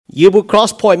Yêu bu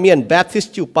Cross Point miền Baptist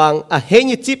chịu bằng hết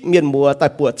như chip miền mùa tại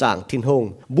bùa tràng thiên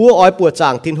hùng. Bùa ói bùa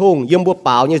tràng thiên hùng, yếm bùa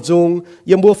bảo như dung,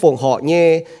 yếm bùa phồng họ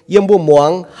nhé, yếm bùa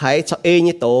muang hãy cho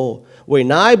như tổ. Với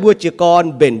nái bùa chỉ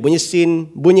con bền bùa như xin,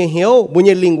 bùa như hiếu, bùa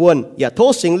như linh quân, và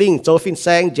thố sinh linh cho phiên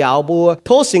sang giáo bùa,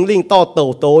 thố sinh linh to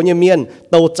tổ như miền,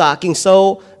 tổ trả kinh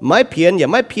sâu, mái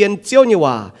phiền chiếu như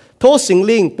hòa, thố sinh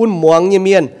linh bùn muang như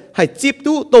miền, hãy chip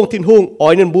tu tông thiên hùng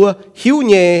ói nên bùa hiếu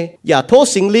nhẹ, và thố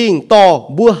sinh linh to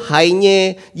bùa hãy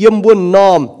nhẹ, yếm bùa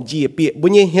nòm, dì bịa bùa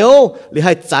như hiếu, li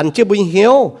hãy chán chế bùa như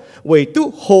hiếu. Vì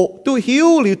tu hộ tu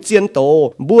hiếu liu chiến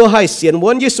tổ bùa hai xiên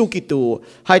muốn Giêsu Kitô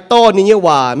hai to ni như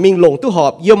hòa mình lồng tu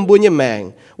họp yếm bùa như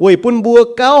mèng vì bùn bùa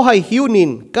cao hai hiếu nín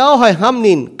cao hai ham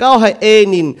nín cao hai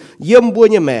nín yếm bùa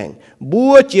như mèng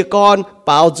bùa chỉ con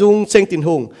bảo dung sinh tình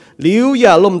hùng liu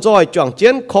ya lom roi choàng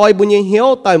chiến khoi bùa như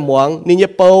hiếu tai muang ni như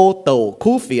bầu tổ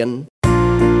khu phiền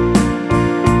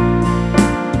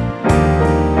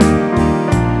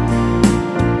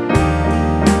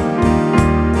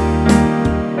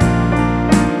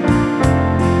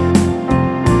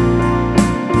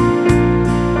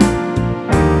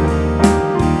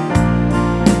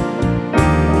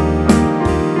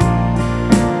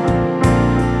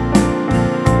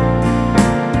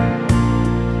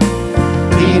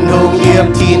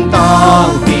thiên tông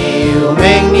biểu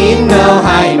mênh nín đâu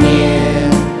hai miền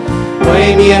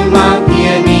quê miền mang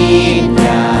phía nín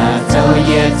nhà châu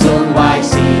ye chung vai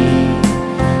xì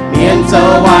miền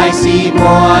châu vai xì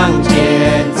muang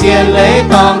chiến lấy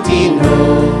tông thiên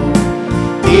hùng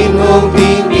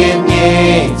thiên miền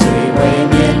nhẹ chui quê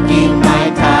miền kim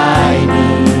mai thái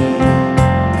ni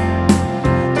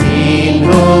thiên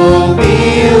hùng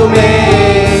biểu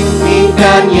mênh nín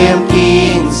can nhiệm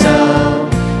kinh sâu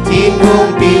thiên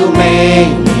hùng biểu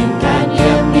mênh nhìn cả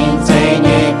nhiệm nhìn chơi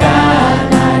nhẹ cả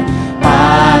lại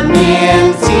ba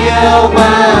miền chiếu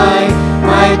mai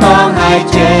tông hai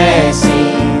trẻ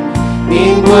xin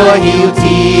nhìn bùa hiếu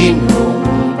thiên hùng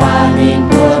và nhìn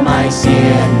bùa mai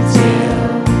xiên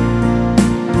chiều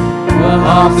bùa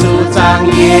họp dù trang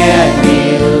nhẹ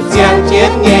liều giang chiến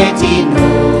nghe thiên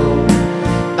hùng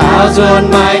tao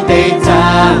dồn mai tây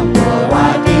trang bùa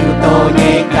hoa tiêu tô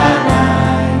nhẹ cả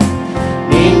lại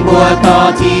nín bùa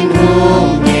to thiên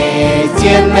hùng nhẹ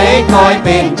chiến lấy khói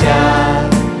bên trà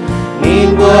nín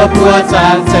bùa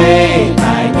trang xây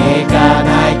tại nhẹ cả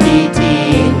đại kỳ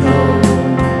thiên hùng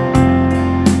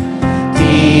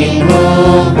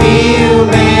biểu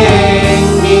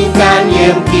mênh nín can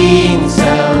nhiệm kinh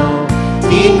sâu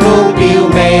thiên hùng biểu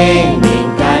mênh nín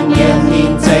can nhiệm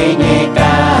nín xây nhẹ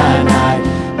cả đại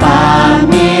ba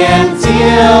miền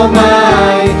chiếu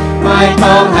mai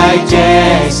tông hai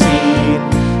trẻ xin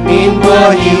nín bùa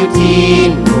hiếu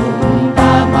thiên hùng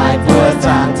ba mai bùa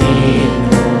trang thiên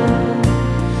hùng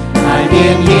hai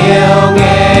miền hiếu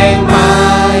nghe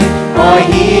mai ôi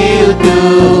hiếu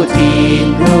tu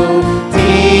thiên hùng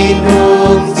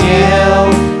chiếu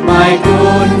mai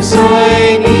cuốn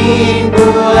xuôi nín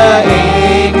bùa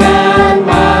can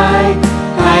mai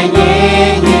hai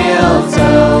nhé hiếu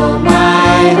dầu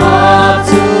mai hóp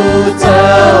chú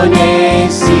dầu nhé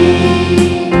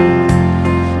xin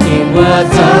bùa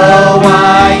dâu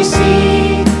vai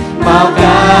xì bao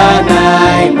ca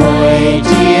này mùi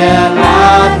chia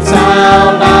lan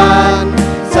sao lan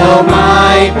dâu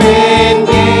mai bên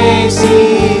ghế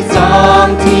xì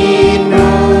dòng thiên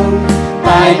hùng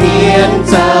tai miên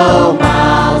dâu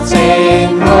màu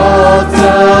trên hốt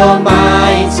dâu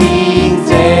mai chính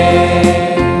dê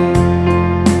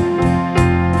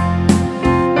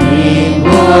nhìn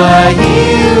bùa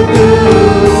hiếu tu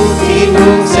thiên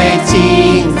hùng sẽ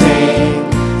chính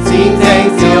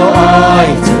chiếu ôi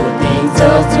chủ tình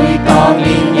châu suy con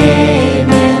linh nhẹ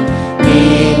miền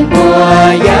nhìn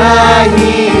bùa giá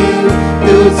hiu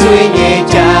tu suy nhẹ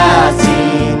cha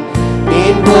xin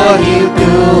nhìn bùa hiu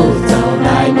tu dầu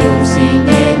lại nhung xin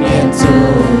nhẹ miền su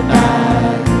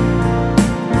tài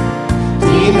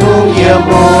thiên hùng yêu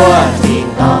mùa thiên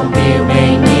tông biểu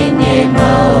mênh nhìn nhẹ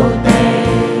màu tề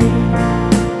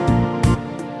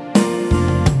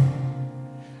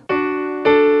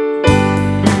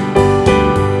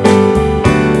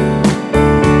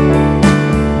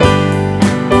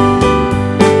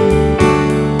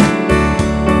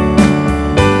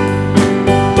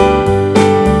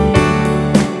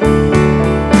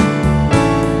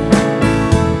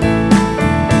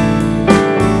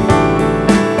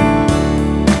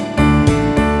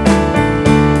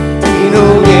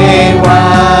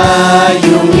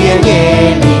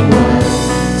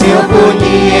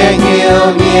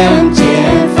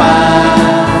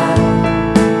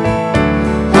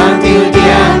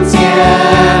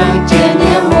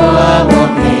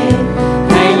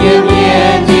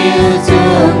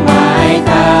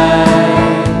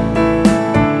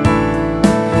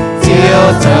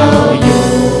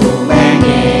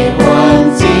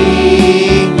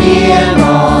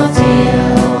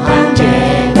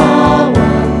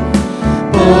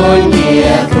buồn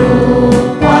địa khu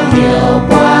quang hiệu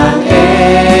quang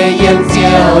ê yếm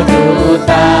chiều đủ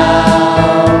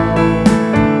tao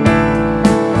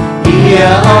địa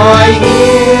oi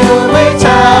yêu mấy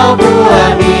trao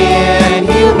bùa miền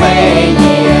yêu mây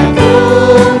nhẹ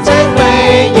cũng tránh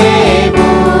mây nhẹ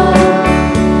buồn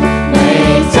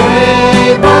mây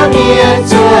chơi bao miền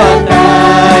chua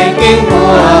đại kinh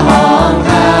mùa hòn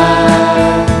hà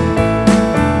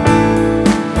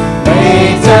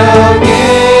mây trao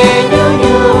nhẹ nhu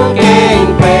nhu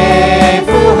kinh về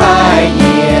phú hải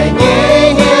nhẹ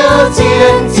nhẹ hiếu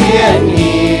chiến chiến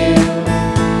hiếu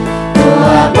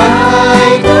mùa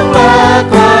mai cũng là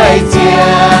quay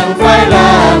chiang phải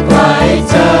là quay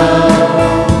chờ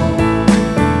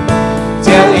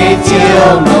chiang ấy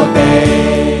chiều màu tề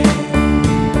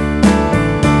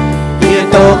yên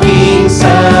tô kinh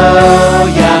sâu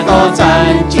ya có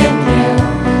chan chiêm nhiều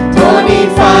thô đi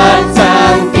phát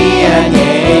sang tia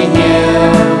nhẹ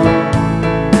nhiều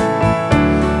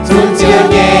chun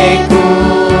chiều nhẹ cu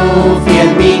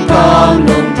phiền minh con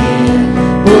lùng tiền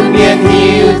buồn miền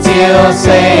hiu chiều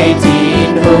xây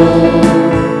tin hồ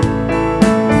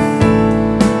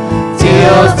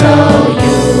chiều sâu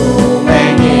yêu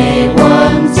mẹ nhẹ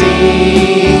quân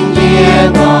chính nhẹ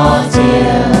ngõ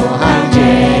chiều hàng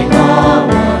trẻ ngõ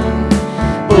quần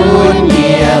buồn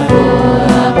nhẹ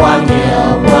vừa quang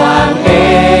nhiều quang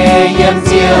ê yếm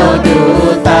chiều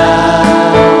đủ tao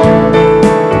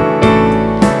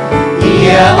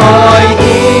nhẹ ôi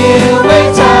yêu mấy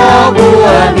trao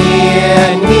bùa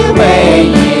miền yêu mây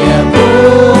nhẹ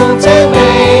buông trên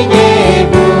mây nhẹ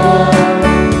buồn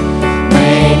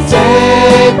mây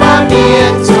chơi bao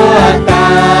miền chua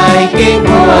tai kinh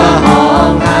mùa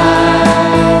hòn hà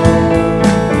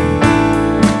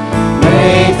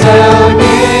mây trâu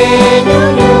nhẹ nhu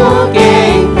nhu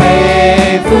kinh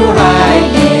về phú hải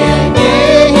nhẹ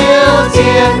nhẹ hiếu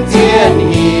chiến chiến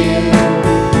hiếu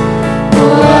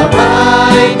mùa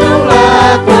mai đúng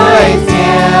là quay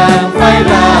chiang phải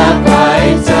là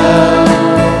quay giờ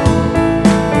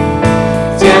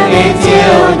chiang ấy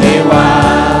chiều nhẹ hòa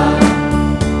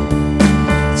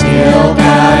chiều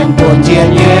can buồn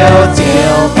chiến yêu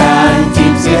chiều can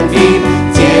chim xiên phim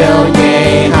chiều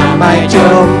nhẹ hà mai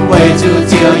trông quay chu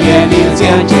chiều nhẹ liu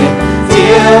chiang chuyện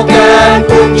chiều can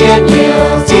buồn chiến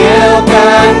yêu chiều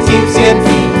can chim xiên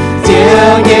phim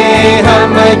chiều nhẹ hà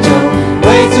mai trông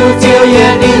quay chu chiều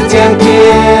nhẹ liu chiang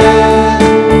chuyện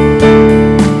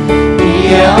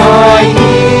địa oi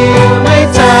yêu mấy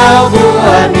trao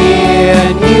bùa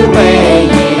miền yêu mây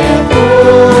nhẹ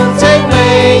buồn tránh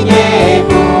mây nhẹ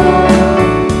buồn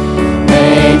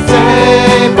mây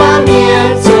chơi bao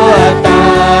miền chua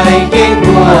tai kinh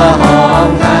mùa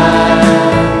hòn hà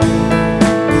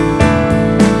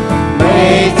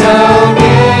mây trâu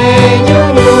nhẹ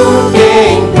nhu nhu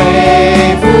kinh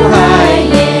về phú hải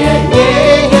nhẹ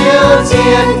nhẹ hiếu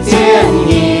chiến chiến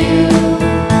hiếu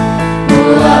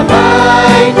mùa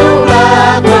mai cũng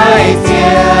là quay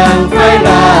chiang phải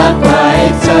là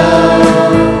quay chờ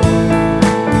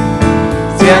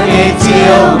chiang ấy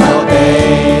chiều màu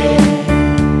tề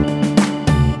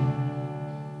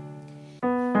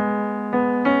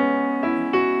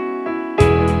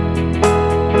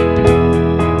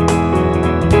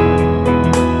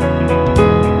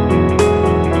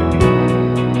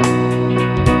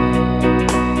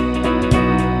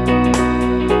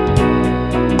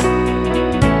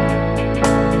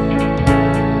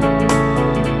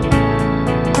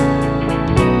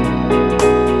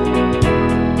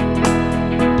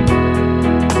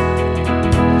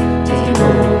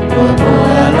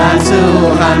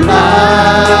hàn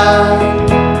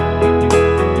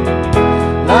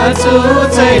lan su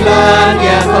chơi lan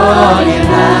nhà có liền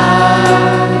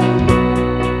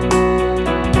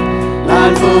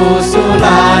lan phu su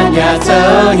lan nhà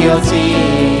chớ nhiều chi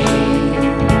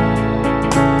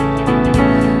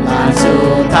lan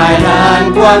su thái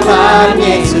lan quan lan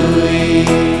nhẹ rùi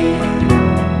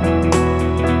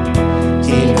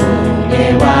thiên hùng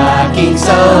đề hòa kinh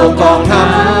sâu còn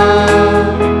hăng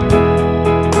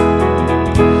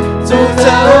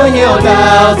dấu nhiều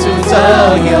đau dù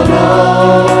dấu nhiều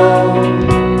lô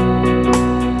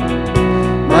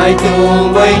mai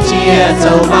tung quay chia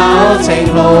dấu máu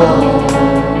thành lô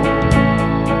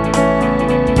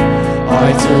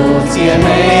hỏi dù chia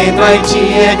này mai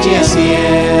chia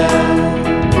xiên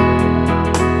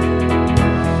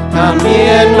hàm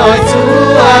miên nói chú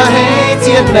hay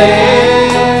chia này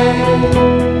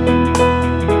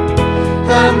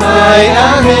hàm mai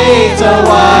hay cho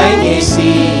hoài nhị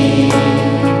xì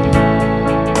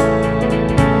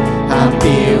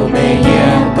điều mê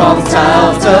nhiên con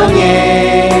sao dấu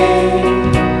nhé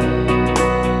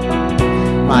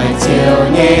mai chiều chiều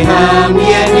nhẹ ham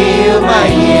nhẹ níu mai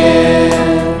hiền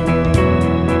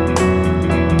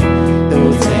tu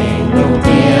trình tu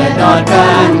thiệt đọt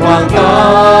can hoàng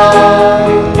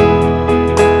tối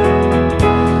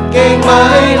kinh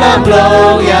mới làm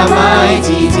lâu ya mai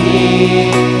chỉ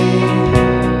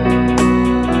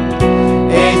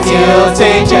ê chiều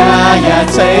chế cha ya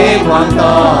chế hoàng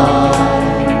tối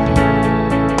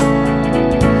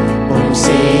bùng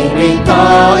sinh linh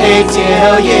to ê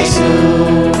chiều Giêsu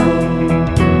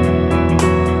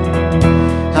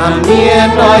hàm nhiên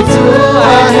nói Chúa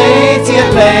hãy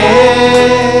chiết lệ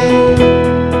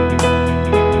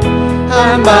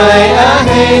hàm bài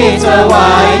hãy cho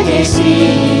hoài Giêsu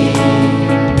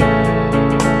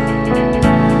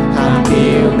hàm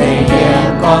điều mê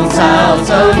hiền con sao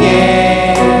châu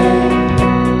nhé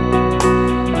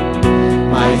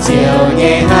mai chiều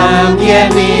nhẹ hàm nhiên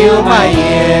níu mai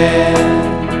hiền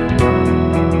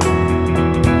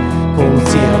cùng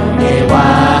chiều nhẹ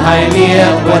hòa hai liếc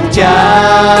quần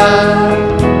trắng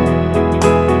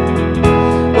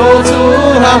cô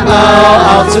chú hàm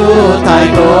áo chú thái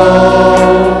cô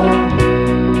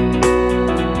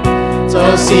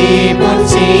cho si buồn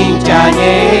xin cha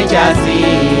nhé cha gì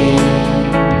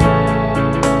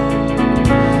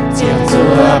chiều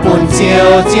chùa buồn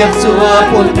chiều chiều chùa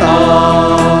buồn to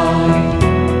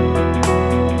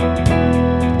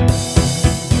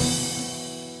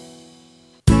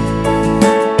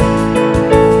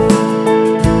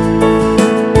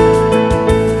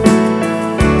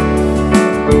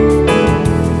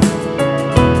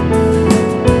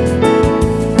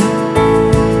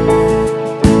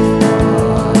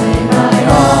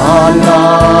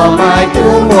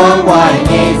muôn hoài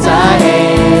nhẹ giá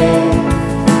hề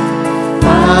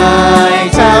mai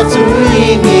trao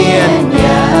chuối miền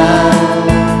nhà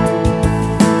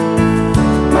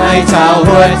mai trao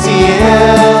huột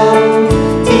chiếu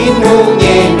tin hùng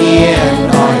nhẹ miền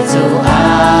hỏi dù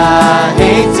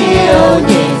hết chiều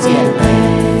nhẹ chiền lệ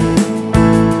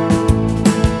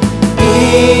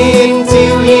tin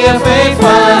chiều nhẹ phế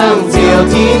phang chiều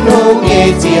tin hùng nhẹ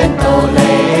chiền tổ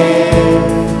lệ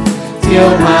chiều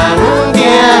mắng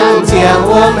đen chiều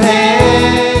ôm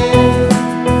hết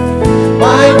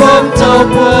mai ôm châu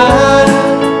quân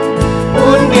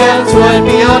buôn đen chuột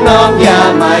biếu non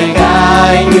nhà mày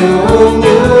gai nhung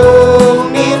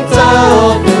nhung nín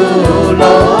châu từ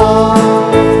lối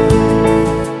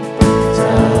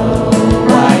châu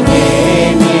hoài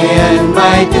nhẹ miền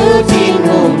mai tứ chín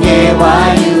hùng nhẹ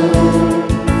hoài yêu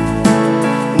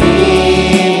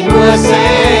nín mưa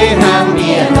sẽ hàng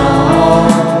miền nó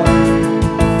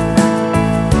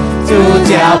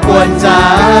chào quân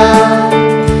giá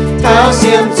tháo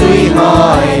xiêm chui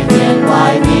hỏi miền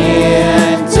ngoài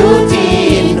miền chú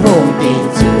tin hùng tình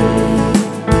chui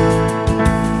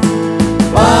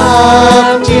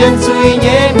bám chiến chui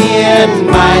nhé miền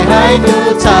mai hãy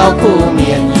đưa chào khu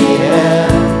miền hiền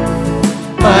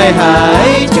mai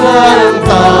hãy chuông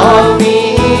tỏ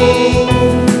mi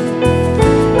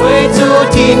với chú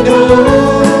tin đủ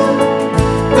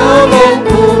câu lên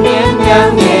khu miền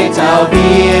nhang nhẹ chào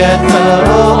biệt thơ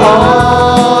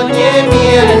ó nhé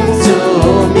miền dù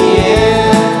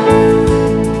miền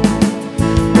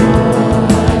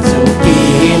dù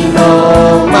kín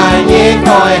lô mai nhé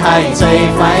coi hay chạy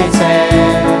phải xe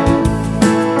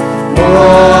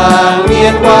mùa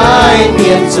miền quái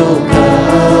miền dù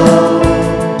cầu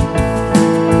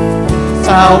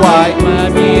sao hoài mà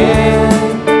miền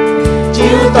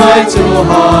chiếu tôi chú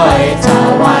hỏi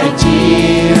sao hoài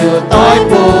chiều tôi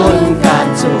buồn cạn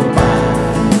dù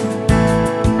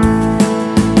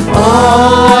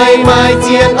ôi mai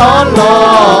chiến ón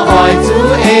lo ôi chú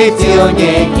ê chiều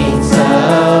nhẹ kinh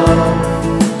sâu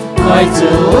ôi chú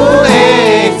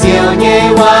ê chiều nhẹ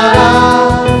quá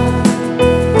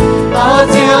to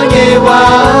chiều nhẹ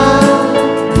quá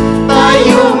ta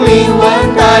dùng linh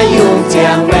vấn ta dùng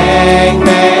chàng mèn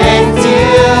mèn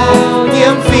chiều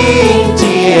nhiễm phim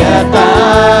chia ta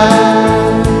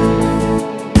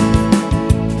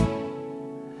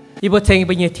อีบัวเชงไ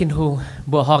ปเยทินหู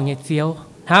บัวหองเยเจียว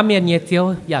หาเมียนเยเจียว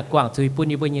อยากกว่างจุยปุ่น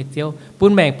อีบัวเยเจียวปุ่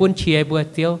นแมงปุ่นเชียบัว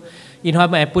เจียวอินหอย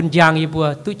แมงปุ่นยางอีบัว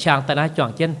ตุ้ชางตะนาจ่อง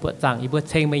เจนปวดจางอีบัว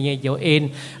เชงไปเยเจียวเอ็น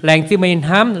แรงที่ไม่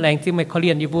ห้ามแรงที่ไม่เขาเรี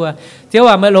ยนอีบัวเจียว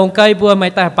ว่ามาลงไกบัวไม่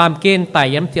ตายปามเกณฑ์ไต่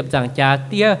ย้ำเจียบจางจ่าเ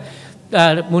ตี้ย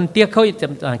มุนเตี้ยเขาเจีย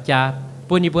บจางจ่า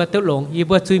ปุ่นอีบัวเต้าหลงอี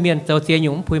บัวจุยเมียนเจ้าเจียห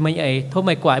ยุ่มพุยไม่ไอโทษไ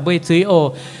ม่กวาดบัวจุยโอ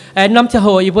น้ำจะโห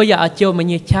อีบัวอยากเจียวมัน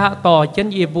เยชะต่อเจน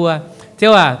อีบัวเจีย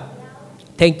วว่า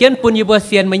แทงเจนปุ่นยีบัวเ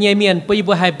ซียนมาเยี่ยมเมียนปุ่นยี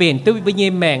บัวไฮเบนตุ้ยบัวเยี่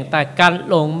ยมแมงแต่การ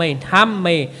ลงไม่ทำไ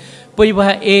ม่ bây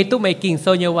giờ ê tụi mày kinh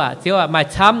sâu nhiều quá chiếu à mà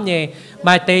chăm nhé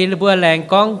mà tê là bữa làng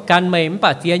con can mày mới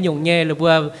bảo chia nhung nhé là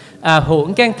bữa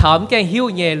hỗn keng thắm keng hiu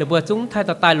nhé là bữa chúng thay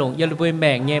tài lủng giờ là bữa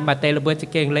mèn nhé mà tê là bữa chỉ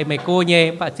keng lấy mày cô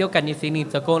nhé bảo chiếu cần như xin nín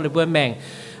cho con là bữa mèn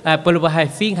bữa là hai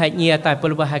phim hai nhẹ tại bữa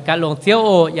là hai cá lồng chiếu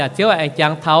ôอย่าchiếu anh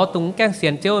chàng tháo tung keng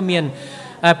xiên chiếu miền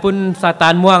ปุ่นซาตา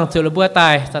นม่วงเจียวระบัวตา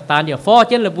ยซาตานเดี๋ยวฟอเ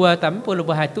จนระบัวแต่ไม่ปุ่นระ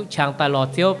บัวหายตุช่างตายรอ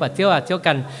เจียวป่ะเจียวเจียว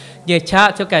กันเยชะ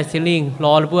เจียวกันซิลิงร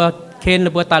อระบัวเคนร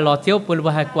ะบัวตายรอเจียวปุ่นระบั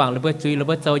วหายกว่างระบัวจุยระ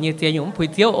บัวเจียวเยเจียหยุ่มผุย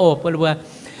เจียวโอปุ่นระบัว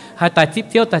หายตายจิบ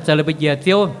เจียวแต่เจอระบัวเยเ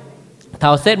จียวเท่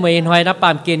าเส้นมวยหอยนับปา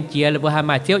มเกณฑ์เจียระบัวหาย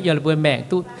มาเจียวยาระบัวแมง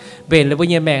ตุเบนระบัว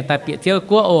เยแมงแต่เปียเจียว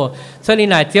กัวโอส่วนนี้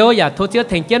นายเจียวอย่าโทษเจียว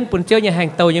แทงเจนปุ่นเจียวเยแห่ง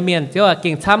โตเยเมียนเจียวเก่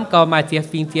งช้ำก็มาเจีย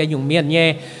ฟิงเจียหยุ่มเมียนเย่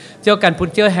เจ้ากันพุ่น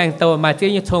เจ้าแห่งโตมาเจ้า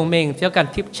อยู่ชงเมงเจ้ากัน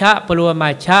ทิพชะปลัวมา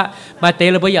ชะมาเตล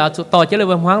ระเบียจุต่อเจ้าระเ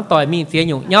บียห้างต่อยมีเสีย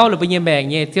หยุ่งเงาระเบียแมง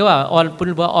เนี่ยเจ้าอ่อนปุ่น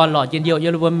ระเบียอ่อนหล่อเย็นเดียวเจ้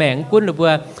าระเบียแมงกุ้นระเบี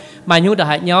ยมายุด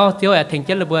หายเงาเจ้าถึงเ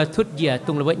จ้าระเบียทุดเหยียด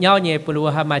ตุงระเบียเงาเนี่ยปลัว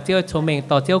หามาเจ้าชงเมง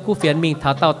ต่อเจ้าคู่เฟียนมิงเท้า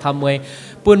เต่าทำมวย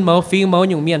ปุ่นเมาฟิงเมา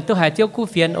หยุ่งเมียนตัวหายเจ้าคู่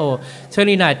เฟียนโอเช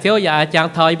ลีน่าเจ้าอย่าจาง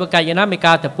ทอยประกายยานาเมก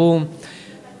าตะปุง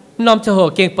น้อมเจ้าโห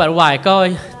เก่งปัดไหวก็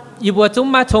อีบัวจุ้ม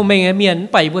มาชงเมงเมียน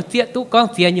ไปบัวเสียตู้ก้อง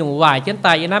เสียหยุ่งหวายจนต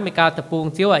ายยันน้ำไม่กาตะปูง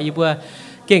เสียวอีบัว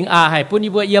เก่งหายปุ่นอี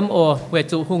บัวเยี่ยมโอเว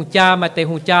จุหงจ้ามาเต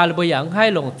หงจ้าเลยบัวอย่างให้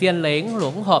หลงเตียนเหลงหล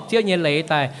งหอบเชี่ยวเย็นเหล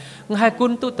ตายให้กุ้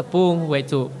นตู้ตะปูงเว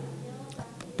จุ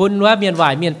ปุ่นว่าเมียนหวา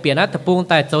ยเมียนเปลี่ยนนัตะปูงแ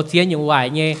ต่โจเสียหยุ่งหวาย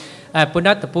เงี้ยปุ่น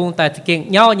นัตะปูงแต่เก่ง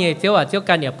เงาเงี้ยเจ้า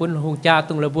กันเนี่ยปุ่นหงจ้า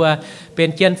ตุงเลยบัวเป็น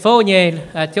เจียนโฟเงี้ย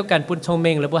เจ้ากันปุ่นชงเม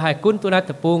งเลยบัวให้กุ้นตู้นั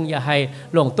ตะปูงอย่าให้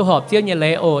หลงตู้หอบเชี่ยวเย็นเหล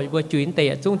โอบัวจุยนเตะ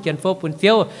จุ้งเจียนโฟปุ่นเ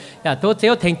ชี่ยวอย่าโตเชี่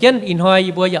ยวแทงเจนอินหอย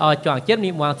บัวอย่าจ่างเจนมี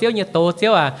หวางเชี่ยวเนี่ยโตเชี่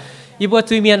ยวอีบัว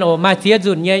จุยเมียนโอมาเชี่ย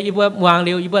จุนเนี่ยอีบัวหวางเ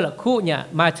ร็วอีบัวละคู่เนี่ย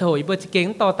มาโฉอีบัวเก่ง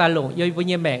ต่อตาหลงอีบัวเ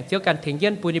นี่ยแมงเชี่ยวกันแทงเจ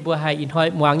นปุ่นอีบัวให้อินหอย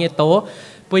หวางเนี่ยโต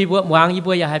ปุยบัวหวางอี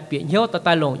บัวอย่าให้เปลี่ยนเหี้ยวต่อต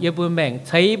าหลงอีบัวแมงใ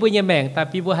ช้บัวเนี่ยแมงแต่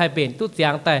ปีบัวให้เป็นตุ้เสีย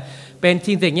งแต่เป็นจ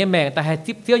ริงสิ่งเนี่ยแมงแต่ให้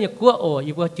จิบเชี่ยวเนี่ยกัวโอ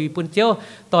อีบัวจุยปุ่นเชี่ยว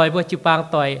ต่อยบัวจุปาง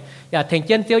ต่อยอย่าแทงเจ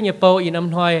นเชี่ยวเนี่ยโปอีน้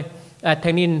ำหอยแท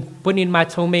งนินปุ่นนินมา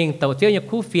ชงเมงเต่าเชี่ยวเนี่ย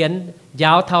คู่เฟียนย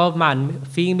าวเท่าหมัน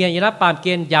ฟิงเมียนยานาปามเก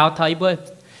ณฑ์ยาวเท่าอีบัว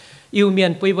อิวเมีย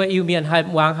นปุยบัวอิวเมียนให้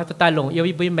วางให้ตาหลงอี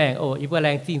บัวแมงโออีบัวแร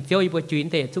งจริงเชี่ยวอีบัวจุย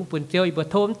เตะจุ้งปุ่นเชี่ยวอีบัว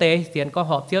โถมเตะเสียนก็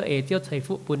หอบเชี่ยวเชี่ยวใส่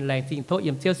ฟุปุ่นแรงจริงโถเ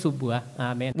ยี่ยมเชี่ยวสูบัวอา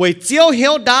เมน为招晓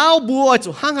到บัว就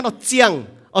行喺度講，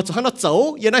就喺度走，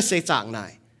原來是長嚟。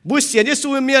บัวเสียนเยซู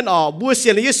เมียนบัวเสี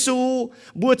ยนเยซู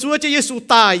บัวจัวเจเยซู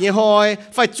ตายยังหอย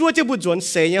ไฟจัวเจบัวจวน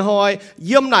เสียยังหอยเ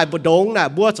ยี่ยมนายบัวดงน่ะ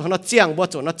บัวจะให้เราเจียงบัว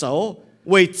จะให้เราเจ้า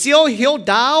为招曉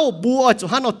到บัวจะ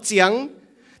ให้เราเจียง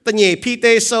แต่เนี่ยพี่เต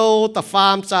โซแต่ฟา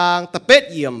ร์มจางแต่เป็ด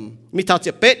เยี่ยมมีเท่าเ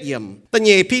จ็บเป็ดเยี่ยมแต่เ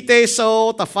นี่ยพี่เตโซ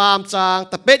แต่ฟาร์มจาง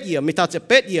แต่เป็ดเยี่ยมมีเท่าเจ็บเ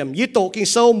ป็ดเยี่ยมยี่โตกิน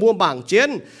โซบัวบางเจ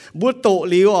นบัวโต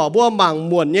หลิวบัวบาง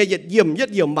มวนเนี่ยยัดเ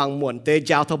ยี่ยมบางมวนเตะ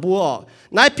ยาวทบัว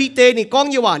นายพี่เตนี่ก้อง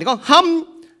ยี่ว่านี่ก้องห้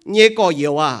ำเนี่ยก็เยี่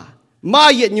ยวว่ามา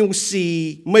ยัดยุงสี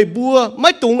ไม่บัวไม่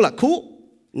ตุงหลักคุ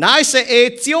นายเสเอ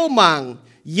เจียวมัง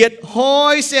ยัดหอ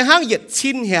ยเสหังยัด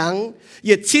ชินหาง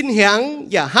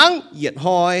อย่าหังยัดห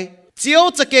อยเจียว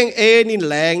จะเก่งนิน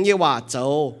แรงเยว่าเจ้า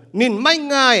นินไม่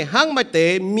ง่ายหังไม่เตะ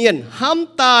เมียนห้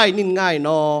ำตายนินง่ายน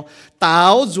อเต้า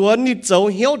จวนนินเจ้า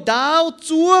เหี่ยวดาว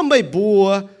จัวไม่บัว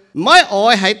ไม่อ้อ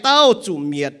ยให้เต้าจุ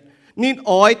เมียดนิน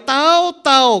อ้อยเต้า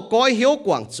ก้อยเหี่ยวก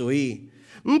ว่างจุย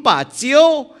ป่าเจียว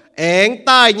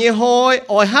ตายเยหอย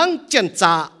อ้อยหังเจนจ่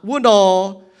าวัวนอ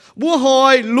บัวหอ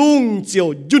ยลุงเจียว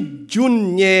ยุน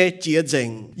เย่เจียเจง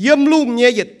เยี่ยมลุงเย่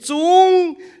หยัดจุง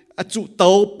จุเตา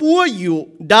ปัวอยู่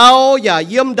ดาวอย่า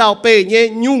เยี่ยมดาวเปย์เนี่ย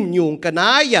ยุ่งกันนะ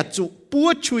อย่าจุปัว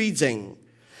ชุยเจง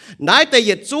นายแต่อ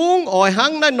ย่าจุงอ้อยหั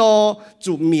งนั่นนอ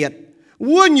จุเมียด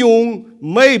วัวยุ่ง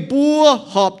ไม่บัว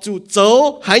หอบจุเจ้า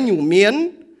ให้ยุ่งเมียน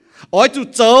อ้อยจุ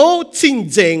เจ้าชิง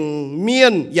เจงเมีย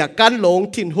นอย่ากันหลง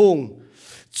ทิ้นหง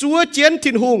จัวเจียน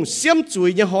ทิ้นหงเสียมจุย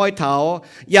เนี่ยหอยเถา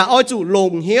อย่าอ้อยจุหล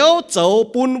งเหี้ยวเจ้า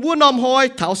ปุ่นวัวนอมหอย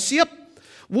เถาเสียบ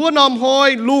วัวนอมหอย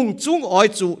ลุงจุ้งอ้อย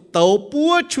จุเตาปั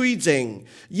วชุยเจง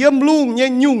เยี่ยมลุงเนี่ย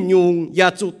ยุ่งอย่า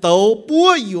จุเตาปัว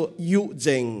อยู่เจ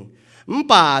ง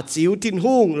ป่าจิ๋วทิ้น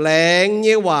หุ่งแรงเ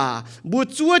นี่ยว่าบัว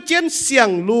จัวเจียนเสียง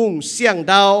ลุงเสียง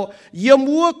ดาวเยี่ยม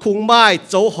วัวขุงไม้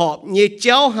โจหอบเนี่ยเ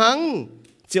จ้าหัง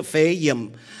เจ้าเฟยเยี่ยม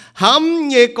ห้ำเ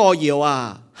นี่ยก่อเยี่ยว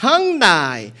หังนา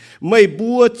ยไม่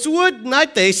บัวจัวนาย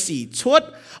เตะสีชด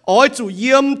อ้อยจุเ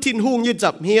ยี่ยมทิ้นหุ่งยี่จั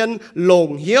บเฮียนหลง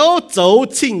เหี้ยวโจ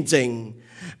ชิงเจง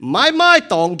ไม่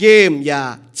ตองเกมอย่า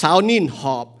ชาวนินห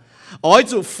อบอ้อย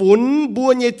จุฝุ่นบัว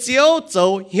เนี่ยเจียวเจ้า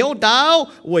เหี่ยวดาว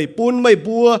ไว้ปุ่นไม่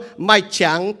บัวไม่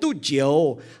ฉังตู้เจียว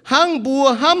หังบัว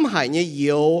ห้ำหายเนี่ยเ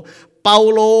หี่ยวเปา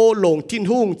โลหลงทิ้น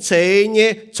หุ่งเชเนี่ย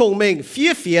ชงเมงเ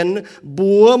ฟียน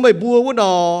บัวไม่บัววะน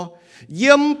อเ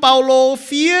ยี่ยมเปาโลเ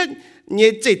ฟีย nhẹ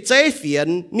chế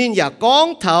phiền nên nhà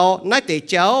con thảo nãy tế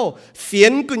cháu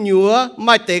phiền cứ nhúa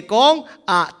mai tế con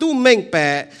tu mình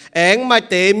bè anh mai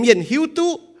tế miền hiếu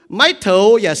tu mai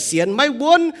thầu ya xiên mai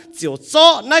buôn chiều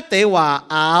cho nãy tế hòa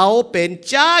áo bên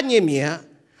cha nhẹ mía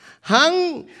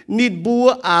hăng nín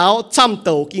bùa áo chăm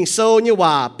tàu kinh sâu như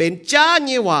hòa bên cha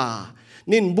như hòa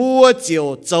nín bùa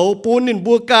chiều châu bún nín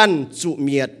bùa can trụ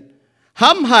miệt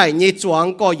hãm hải nhẹ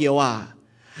choáng có nhiều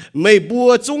mấy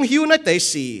bùa trung hiếu nãy tế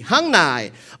xì hăng nải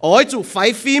ỏi trụ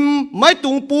phải phim mai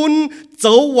tung bún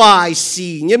châu hoài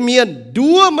xì như miền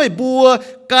đua mấy bùa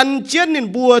căn chiến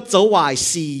nín bùa châu hoài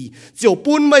xì chiều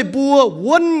bún mấy bùa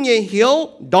quân nhẹ hiếu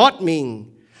đót mình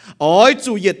ỏi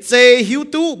chủ yết chế hiếu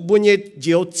tu buồn nhẹ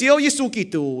diệu chiếu Giêsu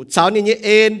Kitô chào nên nhẹ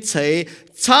ên chế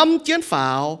chăm chiến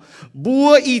pháo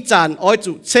bùa y chản ỏi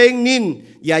chủ chênh nín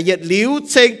ya yết liu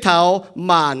chênh thảo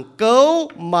màn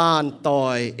câu màn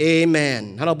tỏi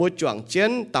amen. Hello bố chuộng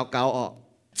chiến tao cáo ọ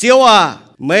chiếu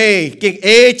mày kinh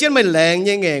chiến mày lẹng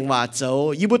nhẹ ngẹn hòa châu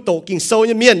y bố tổ kinh sâu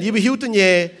như miền y bố hiếu tu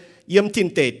nhẹ yếm thiên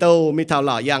tể tâu mi thảo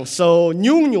lão yang sâu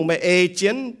nhung mày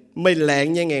chiến mày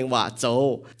lẹng nhẹ ngẹn hòa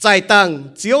châu giải tăng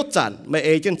chiếu chản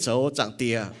mày chiến châu chẳng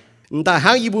tia ta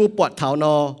hang y bố bọt thảo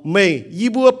nó mày y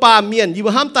bố ba miền y bố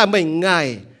ham ta mày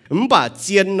ngài bà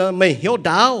chiến mày hiếu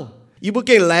đáo y bố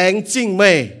kinh lẹng chính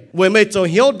mày với mày cho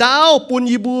hiếu đáo bún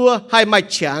y bố hay mày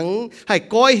chẳng hay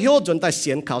coi hiếu dồn ta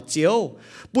xiên khảo chiếu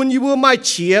bún y bố mày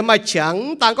chia mày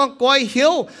chẳng ta con coi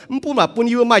hiếu bún mà bún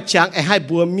y bố mày chẳng hay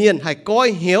bùa miên hay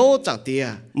coi hiếu chẳng tia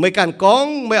mày cần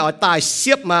con mày ở tài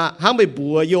xếp mà hang mày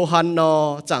bùa Yohan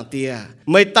nó chẳng tia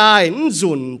mày tài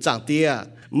dùn chẳng tia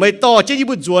mày to chứ y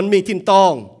bố dùn mình thiên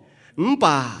tông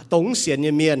bà tống xiên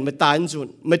như miên mày tài dùn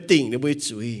mày tỉnh để bùi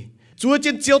chui chúa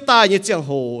trên chiếu tai như chẳng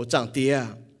hồ chẳng tia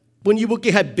bún y bố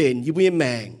kia hay bền y bố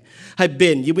mèng hay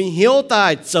bền y bố hiếu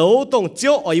tai châu tông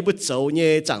chiếu ở y bố châu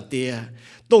như chẳng tia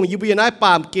tông y bố yên ai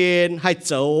pàm kên hay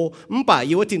châu bà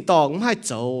y bố thiên tông hay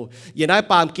châu yên ai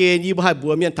pàm kên y bố hay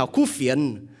bùa miên thảo khu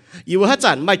phiền y bố hát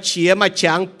chẳng mai chia mai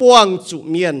chẳng buông trụ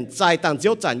miên dài tàng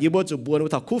chiếu chẳng y bố trụ bùa nó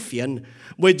thảo khu phiền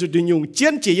với trụ đừng dùng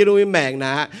chiến chỉ y bố mèng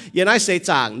nà yên ai xây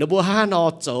chẳng nó bố hát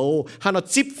nó châu hát nó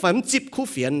chip phấn chip khu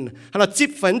phiền hát nó chip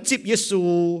phấn chip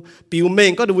Giêsu biểu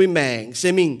mình có đuôi mèng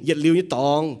xe mình yết liu như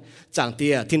tông chẳng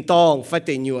tia thiên tông phải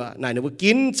tệ nhựa này nó bố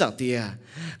kín chẳng tia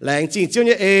làng chính chiếu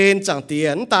như ên chẳng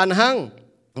tiền tàn hăng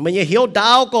mà như hiếu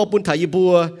đáo có bún thải y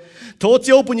bùa thố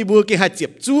chiếu bún y bùa kia hai chiếp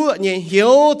chúa như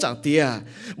hiếu chẳng tiền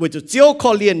với chú chiếu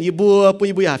khó liền y bùa bún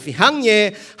y bùa hai phi hăng như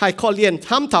hai khó liền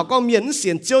tham thảo con miền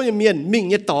xiên chiếu như miền mình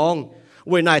như tòng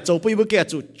với này châu bún y bùa kia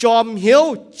chú chom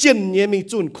hiếu chân như mình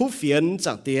chun khu phiền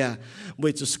chẳng tiền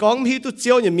với chú con hi tu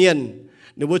chiếu như miền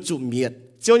nếu bùa chú miệt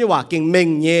chiếu như hòa kinh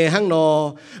mình như hăng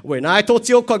nó với này thố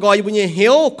chiếu khỏi gọi y bùa như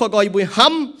hiếu khỏi gọi y bùa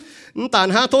hâm tàn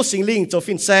ha thố sinh linh cho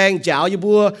phiên sang giáo y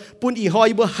bùa bún y hoi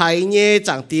y bùa hay nhé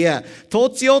chẳng tia thố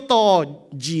chiếu to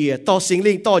dìa to sinh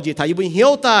linh to dìa thầy y bùa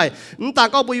hiếu tài ta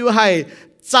có bùa y bùa hay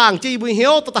chẳng chứ y bùa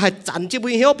hiếu ta hay chẳng chứ bùa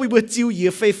hiếu bùa chiếu y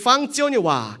phê phang chiếu như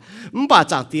hòa bà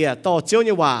chẳng tia to chiếu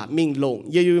như hòa mình lộn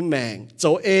y bùa mèng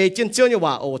chỗ trên chiếu như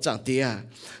hòa ô chẳng tia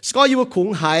có y bùa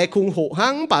khung hải khung hộ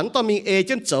hăng bản to mình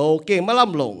trên chỗ kê mà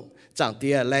lâm lộn chẳng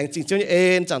tia làng chính chiếu như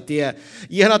ên chẳng tia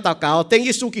y hana tao cáo tên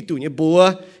Giêsu Kitô như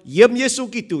bùa yếm Giêsu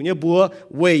Kitô như bùa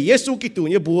về Giêsu Kitô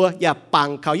như bùa ya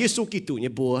bằng khảo Giêsu Kitô như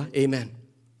bùa amen.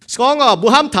 Có ngọ bùa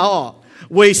ham thảo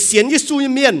về xiên Giêsu như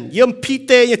miền yếm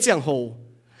Peter như chẳng hồ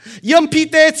yếm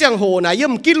Peter chẳng hồ này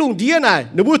yếm kí lùng đĩa này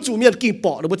nếu bùa chủ miền kinh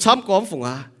bỏ nếu bùa chăm con phụng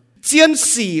chiến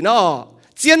sĩ nó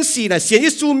chiến sĩ này xiên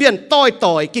Giêsu miền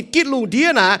tỏi kí lùng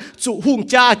đĩa này chủ hùng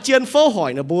cha chiến phô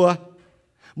hỏi nó bùa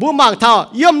bùa mang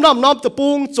thảo yếm nom tập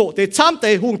bung chỗ để chăm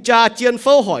để hùng cha chiến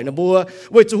phô hỏi nó bùa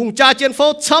với chủ hùng cha chiến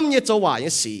phô chăm như châu hòa như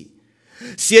sĩ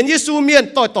xiên Giêsu miền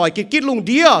tỏi kí lùng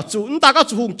đĩa chủ ta có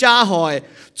chủ hùng cha hỏi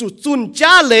chủ chun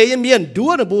cha lệ như miền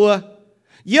đúa nó bùa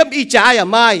yếm y cha ya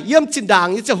mai yếm chín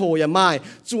đàng như châu hồ ya mai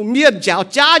chủ miền giáo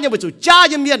cha như với chủ cha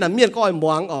như miền là miền coi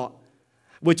muang ọ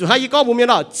với chủ hai y có bùa miền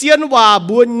đó chiến hòa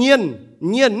bùa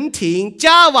nhiên thính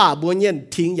cha hòa bùa nhiên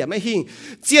thính ya mai hình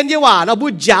chiến như hòa nó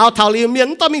bùa giáo thảo liu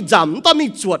miền tao mình dầm tao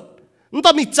mình chuột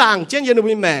tao mình chàng chiến như nó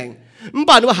bị mèng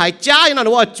bà nó hải cha như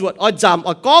nó chuột ở dầm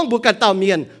ở con bùa cả tàu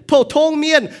miền phổ thông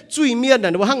miền chui miền là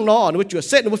nó hăng nó chuột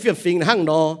xét nó phiền phình là hăng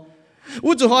nó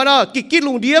u chủ hỏi nó kí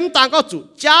lùng điếm ta có chủ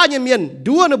cha như miền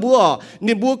đua nó bùa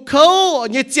nên bùa khâu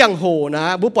như chẳng hồ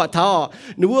na bùa bọt thao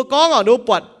nó bùa con ở nó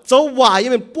bọt châu hoài như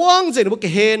miền buông gì nó bùa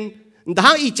cái hên ta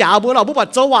hang y chảo bùa nó bùa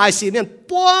bọt châu hoài xì miền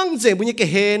buông gì bùa như cái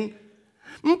hên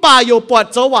bà yêu bọt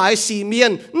châu hoài xì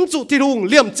miền chủ thì hùng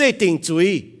liêm chế tình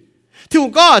chuối thì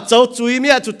hùng có châu chuối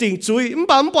miền chủ tình chuối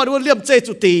bà bọt nó liêm chế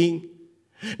chủ tình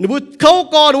nếu bút khâu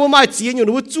co nếu bút mai chỉ nhiều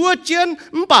nếu bút chúa chiến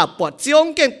bà bọt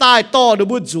chiong cái tai to nếu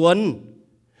bút chuẩn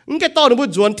cái to nếu bút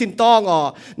chuẩn thìn to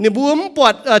ngọ nếu bút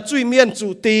bọt chui miên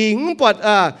chủ tình bọt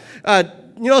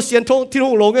như xiên thông thiên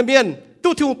hùng lỗ cái miên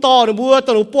tu thiên hùng to nếu bút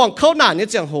tao nếu buông khâu nản như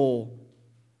chẳng hồ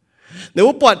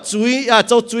nếu bọt chui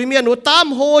châu chui miên nếu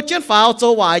tam hồ chiến pháo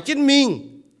châu hoài chiến minh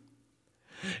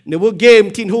nếu bút game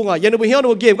thiên hùng giờ nếu bút hiếu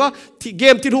nếu bút game có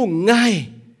game thiên hùng ngay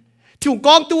thiên hùng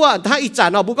con tuaถ้าอีจั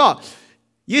นเอาบก็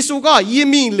เยซูก็ยี่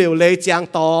มิงเหลวเลยจาง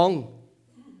ตอง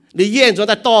นี่เย็นจน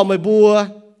แต่ต่อไม่บัว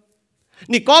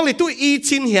นี่ก้องเลยตู้อี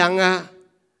ชินเหียงอ่ะ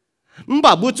มึงบ่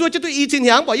าบัวจั่วจะตู้อีชินเ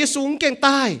หียงบ่เยซูเก่งต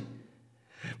าย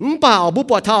มึงบ่าบัว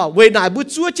ปวดท่อเวไหนบัว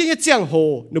จั่วจะยังเจียงโห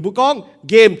นี่บัวก้อง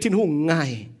เกมทิ้งหุ่งไง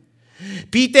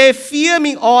ปีเตเฟีย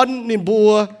มิงออนนี่บั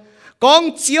วก้อง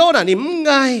เจียวน่ะนี่มึงไ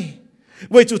ง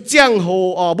เวจุเจียงโห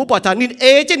บัวปวดท่อนี่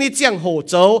จะนี่เจียงโห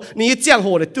โจนี่เจียงโห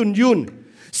เลยตุนยุน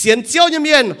เสียนเจียวยังเ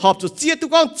มียนหอบจุดเจียตุ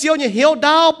ก้องเจียวยังเหี่ยวด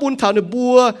าวปุ่นเถาในบั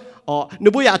วใน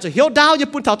บัวอยากจะเหี่ยวดาวยัง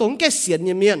ปุ่นเถาตรงแก่เสียน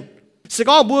ยังเมียนส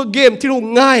ก้องบัวเกมที่ลุง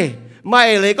ง่ายไม่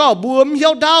เลยก็บัวเหี่ย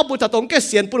วดาวปุ่นเถาตรงแก่เ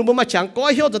สียนปุ่นบัวมาฉังก้อ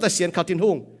ยเหี่ยวแต่เสียนเขาทิ้ง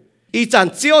หุ่งอีจัน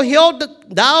เจียวเหี่ยว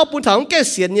ดาวปุ่นเถาตรงแก่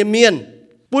เสียนยังเมียน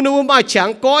ปุ่นบัวมาฉัง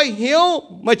ก้อยเหี่ยว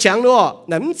มาฉังเนาะ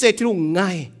นั่นเจที่ลุงง่า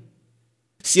ย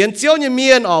เสียนเจียวยังเมี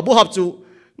ยนบัวหอบจุ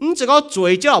จะก็จ่ว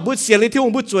ยเจ้าบัวเสียนเลยที่ลุ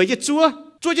งบัวจ่วยจะจั่ว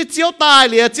做只招大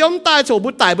咧，招大做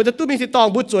不大，不就对面是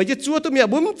当不做，只做对面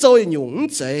不做用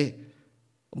者，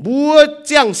不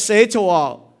将谁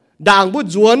做，当不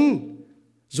准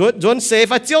谁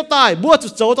发招大，不就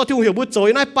做到听晓不做，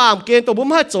那把件都不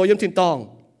买做用听当，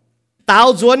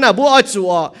到准啊不爱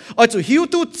做，爱做晓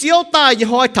都招大一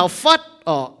开头发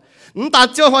唔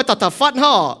但招开头发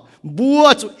哈，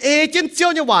不做真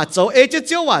招就话做，真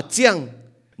招话将，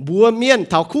不面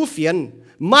头苦烦，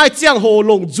买将河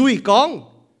龙追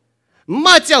讲。ม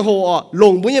าเจียงโหล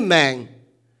งบุญยแมง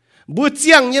บัวเ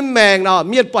จียงยแมงเนาะเ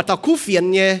มียนปวดตะคู่เฟียน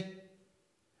เนี่ย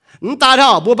ตาเท่า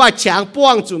บัวใบแฉงป้ว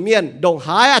งจุเมียนดงห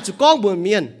ายจุก้องบัวเ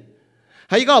มียน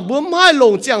ให้ก็บัวไม้ล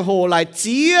งเจียงโหไหลเ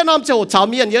จียน้ำเจ้าชาว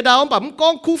เมียนเยอะดาวแบบก้อ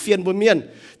งคู่เฟียนบัวเมียน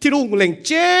ที่ลุงเล่งเ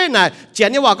จ้น่ะเจียน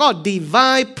เนี่ยว่าก็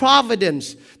divine providence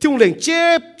ที่ลุงเล่งเจ้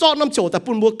จอดน้ำโจแต่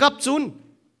ปุ่นบัวกับจุน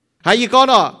ให้ก็เ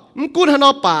นาะมันกุ้นหันอ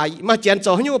ป่ามาเจียนเจ้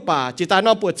าให้ยูป่าจิตาย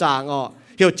น้ำปวดจาง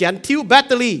เหี่ยวเจียนทิวแบตเ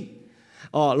ตอรี่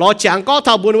รอแจงก็ท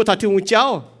ำบุญวัฒนธรรมเจ้า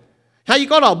ให้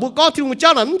ก็หล่อบุญก็ที่มุเจ้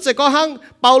านั้นจะก็หั่ง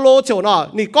เปาโลเจ้าเนาะ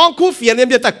นี่ก้องคู่เฟียนเนี่ย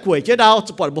จะแต่ก๋วยเจ้าดาวจ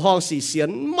ะปวดบุหองสีเสียน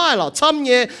ไม่หรอกช้ำเ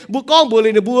นี่ยบุก้องบุเล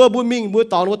ยเนี่ยบุมิงบุ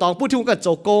ตองพูดที่มุกันโจ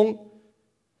กง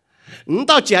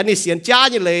ต่อแจนนี่เสียนจ้า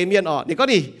เนี่ยเลยเมียนนี่ก็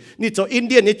นี่โจอินเ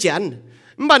ดียนี่แจน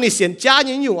มันนี่เสียนจ้าเ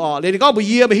นี่ยอยู่เลยนี่ก็บุเ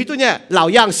ยี่ยมไปที่ตัวเนี่ยเหล่า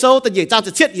ยางโซ่แต่ใหญ่จ้าจ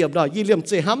ะเช็ดเยี่ยมเนาะยี่เหลี่ยมเ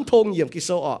จห้ำทงเยี่ยมกิโซ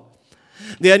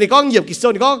เดี๋ยวนี่ก็เยี่ยมกิโซ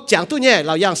นี่ก็แจงตัวเนี่ยเห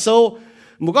ล่ายางโซ่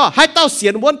มึงก็ให้เต้าเสีย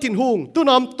นวนทิ้งหุงตู้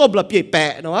น้ำต้มละเปียแปะ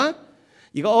เนาะ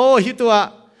อีกก็โอ้ฮิตัว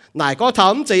ไหนก็ท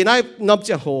ำใจนายน้ำเ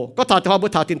จียโหก็ทำบุ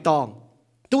ตรทิ้งตอง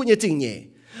ตู้เนี่ยจริงเนี่ย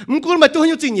มึงกูมาตู้เ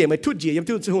นี่ยจริงเนี่ยไม่ทุเจียยัง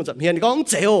ตู้จริงหุ่นจับเฮียนี่ก็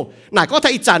เจ๋อไหนก็ท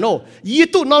ำอีจันโอ้ยี่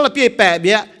ตู้น้ำละเปียแปะเ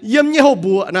บี้ยเยี่ยมเนี่ยหัว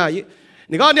บัวนะ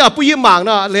นี่ก็เนี่ยปุยหมางเ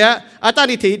นาะเลยอาจารย์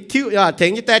นี่ทิ้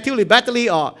งแต่ทิ้งเลยแบตเตอรี่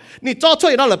นี่จ่อช่ว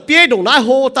ยน้ำละเปียดงนายโห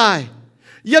ตาย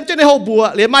เยี่ยมเจ้าในหัวบัว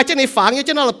เลยมาเจ้าในฝังเ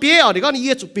จ้าน้ำละเปียนี่ก็นี่เ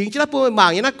ยี่ยจุปิงเจ้าปุยหมา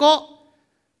งอย่างนั้นก็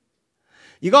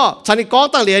อีก็ฉันนี่ก้อง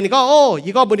ตั้งเหรียญนี่ก็โอ้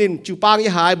อีก็บุญจูปาง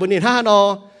ยี่หายบุญฮะนอ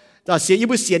แต่เสียยี่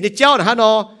บุเสียนี่เจ้านะฮะน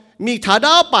อมีถาด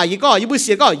าวป่าอีก็ยี่บุเ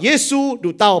สียก็เยซูดู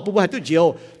เตาปุ๊บให้ตุ้เจียว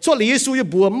ช่วยเยซูยี่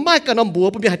บัวไม่กันน้ำบัว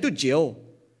ปุ๊บให้ตุ้เจียว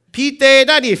พี่เตไ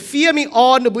ด้ดิเฟียมีออ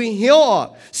นบุญเหี่ยว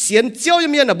เสียนเจียวยั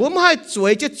งมีน่ะบัวไม่สว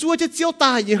ยจะจั่วจะเจียวต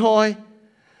ายยี่หอย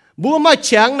บัวไม่แ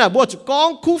ข็งน่ะบัวจะก้อง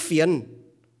คู่เฟียน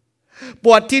ป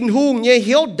วดทิ้งหุงเนี่ยเ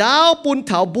หี่ยวดาวปุ่นเ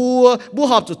ถาบัว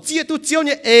หอบจะเจียตุ้เจียวเ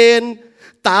นี่ยเอ็น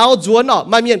ตาวจวน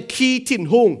มาเมียนคีทิ้ง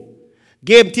หุงเ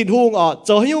กมทิ้งหุงจ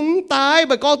ะให้ยุงตายไ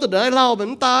ปก้องตัวเดินเราเหมือ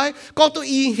นตายก้องตัว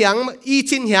อี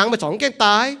ชินหางไปสองแกงต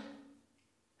าย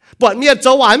ปวดเมียนจ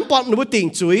ะหวานปวดหนูติ่ง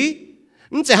จุ๋ย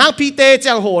มันจะห้างพีเต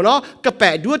จังโหเนาะกระแป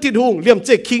ะด้วยทิ้งหุงเลี่ยมเ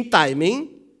จ๊คิงไต่มิง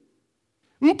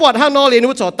มันปวดห้างนอเลยหนู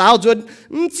จะตาวจวน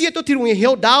มันเจี๊ยตัวทิ้งหุงเหี่ย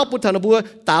วดาวปุ่นถนนบัว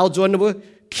ตาวจวนบัว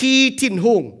คีทิ้ง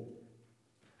หุง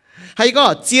ให้ก็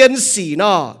เจียนสีเน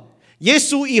าะเย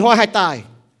ซูอีหอยให้ตาย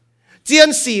เจียน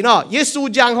สีเนาะเยซู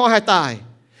ยังหอยให้ตาย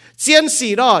เจียนสี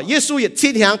เนาะเยซูอย่า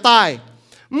ทิ้งหางตาย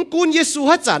มันกุนเยซูใ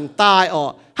ห้จันตาย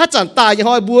ให้จันตายยังห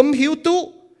อยบัวหิวตุ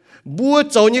บัว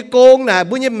โจยโกงนะ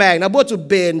บัวยี่แมงนะบัวจุ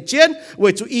เบนเจียนเว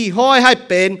จุอีหอยให้เ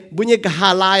ป็นบัวยี่กะฮา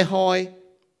ลายหอย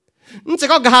มันจะ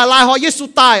ก็กะฮาลายหอยเยซู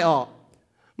ตาย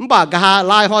มันบอกกะฮา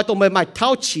ลายหอยตัวไม่เท่า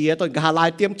เฉียตัวกะฮาลาย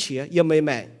เตรียมเฉียยังไม่แ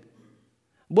มง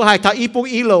บัวให้เท่าอีปุง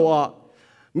อีโล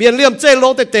เมียนเลี่ยมเจโล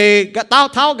เตกะ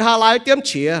เท้ากะฮาลายเตรียมเ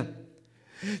ฉีย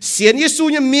เสียนเยซู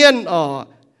ยังเมียน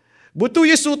bữa tu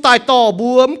Giêsu tài tỏ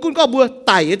bùa cũng có bùa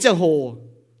tài ở giang hồ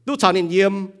tu chào nên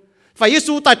yếm phải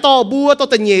Giêsu tài tỏ bùa tao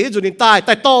tình nhẹ rồi nên tài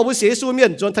tỏ bùa Giêsu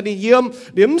miền rồi thành yếm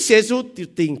điểm Giêsu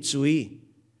tình chuối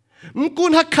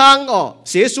cũng hắc khang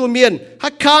Giêsu miền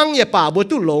hắc khang nhà bà bùa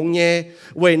tu lồng nhé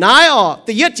vậy nãy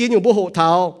tự giết chỉ những bùa hộ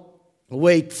thảo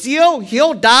vậy chiếu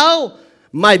hiếu đáo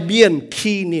mai miền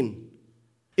khi nín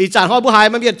ý chẳng hỏi bùa hai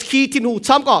mai miền khi thiên hùng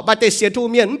chăm bà tê xiên thu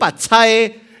miền bà chay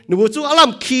nụ chú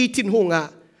alam khi thiên hùng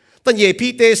ตอนเย่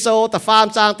พี่เตโซแต่ฟาร์ม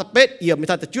จางแต่เป็ดเยี่ยมมี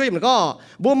ท่าแต่ช่วยมันก็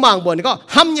บัวมังบัวนี่ก็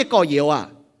ห้ำเนี่ยก่อเยี่ยว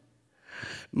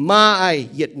มาไอ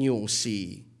เหยียดหยุ่งสี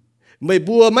ไม่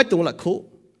บัวไม่ตรงหลักคู่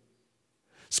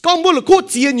สกองบัวหลักคู่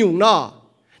เจียหยุ่งเนาะ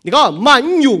นี่ก็มัน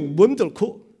หยุ่งบัวไม่ตรงหลัก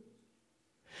คู่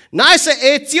นายเสเอ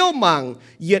เจียวมัง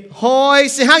เหยียดหอย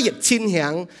เสียห้าเหยียดชินแห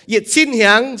งเหยียดชินแห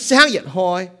งเสียห้าเหยียดห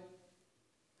อย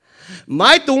ไม่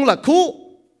ตรงหลักคู่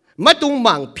ไม่ตรง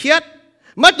มังเพียด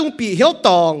mất tung bị hiếu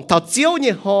tòng thảo chiếu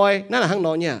như hồiนั่นlà hang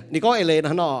nó nhaนี่ก็เอเลน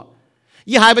ะเนาะ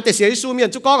ยี่หายไปแต่เสียสู้เมียน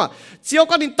จุกก้องเจียว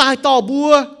ก็ดินตายต่อบั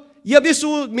วเยี่ยมยิ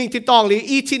สู้มิงที่ตองหรือ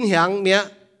อีชินแหงเนี่ย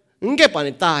งั้นแกป่าน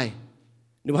ตาย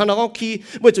หนูฮะน้องก็ขี้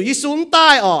เมื่อจุยิสู้ตา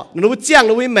ยหนูเจียงห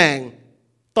นูไม่แมง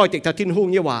ต่อยเด็กแถวทินหุง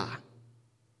ยี่ว่า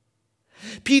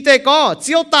พี่เตก็เ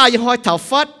จียวตายยี่หอยแถว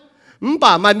ฟัดป่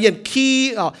ามาเมียนขี้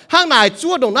ห้างนาย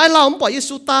จั่วดงนายเราป่ายิ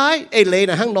สู้ตายเอเล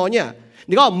นะห้างน้อยเนี่ย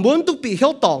นี่ก็เหมือนตุปีเหี้ย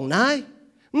วตองนาย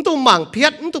ตุมังเพีย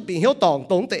ดตุปีเหี้ยวตอง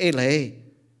ตรงแต่เอเลย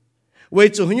เว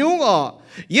จุหยุ่ง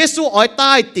เยซูอ้อยต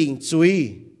ายติ่งจุย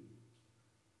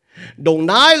ดง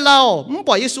นายเราป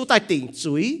ล่อยเยซูตายติ่ง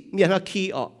จุยเมียนขี้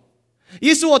เย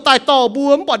ซูตายต่อบั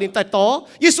วปล่อยดินตายต่อ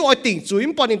เยซูอ้อยติ่งจุย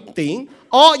ปล่อยดินติ่ง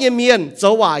เยเมียนเจ้า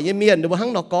ว่าเยเมียนดูว่าหัง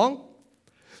นอกกอง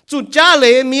จุดจ้าเล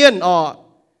ยเมียน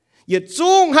อย่า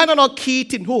จุ้งให้เราขี้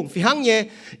ทิ้งหุ่งฝีหังเย่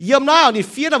เยี่ยมน้านี่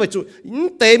เฟี้ยเราไปจุ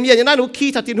เต็มเยี่ยอย่างนั้นหนูขี้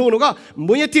ถ้าทิ้งหุ่งหนูก็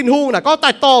มุ้ยทิ้งหุ่งนะก็ตา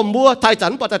ยต่อบัวตายจั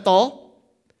นปล่อยตายต่อ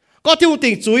ก็ทิ้งหุ่ง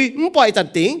ติ่งจุยปล่อยจัน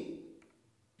ติ่ง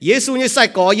เยซูเนี่ยใส่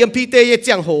ก่อเยี่ยมพี่เตยเ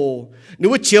จียงโหหนู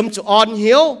ว่าเชื่อมจุอ่อนเ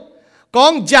หี้ยวกอ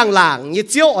งจางหลังเนี่ย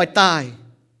เจียวอ่อยตาย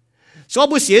ชอบ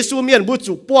บุเสียซูเมียนบุ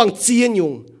จุป้องเจียนยุ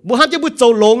งบุหันจะบุโจ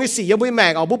ลงไอ้สียังบุแม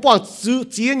งบุป้อง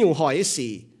เจียนยุงหอยไอ้สี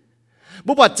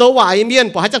บุปผาโจวายเมียน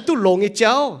ปล่อยให้จักตุ้ลงไอ้เ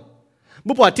จ้า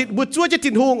บุปผาทิบุจ้วจะ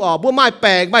ทิ้งหุ่งบัวไม้แปล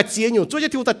งไม้เจียอยู่จ้วจะ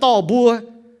ทิ้งแต่ต่อบัว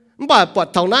มันบ่าปวด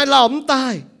เท่านั้นเรามันตา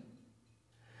ย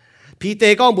พี่เต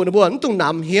ก้องบุญบัวมันตุ่งน้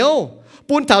ำเหี้ยว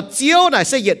ปูนเท่าเจียวน่ะเ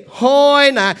สียเหยียดหอย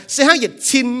น่ะเสียห้าเหยียด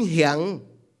ชินเหียง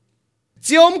เ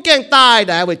จียวมแกงตาย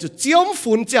น่ะเว้ยจุดเจียวม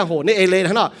ฝุ่นเจียงโหในเอเลน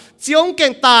ะเนาะเจียวมแก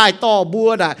งตายต่อบัว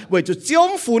น่ะเว้ยจุดเจียวม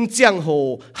ฝุ่นเจียงโห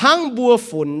หั่งบัว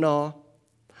ฝุ่นเนาะ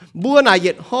บัวน่ะเหยี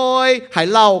ยดหอยหาย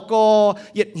เหล่าก็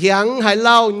เหยียดเหียงหายเห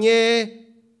ล่าเงี้ย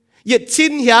เหยียดชิ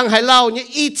นเหียงหายเหล่าเนี่ย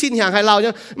อีชินเหียงหายเหล่าเ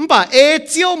นี่ยมันบ่า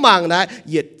เจียวมังนะ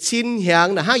เหยียดชินเหียง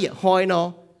นะห้าเหยียดหอยเนาะ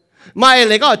ไม่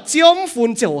เลยก็เจียวฝุ่น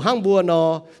เจียวห้างบัวเนาะ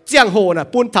เจียงโหน่ะ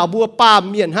ปูนเถาบัวปาม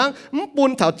เมียนห้างปูน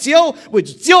เถาเจียววิจ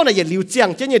เจียวน่ะเหยียดหลิวเจียง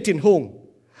เจียงเหยียดถิ่นหง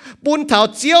ปูนเถา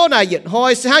เจียวน่ะเหยียดหอ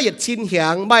ยห้าเหยียดชินเหีย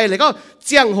งไม่เลยก็เ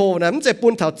จียงโหน่ะมันจะปู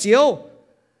นเถาเจียว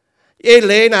เ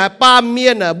ลยน่ะปามเมี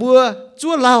ยนน่ะบัว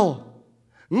จั่วเหล่า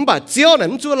มันบ่าเจียวน่ะ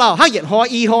มันจั่วเหล่าห้าเหยียดหอย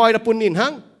อีหอยน่ะปูนนินห้า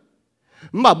ง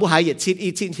มันบ่าบัวหายเหยียดชินอี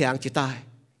ชินเหียงจะตาย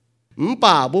มัน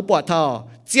ป่าบัวปวดเถา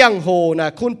เจียงโหน่ะ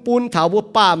คุณปูนเถาบัว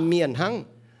ปามเมียนห้าง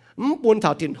ปูนเถ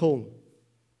าถิ่นหง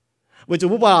วิจุ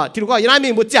บุบะที่รู้ก็ยังไงมี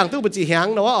บุญจังตู้บุญจีแหง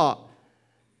เนาะ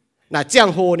น่ะเจียง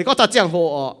โหนี่ก็ตาเจียงโห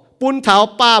ปูนเถา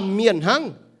ปามเมียนหัง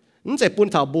นั่นใจปูน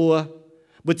เถาบัว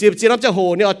บุญจีน้ำเจียงโห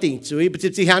นี่เอาติ่งจุยบุญ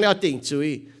จีแหงนี่เอาติ่งจุย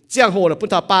เจียงโหน่ะปูน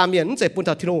เถาปามเมียนนั่นใจปูนเถ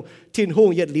าถิ่นหง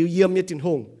เหยียดหลิวเยี่ยมเหยียดถิ่นห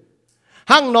ง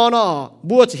หังนอน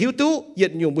บัวจะหิวตู้เหยีย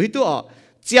ดหยุ่งบุหิวตู้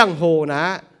เจียงโหนะ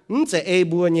นั่นใจเอ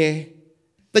บัวเนี่ย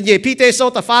แต่เย่พี่เตโซ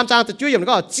แต่ฟาร์มจางแต่ช่วยอย่างนั้น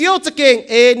ก็เจียวจะเก่ง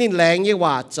นินแรงยี่ว่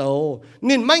าโจ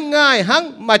นินไม่ง่ายหัง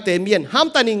ไม่เตเมียนห้าม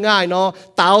แต่นินง่ายเนาะ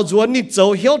เต่าจวนนินโจ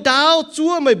เหี่ยวดาวจั่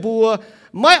วไม่บัว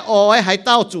ไม่อ้อยให้เ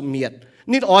ต่าจุ่มเมียด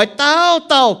นินอ้อยเต่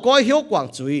าก้อยเหี่ยวกว่าง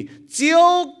จุยเจียว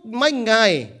ไม่ง่า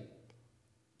ย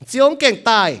เจียวเก่ง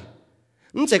ตาย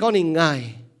นั่นใจก็นินง่าย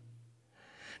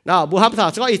น่ะบัวห้ามถา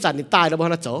ก็อีจันนินตายแล้วบัว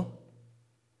น่ะโจ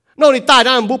โน่นินตาย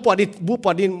นั่นบัวปอดดิ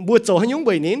นบัวโจให้ยุ่งใ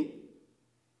บนิน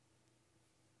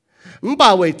มันบ่า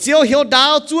เว่ยเจียวเหี่ยวดา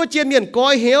วจั่วเจียนเมียนก้อ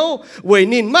ยเหี่ยวเว่ย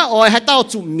นินมาอ้อยให้เต้า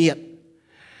จุ่มเมียด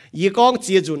ยี่กองเ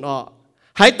จียจุน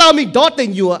ให้เต้ามีดอดเต็ง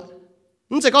อยู่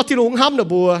นั่นจะก็ที่ลุงห้ำนะ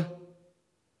บัว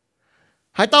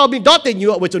ให้เต้ามีดอดเต็งอยู่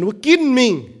เว่ยจนว่ากินมิ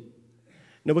ง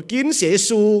เนี่ยว่ากินเสีย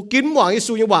สูกินหวังยิ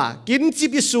สูยังว่ากินจิบ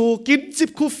ยิสูกินจิบ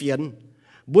คู่เฟียน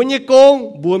บัวยี่กอง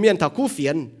บัวเมียนถักคู่เฟี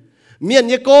ยนเมียน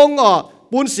ยี่กอง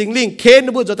ปูนสิงลิงเคน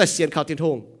บัวจะแต่เสียนข่าวทิ้งท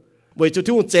งเว่ยจุด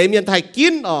ที่หุ่นเจเมียนไทยกิ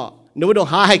นหนูว่า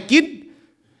หาให้กิน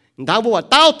ทางบัว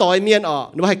เต้าต่อยเมียน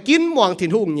หนูให้กินมองถิ่น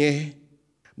หุ่งเงี้ย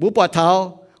บุปผาเท้า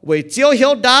vì chiếu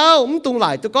hiếu đau tung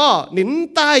lại tôi có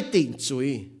nín tai tỉnh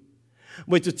chuối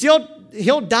vì chú chiếu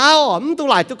hiếu đau tung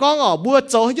lại tôi có bữa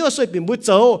châu hiếu sôi biển bữa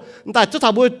châu tại chú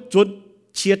thảo bữa chuột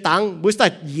chia tăng bữa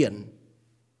tại diễn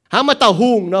hả mà tàu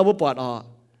hùng nó bữa bọt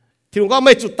thì có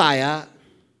mấy chút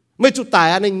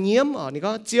tài này nhiễm này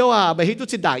có chiếu bài hít tôi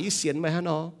chỉ đại ý xiên mày hả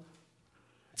nó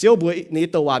chiếu bữa này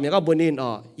tàu mình có bữa nín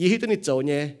ý hít tôi này châu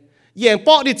nhéอย่าง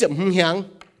ป้อที่จะมึงยัง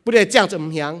不得这样จะมึ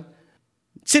งยัง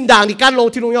สิ่งต่างที่การลง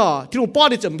ที่ลงย่อที่ลงป้อ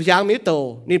ที่จะมึงยังไม่โต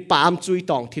นี่ปามจุย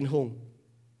ตองทิ้งหง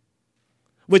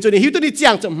为咗你หิวตัวนี้这样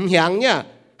จะมึงยังเนี่ย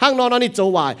ห้างนอนนี่โจ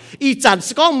วายอีจันส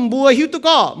ก็มวยหิวตัว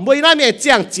ก็มวยน่ามี这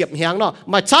样เจ็บยังเนาะ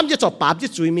มาช้ำจะจบปามจะ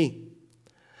จุยมี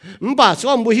ป่าส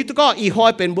ก็มวยหิวตัวก็อีหอ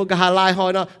ยเป็นบัวกะหาลายหอ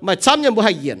ยเนาะมาช้ำยังบัวใ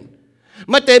ห้เย็น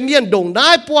มาเต็มเมียนดงได้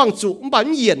ป้วงจุป่า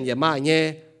เย็นอย่ามาเนี่ย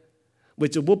为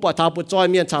咗บัวปอดเท้าบัวจอย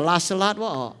เมียนชาลาสลัดว่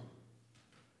า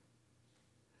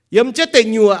yếm chết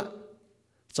tình nhựa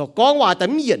cho con hòa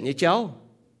tấm diễn như cháu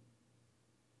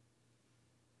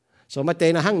số mà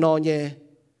tên là hang nọ nhé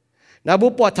na bố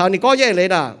bọt thằng này có vậy lấy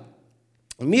là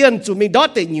miền chúng mình đót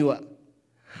tình nhựa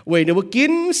vì nếu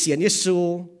kín xiên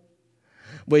Giêsu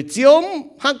vì chiếu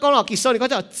hang con lọ kỳ sau này có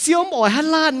cho chiếu mọi Hà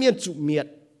Lan miền chủ miệt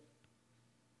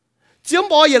chiếu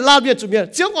mọi Hà Lan miền chủ miệt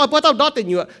chiếu mọi bố tao đót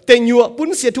tình nhựa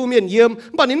bún xiên thu miền yếm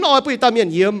bà nín nói bùi ta miền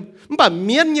yếm bà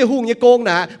miền như hùng như công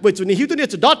nè bởi chủ này hiếu tôi này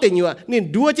chủ đót tình nhựa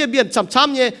nên đua chơi biển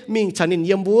chăm nhé mình chẳng nên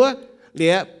yếm búa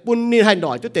lẽ bún nên hành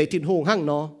đòi tôi tệ thịt hùng hang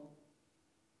nó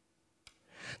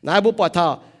nãy bố bỏ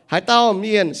thảo hãy tao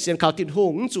miền xiên khảo thịt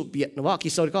hùng chủ biệt nóว่า kỳ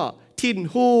sau đó có thịt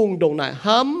hùng đồng này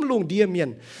hám lùng đĩa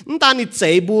miền ta nị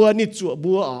chế búa nị chùa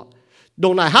búa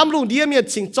đồng này hám lùng đĩa miền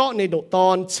chính chọn này độ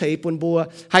tòn chế bún búa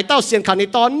hãy tao xiên khảo này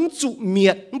tòn chủ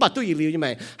miệt bà tôi ý liu như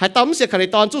mày hãy tao xiên khảo này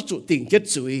tòn chủ tỉnh kết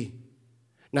chuối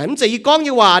này mình chỉ con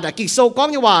như hòa đã kỳ sâu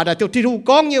con như hòa đã tiểu thịt hùng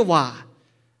con như hòa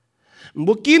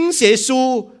mua kín xế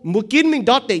su mua kín mình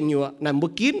đót tình nhựa này mua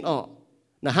kín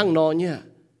là hang nọ nhá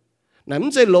này mình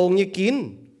chỉ lồng như kín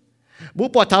bố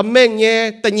bỏ thầm mình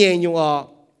nhé ta nhẹ nhung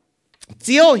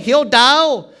chiếu hiếu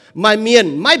đáo mai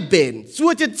miền mai bền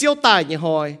chúa trên chiếu tài như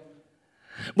hồi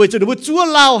bởi cho nó chúa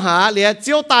lao hả lẽ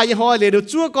chiếu tài như hồi lẽ được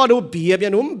chúa có được bìa bìa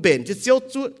nó bền chứ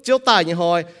chiếu tài như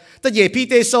hồi ta về pi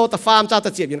tê sô ta farm cha ta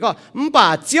chẹp những có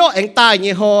bà chiếu anh tài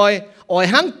như hồi ỏi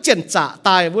hang chân trả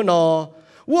tài với nó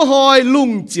vô hồi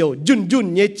lung chiều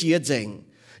dùn như chia dành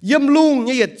yếm lung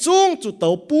như vậy chung chủ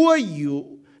tàu bua yếu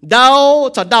đau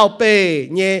cho đau bề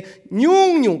như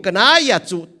nhung cái ná ya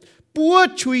chủ bua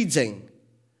chui dành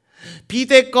pi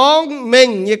tê con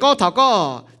mình như con thảo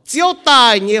có chiếu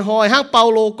tài như hồi hang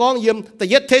Paulo con yếm ta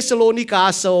yết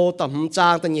Thessalonica sô tầm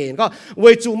trang ta nhìn có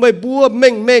về chủ mày bua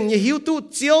mình như hiếu tu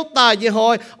chiếu tài như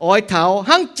hồi ỏi thảo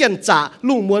hang chân trả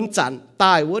lung muốn chặn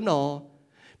tài với nó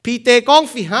pi tê con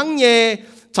phi hang nhẹ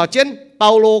cho trên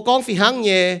Paulo con phi hang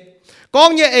nhẹ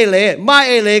con nhẹ ê lệ mai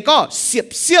ê lệ có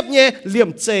xiếp nhẹ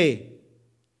liềm chê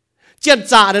chân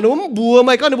trả là nó bùa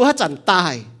mày có nó bùa hát chặn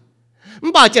tài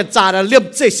bà chân trả là liềm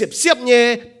chê xiếp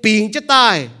nhẹ bình chết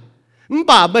tài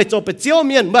bà mày cho phải chiếu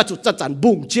miền mà chủ chặn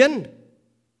bùng chiến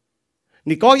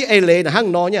nì con nhẹ ê lệ là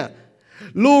hang nó nhá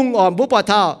lung bố bà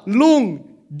thảo lung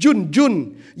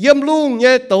dùn yếm lung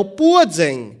nhẹ tàu búa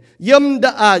dành yếm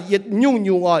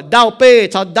nhung đào bê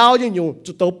cho đào nhung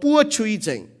chủ tàu búa chui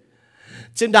dành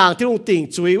trên đàngที่ลงติ่ง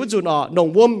จุยว่าจุนหนอง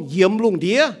วมเยี่ยมลงเ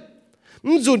ดีย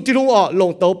จุนที่ลงล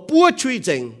งเตาปัวช่วยเจ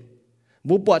ง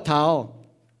บุปผาเท้า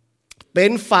เป็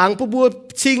นฝังผู้บัว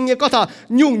ชิงเนี่ยก็ท่า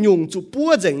ยุ่งจุปัว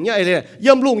เจงเนี่ยไอ้เนี่ยเ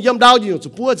ยี่ยมลงเยี่ยมดาวอยู่จุ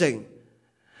ปัวเจง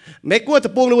แม่กลัวตะ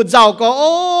ปูนว่าเจ้าก็โอ้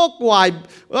กวาย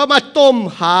ว่ามาต้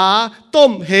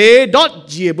มเฮดอด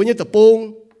เจียบนเนี่ยตะปู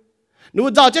นู้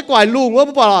เจ้าจะกวายลุงว่าบ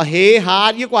อกว่าเฮหา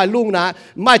ยี่กวายลุงนะ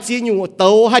มาจีนอยู่เตา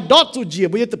ให้ดอดจุเจีย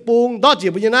บนตะปูงดอดเจีย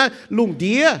บนนะลุงเ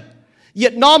ดียเหยีย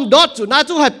ดน้อมดอดจุน่า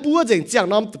จุให้ปัวเจ๋งเจียง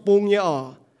น้อมตะปูงเนี่ย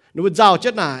นู้เจ้าเจ้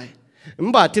านายมั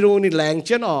นบอกที่ลุงนี่แรงเ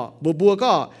ช่นบัว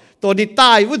ก็ตัวนี้ต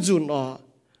ายว่าจุน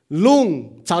ลุง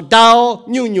ชาวดาว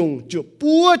ยุ่งจุ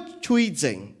ปัวช่วยเ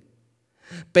จ๋ง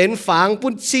เป็นฝังปุ่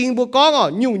นชิงบัวก้อง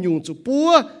ยุ่งจุปัว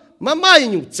ไม่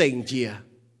ยุ่งเจ๋งเจีย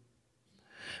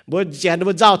บนแจนบ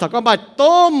นเจ้าถ้าก็มา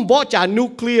ต้มบ่จ่านิว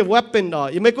เคลียร์เวปเป็น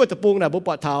ยังไม่ก็จะปรุงนะบุปผ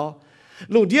าเท้า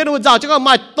ลุงเดียนบนเจ้าจะก็ม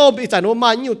าต้มอีจานว่ามา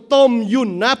อยู่ต้มยุ่น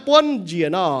นะป้นเจีย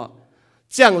น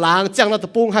เจียงล้างเจียงเราจะ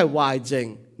ปรุงให้วายเจง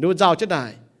ดูเจ้าจะได้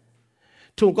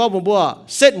ถุงก็บุบัว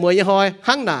เสร็จเหมือนยังหอย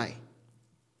หั่งไหน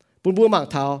บุบัวหมาง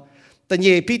เท้าแต่เ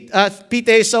ย่พีเต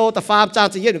โซแต่ฟาร์มจาง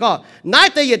จะเย็นก็นาย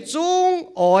แต่เย็ดจุง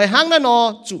อ่อยหั่งนั่น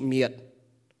จุเมียด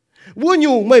วัวอ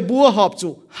ยู่ไม่บัวหอบจุ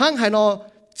หั่งให้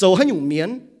โจให้อยู่เมีย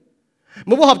น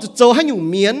มื่อหอบจุดโจให้อยู่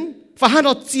เมียนฝ่าให้เร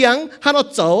าเจียงให้เรา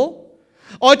โจ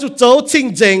จุดโจชิง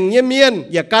เจงเมียน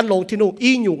อย่าการลงที่นุ่ง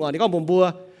อีอยู่นี่ก็บัว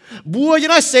bùa như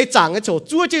nói sẽ chẳng cái chỗ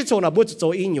chúa chứ chỗ nào bùa chỗ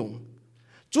ý nhung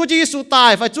chúa chứ Giêsu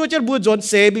tài phải chúa chứ bùa dồn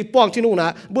sẽ bị bong thiên hùng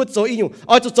nè bùa chỗ ý nhung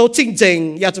ở chỗ chính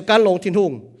chính ya chỗ can long thiên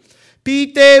hùng pi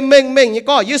tê mình như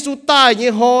có Giêsu tài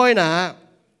như hoi nè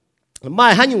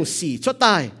mai hắn nhung xỉ cho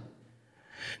tài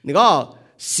นี่ก็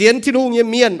เสียนที่นู่น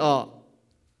เมียน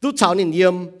ทุกชาวนี่เยี่ย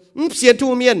มเสียนทุ่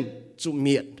งเมียนจุเ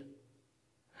มียน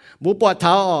บุปผาเ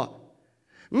ท้า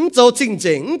โจจริงจ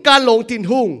ริงการลงทิ้ง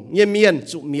หุ่งเมียน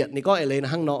จุเมียนนี่ก็อะไรนะ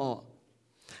ห้างนอ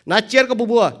นาเจียนก็บั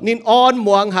วนินอ่อนม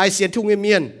วงหายเสียนทุ่งเ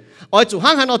มียนจุห้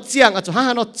างหันเจียงจุห้าง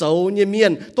หันโจเมีย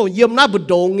นตัวเยี่ยมหน้าบุ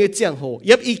ดงเจียงโหเ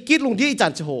ยี่ยมอีกิดลงที่อีจั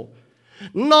นโห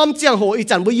น้อมเจียงโหอี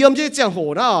จันบุเยี่ยมที่เจียงโห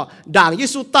นะด่างยิ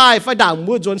สุใต้ไฟด่าง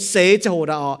มัวจนเสจะโห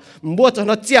นะมัวจ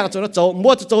นเจียงจนโจมั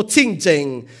วจะโจจริงจริง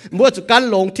มัวจะการ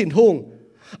ลงทิ้งหุ่ง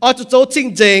จะโจจริง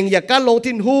จริงอย่าการลง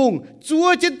ทิ้งหุ่งจัว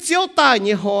จะเจียวตายเ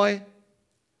นี่ยหอย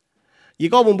อี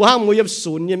ก็มุมบุห้างมัวเยี่ยม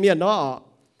ศูนย์เมียนเนาะ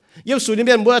เยี่ยมศูนย์เ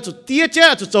มียนมัวจะเตี้ยเจ้า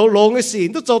จะโจลงไอ้สี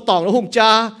ต้องโจต่องแล้วหุ่งจ้า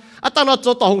ตอนเราโจ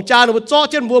ต่องหุ่งจ้าเราโจ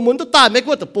เจ้ามัวมุนต้องตายไม่ก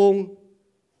ลัวตะปุง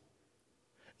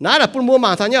นั่นแหละปุ่นมัวหม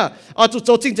าท่านเนี่ยจุดโจ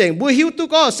จริงจริงบัวหิวตุ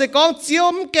ก็เสกองเจียว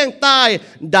มแกงตาย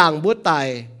ด่างบัวตาย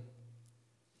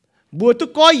บัวตุ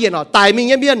ก้อยเย็นตายมีเ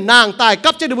งี้ยเมียนนางตายกั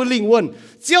บเจ้าดูบัวลิงวน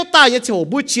เจียวตายเนี่ยโฉ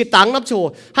บัวเชียตังนับโฉ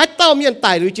ให้เต้าเมียนต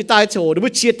ายหรือจีตายโฉดูบั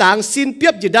วเชียตังสิ้นเปีย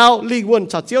บจีดาวลิงวน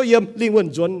ฉัดเจียวเยี่ยมลิงวน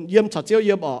จวนเยี่ยมฉัดเจียวเ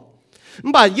ยี่ยม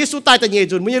บ่าเยซูตายแต่เงี้ย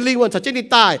จนบัวลิงวนฉัดเจนี่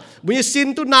ตายบัวสิ้น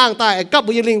ตุนางตายกับ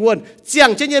บัวลิงวนเจียง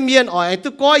เจ้าเมียนไอ้ตุ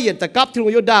ก้อยเย็นแต่กับที่ลุง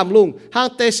โยดามลุงห้าง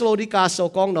เตสโลดิกาโซ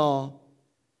กองนอ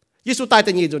ยิสุตายแ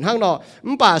ต่ยีจุนห้างนอ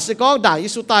ป่าสิก็ด่างยิ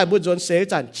สุตายบุญจนเส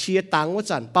จันเชียตังว่า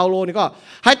จันเปาโลนี่ก็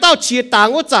ให้เต้าเชียตัง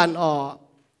ว่าจัน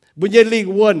บุญเยลิง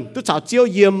วนตุสาวเจียว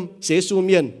เยี่ยมเสียสูเ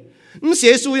มียนเสี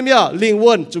ยสูเมียลิงว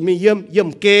นจุมีเยี่ยม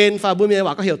เกณฑ์ฟ้าบุญเมีย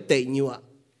ว่าก็เหี่ยวเตะอยู่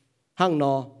ห้างน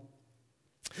อ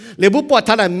เลยบุปผาท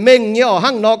นายเม่งเนี่ยห้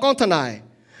างนอก้องทนาย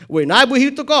เวนายบุหิ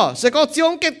ตุก็สิก็เจีย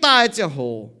งเกตายเจียโห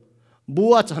บั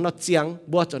วจะหันเจียง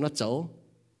บัวจะหันโจ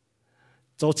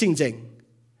จริงจริง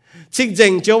ชิงเจ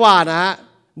งเจ้าว่านะ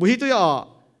บุหิตุย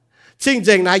ชิงเจ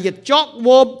งนะเหยียดจอกว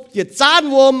มเหยียดจาน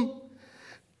วม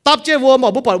ตับเจ้าวม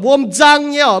บุปผาวมจัง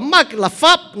เนี่ยมากละ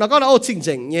ฟับแล้วก็เอาชิงเจ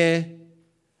งเนี่ย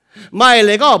ไม่เล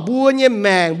ยก็บัวเนี่ยแม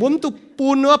งบุ้มตุปู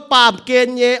นเนื้อปามเกณ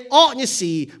ฑ์เนี่ยเนี่ย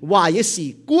สีวายเนี่ยสี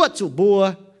กัวจุบัว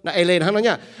นะไอเลนทั้งนั้นเ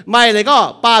นี่ยไม่เลยก็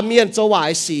ปามเมียนจะวา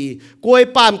ยสีกล้วย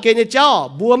ปามเกณฑ์เนี่ยเจ้า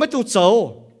บัวไม่ตุโจ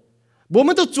บัวไ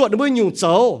ม่ตุจวดบัวหยุ่งโจ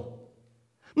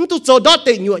มันตุโจดอเต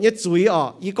ยหยวเนี่ยจุย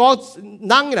อีก็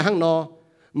นั่งอยู่ในห้างนอ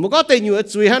มันก็เตยหยว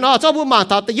จุยฮะเนาะเจ้าบุมา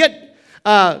ตาเตย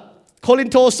โคลิน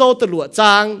โตโซตลวดจ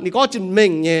างนี่ก็จึงเม่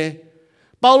งเนี่ย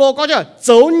เปาโลก็จะโจ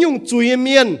ยุ่งจุยเ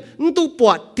มียนมันตุป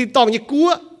วดที่ตองยี่กัว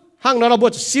ห้างนอเราบว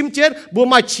ชซิมเจ็ดบัว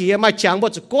ไม่เฉียไม่จางบว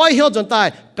ชก้อยเหี้ยวจนตาย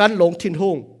การหลงทิ้งห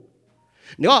ง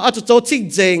นี่ก็อาจจะโจจริง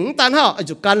เจ๋งแต่ฮะอาจ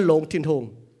จะการหลงทิ้งหง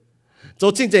โจ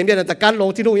จริงเจ๋งเมียนแต่การหลง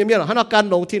ทิ้งหงยังเมียนฮะเนาะการ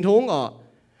หลงทิ้งหง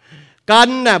กัน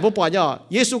น่ะบุปผาเนี่ย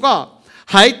เยซูก็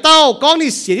หายเต้าก้องนี่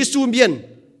เสียที่สูเมียน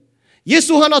เย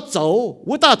ซูฮันเอาโจ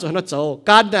วุตาโจฮันเอาโจ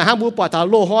กันน่ะห้างบุปผาทา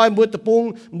โลหอยมือตะปุง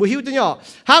มือหิวตัวเนี่ย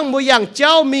ห้างมืออย่างเจ้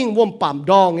ามิงวมปั่ม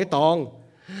ดองไอ้ตอง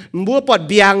มือปอดเ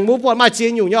บียงมือปอดมาเจีย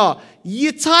นอยู่เนี่ย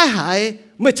ยี่ใช่หาย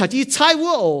ไม่ใช่ยี่ใช่วั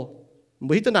ว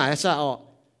มือหิวตัวไหนซะ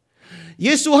เย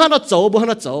ซูฮันเอาโจบุฮัน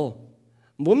เอาโจ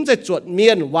มุมจะจวดเมี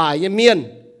ยนวายเมียน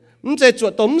มุมจะจว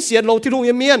ดต้มเสียนลงที่ลุง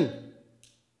เมียน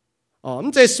มั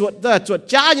นจะจวด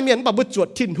จ้าอย่างเมียนแบบบุจวด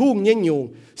ทิ้งหุ่งยังอยู่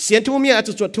เสียนทุ่งเมียอาจจ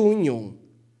ะจวดทุ่งอยู่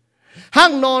ห้า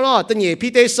งนอแต่เนี่ยพี่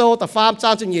เตโซแต่ฟาร์มจา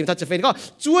นจะเนี่ยถ้าจะเป็นก็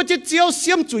จวดเจียวเสี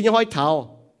ยมจุยยังห้อยเท้า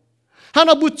ห้างน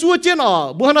อบุจวดเจียน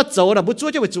บุห้างนอโจนะบุจวด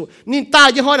เจียวจุนินตา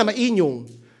ยังห้อยน่ะมาอีหยุ่ง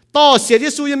ต่อเสีย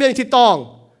ที่สู้ยังเมียนที่ต้อง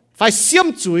ไฟเสียม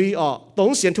จุยตรง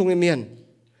เสียนทุ่งยังเมียน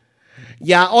อ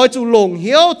ย่าอ้อยจุหลงเ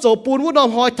หี้ยวโจปูนวุ้นน้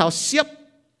ำห้อยเท้าเสียบ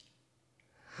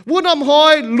วุ้นน้ำห้อ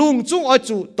ยลุงจุ้งอ้อย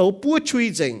จุโตปูชุย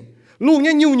เจงลุง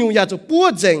ยังยุ่งอยากจะปัว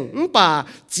เจงป่า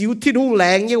จิ๋วที่หุ่งแร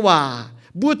งยังว่า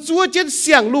บัวจัวเจ็ดเ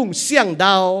สียงลุงเสียงด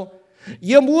าวเ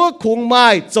ยี่ยมวัวคงไม้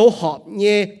โจหอบเ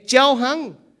ย่เจ้าหัง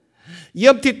เยี่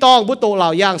ยมที่ตองบัวโตเหล่า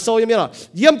ยางโซยังเมียน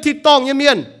เยี่ยมที่ตองยังเมี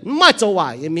ยนไม่โจวา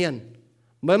ยยังเมียน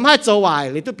เหมือนไม่โจวาย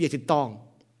เลยตัวเปียที่ตอง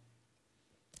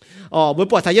บัว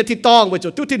ปวดทายเยี่ยมที่ตองบัวจุ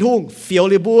ดตุ้ที่หุ่งเฟียว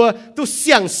เลยบัวตุ้เ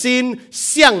สียงซินเ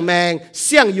สียงแมงเ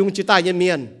สียงยุงจิตายยังเ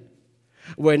มียน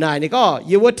เวนายนี่ก็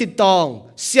ยี่วัดที่ตอง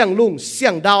เสียงลุงเสีย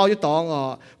งดาวอยู่ตอง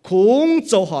คุ้งโ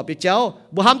จหอบไปเจ้า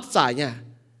บัวห้ามจ่ายเนี่ย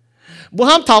บัว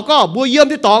ห้ามเท่าก็บัวเยี่ยม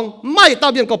ที่ตองไม่ต้า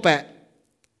เบี้ยนก็แปะ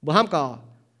บัวห้ามก็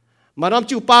มานำ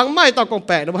จิ๋วปังไม่ต้ากองแ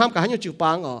ปะบัวห้ามก็ให้จิ๋ว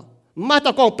ปังไม่ต้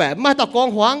ากองแปะไม่ต้ากอง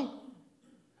หวง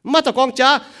ไม่ต้ากองจ้า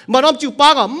มานำจิ๋วปั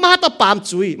งไม่ต้าปาม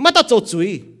จุยไม่ต้าโจจุย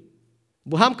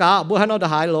บัวห้ามก็บัวห้ามเอาได้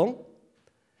หายหลง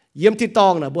เยี่ยมที่ตอ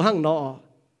งนะบัวห้ามนอ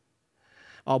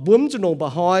bướm cho nông bà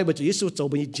hoi bởi Chúa Giêsu châu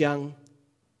bởi chăng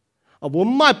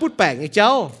bướm mai bút bẻ ngay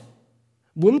cháu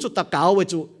bướm cho ta cáo bởi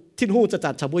Chúa thiên hùng cho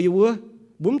chặt chả bởi vua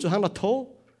bướm cho hàng là thô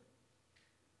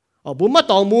bướm mắt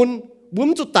tòng môn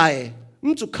bướm cho tài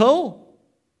bướm cho khâu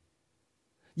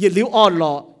nhiệt liu on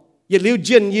lọ nhiệt liu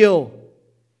duyên nhiều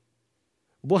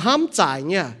bố hám trải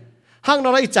nha hàng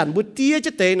nó lại chẳng bố tia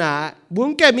chứ tế nà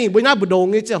bướm cái mình bố nhá bố đồ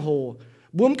ngay chả hồ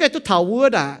bướm cái tôi thảo vua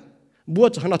đã bố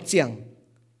cho hàng nó chàng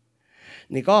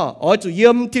นี่ก็อ๋อจู่เยี่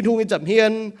ยมที่ทุ่งจับเฮีย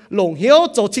นหลงเหี้ยว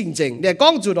โจจริงจริงเนี่ยก้อ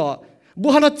งจู่ดอบัว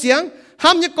ฮันเจียงห้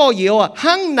ามยังก่อเหี่ยว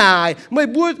ห้างนายไม่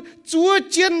บัวจั่ว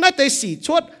เจียนน่าแต่สีช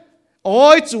ดอ๋อ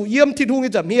จู่เยี่ยมที่ทุ่ง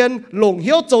จับเฮียนหลงเ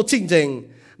หี้ยวโจจริงจริง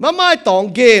มาไม่ตอง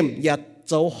เกมอย่าโ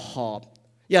จหอบ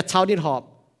อย่าเช้านิดหอบ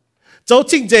โจ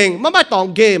จริงจริงมาไม่ตอง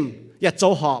เกมอย่าโจ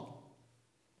หอบ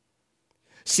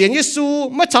เสียงเยซู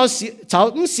ไม่เช้าเ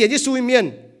สียงเยซูเมียน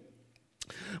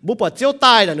บัวปวดเจียวต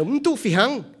ายน่ะหนุ่มตู้ฝีหั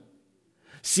ง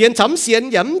เสียนช้ำเสียน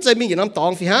ย้ำใจมีอย่างน้ำตอ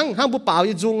งฝีห้างบุปผาอ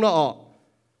ยู่จุงเนาะ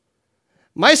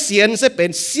ไม้เสียนจะเป็น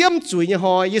เสียมจุยเนี่ยห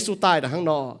อยเยซูตายนะห้างเ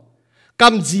นาะก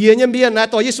ำเจียเนี่ยเมียนนะ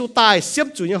ตัวเยซูตายเสียม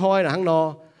จุยเนี่ยหอยนะห้างเนาะ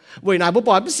เว้ยนายบุปผ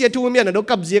าเสียทุ่งเมียนนะโดน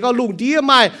กำเจียก็ลุงเดียไ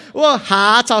ม่ว่าหา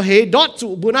ชาวเฮดอดจุ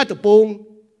บุญน่าจะปง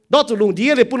ดอดจุลุงเดี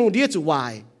ยเลยปุ่นลุงเดียจุวา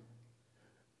ย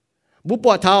บุปผ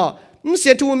าเท่าเสี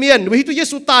ยทุ่งเมียนวิตัวเย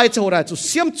ซูตายโจระจุเ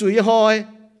สียมจุยเนี่ยหอย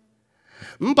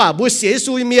ป่าบุเสีย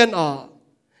ซุยเมียน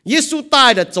เยซูตาย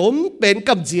แต่จมเป็นก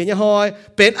ำเจียเนี่ยหอย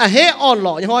เป็นอาเฮอ่อนห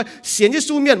ล่อเนี่ยหอยเสียงเย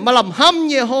ซูเมียนมาลำห้ำเ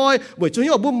นี่ยหอยบ่อยช่วย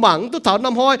เอาบุ้มหมังตู้เถาน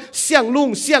ำหอยเสียงลุง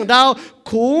เสียงดาว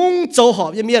คุ้งโจหอ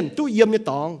บเนี่ยเมียนตู้เยี่ยมเนี่ย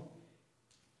ตอง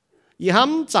ยี่ห้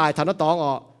ำจ่ายฐานตอง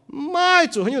ไม่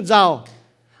จู่ให้ยุ่งเจ้า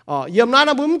เยี่ยมนั้นน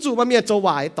ะบุ้มจู่มาเมียนโจหว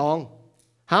ายตอง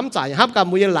ห้ำจ่ายห้ำการ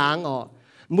มือยังล้าง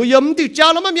มือเยี่ยมติดเจ้า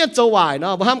แล้วมาเมียนโจหวายเนา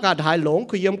ะบ่ห้ำการถ่ายหลง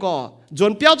คือเยี่ยมก็จ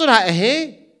นเปี้ยวจนถ่ายเฮ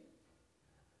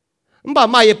บ่า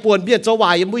ไม่ยังปวนเบี้ยจะวา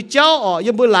ยยังมือเจ้า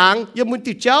ยังมือหลังยังมือ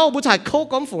ติดเจ้าผู้ชายเข้า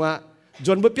ก้มฝูงจ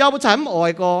นมือเปี้ยวผู้ชายมันอ่อ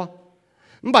ยก็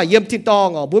บ่าเยี่ยมทิ้งตอง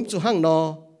บุ้มจู่ห้างนอ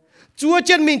จัวเจ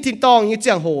นมิงทิ้งตองยังเจี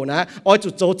ยงโหนะอ่อย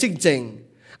จู่โจจริงจริง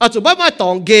จู่บ้าไม่ตอ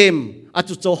งเกม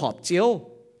จู่โจหอบเจียว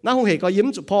น้าหงเหก็ยิ้ม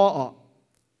จู่พ่อ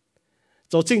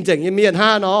โจจริงจริงยังมีอันห้า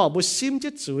เนาะบุซิมเจ็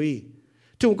ดจุย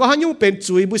ถึงก็หันยุ่งเป็น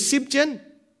จุยบุซิมเจน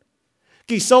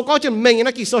กิโซก็จะเมงน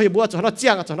ะกิโซเห็นบัวจะหันเจี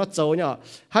ยงจะหันโจเนี่ย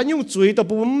หันยุ่งจุยตัว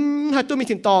บุ้มให้ตัวมี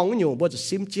ทิ้งตองอยู่บัวจะ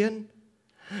ซิมเจน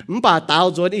ป่าตาว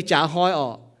จวนอีจ่าหอย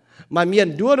มาเมียน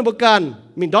ดัวนบุกัน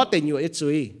มีดอตเตอยู่ไอ้จุ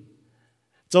ย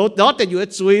โจดอตเตอยู่ไอ้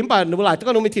จุยป่าหนูหลายตัว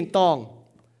ก็หนูมีทิ้งตอง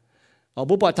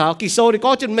บุปผาเท้ากิโซนี่ก็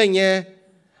จะเมงเนี่ย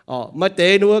มาเตะ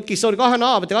หนูกิโซนี่ก็หันม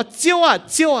าแต่ก็เจียว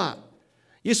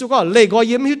ยิสุก็เลยก็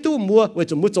ยิ้มให้ตู้มัวเว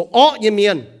จมุดโจเยี่ยมเมี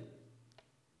ยน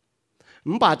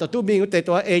ป่าตัวตู้มีก็เตะ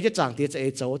ตัวจะจางเตะจะ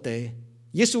โจเตะ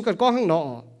ยิสุกันก็ข้างนอก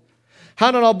ฮั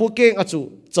นเราบุกเก่งจู่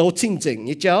โจจริงจริง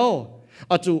นี่เจ้า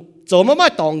จู่โจไม่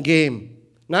ตองเกม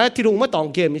นะที่ลุงไม่ตอง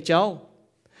เกมนี่เจ้า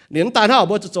เหรียญตาถ้าเอา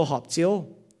บัวจะโจหอบเจียว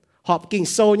หอบกิ่ง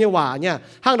โซเนี่ยว่าเนี่ย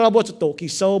ห้างเราบัวจะโตกิ่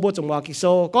งโซบัวจะว่ากิ่งโซ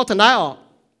ก็ทนาย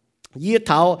ยี่เ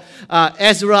ท้าเอ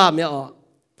สราเนี่ย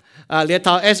เรียนเ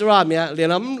ท้าเอสราเนี่ยเรียน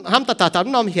น้ำห้ามตัด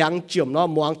น้ำเหียงเจียมเนาะ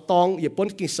มวงตองญี่ปุ่น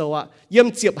กิ่งโซเยี่ยม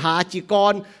เจียบหาจีก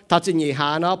รถ้าจะหนีหา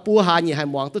เนาะปูหาหนีหา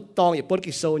มวงตุ้ตองญี่ปุ่น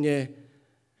กิ่งโซเนี่ย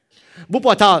บุปผ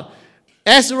าเท้าเ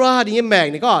อสรานี่แมง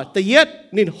นี่ก็แต่เย็ด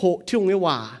นี่โหที่งเนี่ย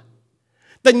ว่า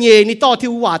แต่เย่นี่ต่อที่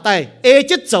ว่าแต่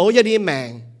จะโจยันนี่แมง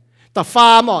แต่ฟา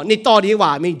ร์มนี่ต่อที่ว่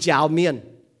ามีเจ้าเมียน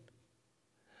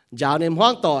เจ้าในห้อ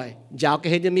งต่อยเจ้าก็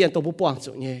เห็นเมียนตัวผู้ป่วย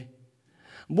สุดเนี่ย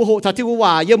บุหถ้าที่ว่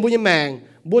ายังบุญแมง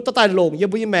บุตรตายลงยัง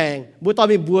บุญแมงบุตร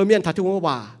มีบัวเมียนถ้าที่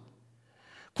ว่า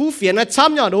คู่เฟียนนะช้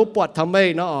ำเนี่ยหนูปวดทำไม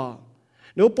เนาะ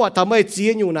หนูปวดทำไมเจีย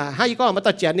นอยู่นะให้ก็มา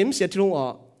ตัดแจนิ่มเสียที่ลุง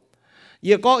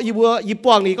ยี่ก็ยี่บัวยี่ป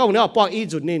วงนี่ก็มันเนี่ยปวงอี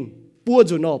จุดนินปัว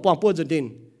จุดเนาะปวงปัวจุดนิน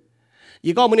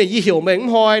ยี่ก็มันเนี่ยยี่เหี่ยวเมง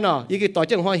หอยเนาะยี่ก็ต่อเ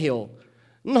จ้าหอยเหี่ยว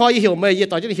หอยยี่เหี่ยวเมย์ยี่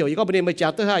ต่อเจ้าเหี่ยวยี่ก็มันเนี่ยมาจั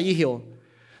บตัวให้ยี่เหี่ยว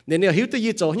เนี่ยหิวตัว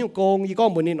ยี่โจหิวโกงยี่ก็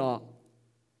มันนี่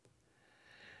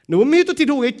หนูมีตัวที่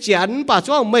ดูไอ้เจียนป่า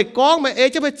ช่วงไม่ก้องไม่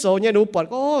จะไปโจเนี่ยหนูปวด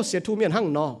ก็เสียทุ่มเมียนหั่ง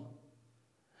เนาะ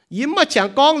ยิ้มมาแฉง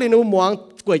ก้องเลยหนูหมวง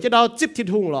กล้วยจะดาวจิบที่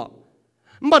ทุ่งหรอก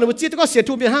มันหนูจิบก็เสีย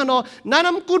ทุ่มเมียนหั่งเนาะน้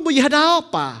ำกุนบุยดาว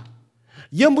ป่า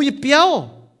เยี่ยมบุยเปียว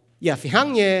อย่าฟิหั่ง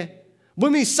เนี่ยบุญ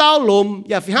มีเศร้าลม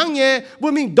อย่าฟิหั่งเนี่ยบุ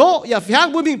ญมีโดอย่าฟิหั่ง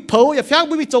บุญมีเผาอย่าฟิหั่ง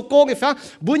บุญมีโจโกงอย่าฟิหั่ง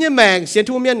บุญเนี่ยแมงเสีย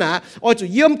ทุ่มเมียนหนาจู่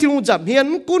เยี่ยมที่ลุงจับเฮียน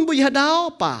กุนบุยดาว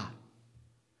ป่า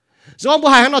สองบุ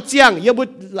หายหันเราเจียงยังบุ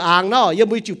อ่างเนาะยัง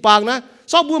บุจิ๋วปังนะ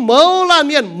สองบุเมาล้านเ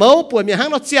มียนเมาป่วยเมียนหัง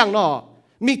เราเจียงเนาะ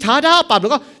มีท้าดาวปับแล้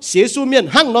วก็เสียสูเมียน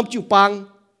หังน้อมจิ๋วปัง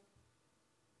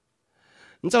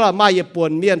นั่นจะว่ามาเยี่ยป่ว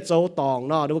นเมียนโจตอง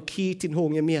เนาะหรือว่าขี้ทิ้งหง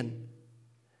เมียน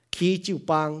ขี้จิ๋ว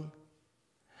ปัง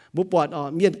บุปวด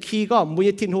เมียนขี้ก็มุย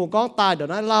ทิ้งหงก็ตายเดี๋ยว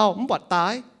นั้นเราบุปวดตา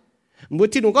ย bữa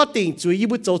thiên hùng có tiền chuối y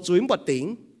bữa châu chuối bọt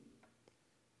tiền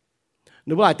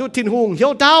nếu bài tu thiên hùng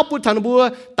hiếu đau bữa thằng bữa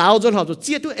tao dọn họ rồi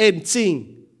chia tu êm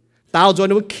chính tao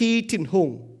dọn bữa khi thiên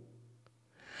hùng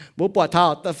bữa bọt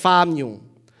thảo ta farm nhung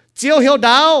chiếu hiếu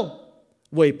đau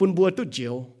vậy bún bữa tu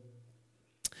chiếu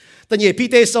แต่เนี่ยพี่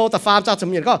เตโซแต่ฟาร์มจากส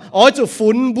มัยก็อ๋อจะ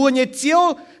ฝุ่นบัวเนี่ยเจียว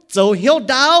จะเหี่ยว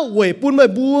ดาวเว่ยปุ่นไม่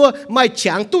บัวไม่ฉ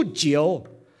างตุ้เจียว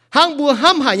ห้างบัวห้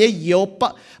ามหายเนี่ยเหี่ยว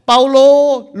เปาโล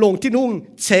ลงที่นุ่ง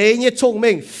เชยเนี่ยชงเ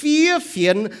ม่งเฟี้ยเฟี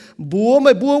ยนบัวไ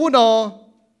ม่บัววุ้นอ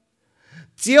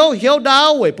เจียวเหี่ยวดาว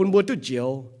เว่ยปุ่นบัวตุ้เจียว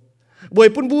เว่ย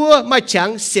ปุ่นบัวไม่ฉาง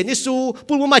เสียนเยซู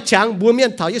ปุ่นบัวไม่ฉางบัวเมีย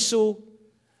นเถาเยซู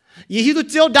ยี่หิ้วตุ้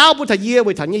เจียวดาวปุ่นถ่ายเย่เ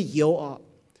ว่ยถ่ายเนี่ยเหี่ยวอ่ะ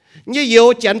เนี่ยเหี่ยว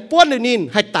แจนป้วนเลยนิน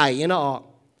ให้ไต่เนี่ยนะอ่ะ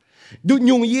ดู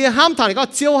ยุงยี่ห้ามถ่ายก็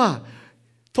เจียวอ่ะ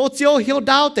โทเจียวเหี่ยว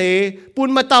ดาวเตะปุ่น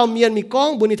มาเตาเมียนมีก้อง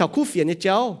บุญนี่ถ่าคู่เฟียนเนี่ยเ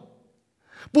จ้า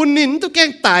ปุ่นนินตัวแกง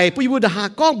ไต่ปุ่นบุญหา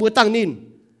ก้องบัวตังนิน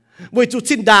บัวจุด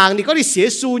สิ้นด่างนี่ก็ได้เสีย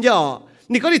สูเนี่ยอ่ะ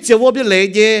นี่ก็ได้เจียววัวเป็นเละ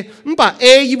เย่มันป่าเอ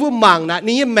ยี่บัวมังนะ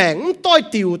นี่ยังแมงต้อย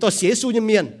ติวต่อเสียสูเนี่ยเ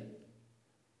มียน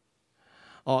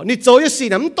อ๋อนี่โจยสี่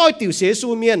นะมันต้อยติวเสียสู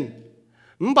เมียน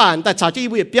มันป่าแต่ชาวที่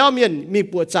บัวเปี้ยวเมียนมี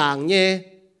ปัวจางเนี่ย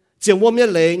เจียงวัวเมียน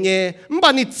เลยเนี่ยมันป่า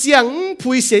นี่เจียงพุ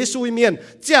ยเสียสูเมียน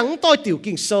เจียงต้อยติว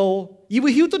กิ่งโซยี่บัว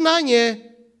หิวตัวนั้นเนี่ย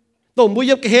ตัวบัว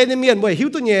ยับกระเฮนเมียนบัวหิว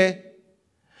ตัวเนี่ย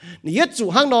นี่ยัดจู่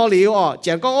ห้างนอเหลียวอ๋อเจี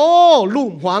ยงก็โอ้ลุง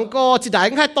หวางก็จะได้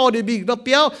ง่ายต่อดีบีเราเ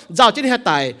ปี้ยวเจ้าจะได้ให้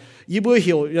ตายยี่บัว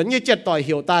หิวอย่างนี้เจ็ดต่อย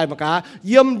หิวตายมากะเ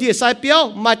ยี่ยมดีสายเปี้ยว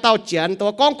มาเตาเจียนตัว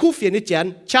ก้องคู่เฟียนนี่เจียน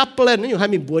ชับเปล่นนั่นอยู่ให้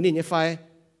มีบัวนี่เนี่ยไฟ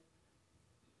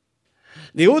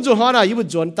เดี๋ยวจู่ห้องน่ะยี่บัว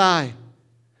จวนตาย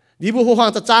ยี่บัวหัวหาง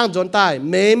จะจ้างจวนตาย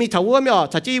เมย์มีเท้าวัวไม่อ๋อ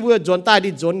ถ้าจี้บัวจวนตายดิ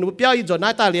จวนหนูเปี้ยวยี่จวนน้า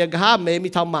ตาเลียกฮะเมย์มี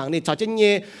เท้าหมังนี่ถ้าจะเ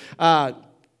นี่ย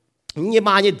เนี่ยม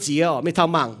าเนี่ยเจียวมีเท้า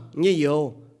หมังเนี่ยเยอะ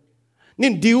นี่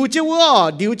ดิวเจ้าว่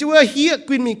าเฮียก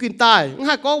วินมีกวินตาย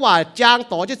งั้นก็ว่าจาง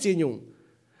ต่อจะจีนอยู่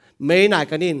ไม่ไหน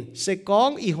กันนี่เสกอง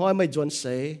อีหอยไม่จวนเส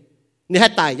นี่ให้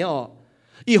ตายเนี่ยอ๋อ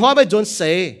อีหอยไม่จวนเส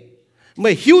ไม่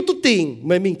หิวตุ๊ติงไ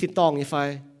ม่มิงติดตองยังไง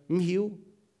ไม่หิว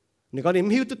นี่ก็นี่ไ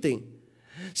ม่หิวตุ๊ติง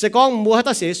เสกองมัวให้ต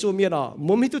าเสียสูเมียอ๋อ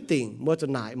มัวไม่ตุ๊ติงมัวจะ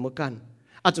ไหนมัวกัน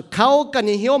อาจจะเข้ากัน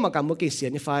ยังหิวมากันมัวกินเสีย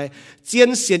ยังไงเจียน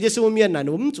เสียจะสูเมียน่ะห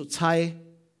นุ่มจุดใช่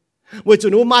为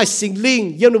咗我買聖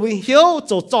靈，因為曉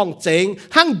做裝正，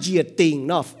肯熱定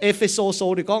喏。Ephesos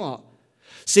嚟講啊，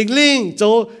聖靈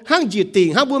做肯熱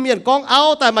定，肯冇面講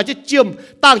拗，但係只尖，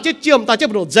但只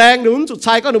唔到正，你唔做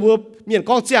菜嗰度冇面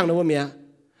講正，你冇面。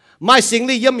買聖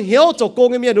靈因曉做工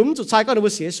嘅面，你唔做菜嗰度冇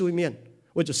寫書面。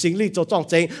為咗聖靈做裝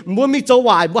正，唔會咪做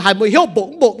壞，冇係冇曉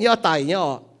搏嘢大嘢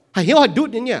哦，係曉係嘟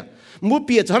嘅嘢，唔會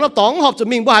別就喺度黨學就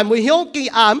明，冇係冇曉記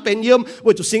眼變音，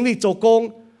為咗聖靈做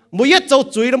工。每一做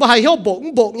嘴都冇係曉搏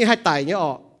嘢係大嘢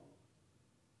哦，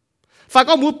發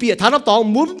覺冇別睇得當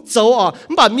冇做哦，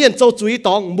唔把面做嘴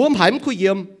當冇係唔คุ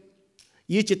ยม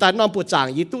ยี่จิตตน้องปวดจาง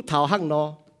ยี่ตุ้เท้าหั่งนอ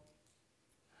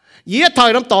ยี่ถอย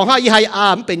น้ำตองฮะยี่ให้อา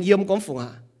เป็นเยี่ยมก้มฝุ่งฮ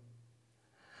ะ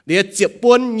เดี๋ยวเจ็บป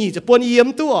วนยี่จะปวนเยี่ยม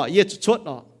ตัวยี่จะชด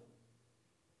อ๋อ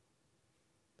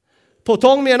ผู้ท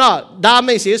งเมียน่ะดาไ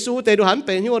ม่เสียสู้แต่ดูหันเ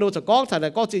ป็นยังว่าเราจะก้องถ่ายแต่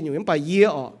ก้องจีนอยู่ยังไปเยี่ย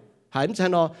อ๋อ係唔係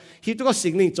咯？佢都個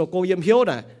聖靈做過任曉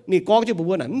啦，你講就冇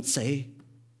可能唔死。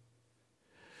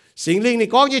聖靈你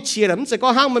講一次啦，唔使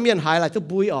講行咪面係啦，都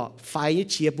背哦，快一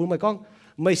次本咪講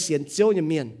咪先招一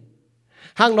面。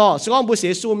行咯，所講冇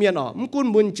寫書面哦，唔管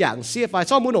滿講寫快，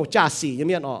所冇弄揸事一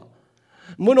面哦，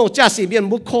冇弄揸事面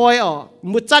冇開哦，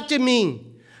冇揸隻面，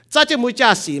揸隻冇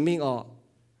揸事面哦，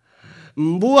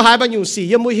唔冇係咪用事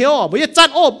又冇曉哦，冇一揸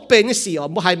哦變嘅事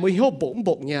哦，冇係冇曉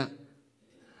搏嘅。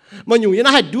มันอยู่ยัง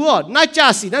น่าให้ดูน่าจ่า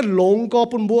สีน่าหลงก็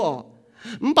ปุ่นบัว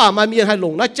มันป่ามาเมียนให้หล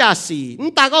งน่าจ่าสีมั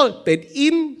นตาก็เป็นอิ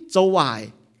นจะวาย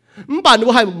มันป่าดู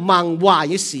ให้มังวา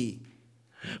ยสี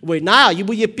เว้ยน้าอยู่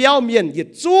บุยเปี้ยวเมียนอยู่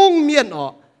จุ้งเมียนอ๋อ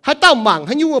ให้เต้ามังใ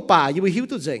ห้ยุ่งป่าอยู่บุหิว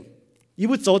ตัวเจงอยู่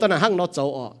บุโจตอนนั้นห้างนอโจ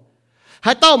อ๋อใ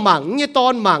ห้เต้ามังเนี่ยตอ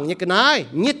นมังเนี่ยกันนาย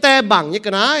เนี่ยแต่บังเนี่ย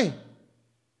กันนาย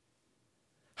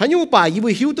ให้ยุ่งป่าอยู่บุ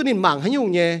หิวตัวนี้มังให้ยุ่ง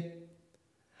เนี่ย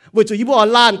为咗依部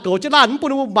ล้านเก่าจะล้านปุ่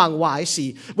นว่าบางวายสิ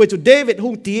为咗เดวิดฮุ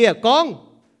งเตียก้อง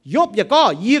ยบอย่าก็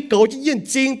ยี่เก่าจะยิน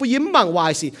จริงปุ่นยิ้มบางวา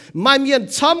ยสิไม่มีอัน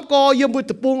ช้ำก็ยังบุ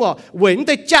ตรปุงอ่ะเว้นแ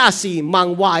ต่จ่าสิบาง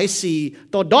วายสิ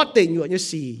ต่อดอดเต็งอยู่เนี่ย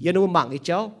สิยังว่าบางไอ้เ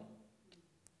จ้า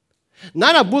นั่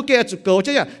นอ่ะบุกเกจุเก่าจ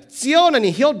ะเนี่ยเจ้านั่น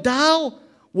นี่เหี้ยวดาว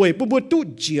เว้ยปุ่นตู้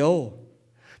เจีย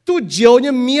วเ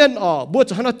นี่ยเมียนอ่ะบุจ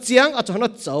ะให้เราเจียงอาจจะให้เรา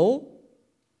เจ้า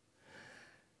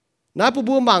นั่นปุ่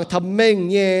นบางทำเมง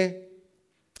เนี่ย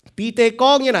ปีเตก้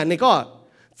องเนี่ยนะนี่ก็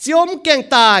เจียมแกง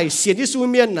ตายเสียที่สู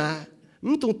เมียนนะ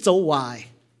มันต้องเจ้าวาย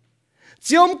เ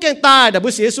จียมแกงตายแต่บุ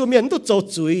เสียสูเมียนต้องเจ้า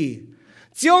จุย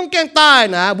เจียมแกงตาย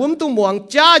นะบุมต้องมอง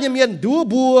จ้าเนี่ยเมียนดู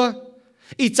บัว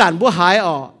อีจันบัวหาย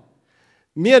อ๋อ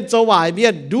miền châu vải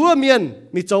miền đua miền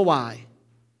mi châu vải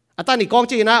à ta nị con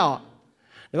chi na ọ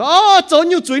châu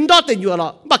nhiều chuyến đó tiền nhựa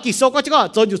lọ bà kỳ sâu có chứ có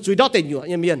châu nhiều chuyến đó tiền nhựa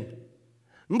như miền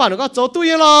bà nó có châu tôi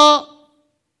lo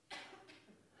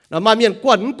là mà miền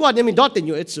quẩn như mình đó tiền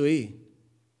nhựa chuối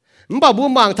bà bu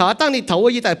màng thả tăng nị thấu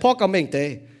gì tạiพ่อกับmình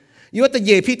thế yêu ta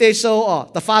về phi tế sâu ọ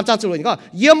ta phàm trang chủ có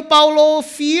yếm bao lô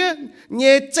phía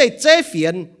nhẹ chế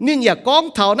phiền nên nhà con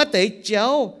thảo nó tế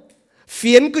chéo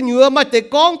phiền cứ nhựa mà tế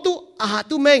con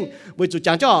tu mình bởi chủ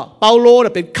chẳng cho bao lô là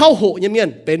เป็นเข้าhộ như miền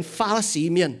เป็น pha sĩ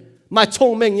miền mà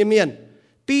thông minh như miền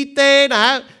pi tếน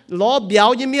ะล้อเบี้ยว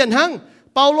như miền hăng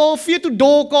bao lô phía tu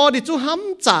đồ co thì chú hắm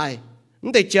chạy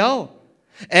nó tế chéo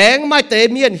em mà tế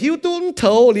miền hiếu tuấn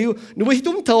thầu liu nếu hiếu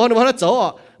tuấn thầu nó nó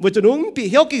chỗ bởi chủ nung bị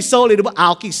hiếu kinh sâu thì nó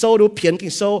ảo kinh sâu nó phiền kinh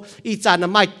sâu ý chán là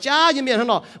mai cha như miền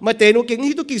nó mà tế nó kinh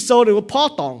hiếu tu kinh sâu thì nó phó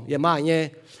tòng vậy mà nhé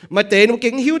mà tế nó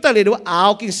kinh hiếu ta thì nó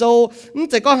ảo kinh sâu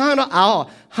แต่ก็ห้าnó ảo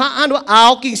ห้าnó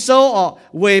ảo kinh sâu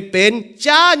về bên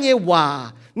cha như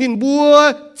hòa nên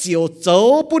bua chiều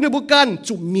dấu bún bua gan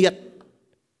chủ miệt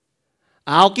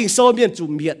ảo kinh sâu miền chủ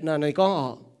miệt là này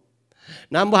có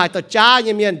nam bua hai tờ cha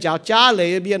như miền chào cha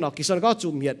lấy miền kinh sâu có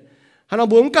chủ miệt hắn nó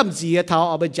muốn cầm gì thảo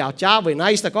ở bên chào cha về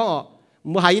nay sẽ có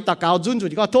mua hai tờ cao dun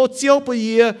chỉ có thô chiếu bây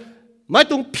giờ mấy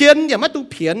tung phiền và mấy tung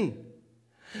phiền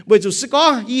bởi dù sẽ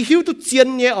có ý hiếu tu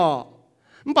chiên nhé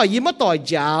bởi vì mất tỏi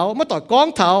giáo mất tỏi con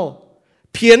thảo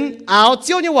phiền áo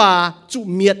chiếu như hòa chủ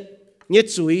miệt nhé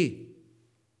chuối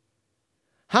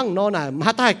hăng nó này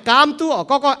mà ta cam tu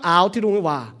có áo thì đúng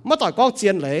hòa mất tỏi con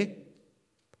chiên lấy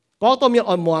có tôi miệng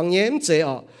on mòn nhé chế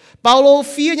bao lô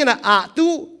phía như là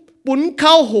tu bún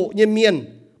khao hộ như miền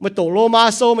mà tổ lô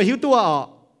ma sô mà hiếu tu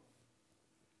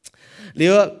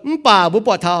liệu bà bố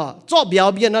bỏ thọ cho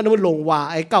biểu biến nó lồng hòa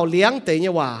ấy cao liang tế như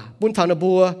hòa bún thọ nó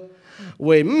bùa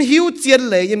vậy hiếu chiên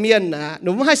lệ như miền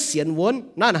nó hay xiên vốn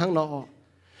nó là hăng nó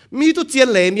hiếu tu chiên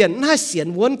lệ miền nó hay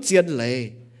xiên vốn chiên lệ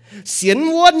xiên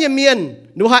vốn như miền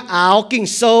nó hay áo kinh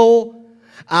sâu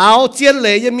áo chiên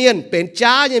lệ như miềnเป็น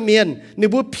cha như miền nó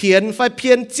bùa phiền phải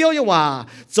phiền chiếu như hòa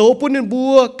dấu bún nên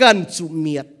bùa cần chủ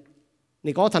miệt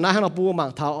นี่ก็ฐานะให้เราปูมั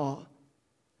งเท้า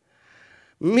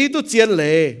มีตัวเจียนเล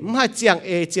ยไม่ให้เจียง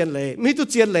เจียนเลยมีตัว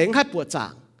เจียนเลยให้ปวดจ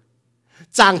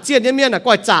างเจียนเนี่ยมีน่ะ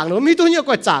ก่อยจางเนาะมีตัวเนี่ย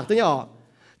ก่อยจางตัวเนี่ย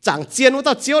จางเจียนว่า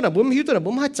ตัวเจียวน่ะบุ้มหิวตัวน่ะ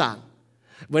บุ้มให้จาง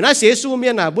เวลาเสียสูเมี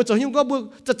ยน่ะบุ้มจะหิวก็บุ้ม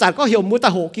จะจางก็เหี่ยวบุ้มตา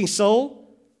โหกินโซ่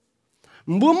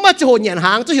บุ้มมาจะโหเหยียนห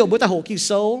างจะเหี่ยวบุ้มตาโหกินโ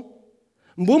ซ่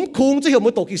บุ้มคุ้งจะเหี่ยว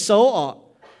บุ้มตกกินโซ่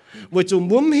ว่าจุ่ม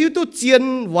บุ้มหิวตัวเจียน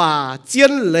ว่าเจีย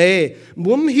นเลย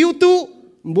บุ้มหิวตัว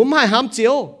บุ้มให้ห้ามเจี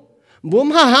ยวบุ้ม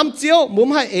ให้ห้ามเจียวบุ้ม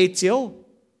ให้เจียว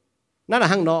นั่นแหละ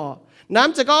ห้างนอน้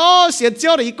ำจะก็เสียเจีย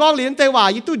วแต่อีกองเหรียญแต่ว่า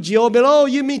อีตู้เจียวไปแล้ว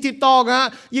ยีมีที่ตอก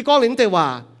อีกองเหรียญแต่ว่า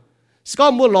สก็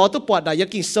มัวหล่อตู้ปวดได้ยา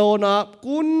กินโซนะ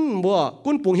กุ้นบัว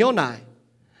กุ้นปุ่งเหี้ยวไหน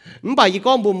มันไปอีก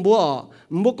องบุ้มบัว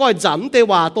มัวก้อยจำแต่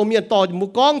ว่าตัวเมียต่อมัว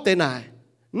กองแต่ไหน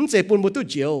มันเจ็บปุ่นมัวตู้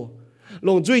เจียวล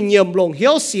งจุยเงียมลงเหี้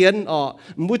ยวเสียน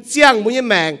มัวเจียงมัวยัง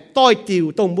แมงต่อยติว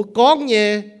ตรงมัวกองเนี่ย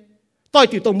ต่อย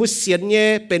ติวตรงมัวเสียนเนี่ย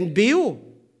เป็นบิว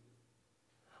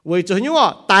เว้ยจะเห็นว่า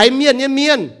ตายเมียนเนี่ยเมี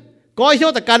ยนก็เหี้ย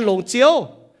วแต่การหลงเจียว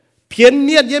เพียนเ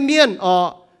มียนเนี่ยเมียน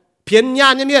เพียนญา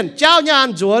ณเนี่ยเมียนเจ้าญาณ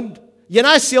จวนยันไอ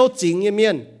เซียวจริงเนี่ยเมี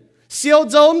ยนเซียว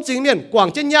โจมจริงเมียนกว่าง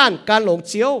เจ้าญาณการหลงเ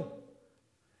จียว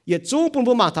อย่าจู้ปุ่น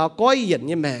ปุ่นมาถาก้อยเหยียดเ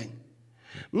นี่ยแมง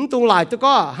มันตรงหลายตัว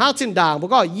ก็ห้าชิ้นด่างพวก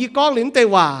ก็ยีก้องลิ้นเต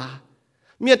ว่า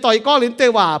เมียต่อยก้องลิ้นเต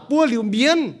ว่าปัวหลิวเมี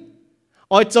ยน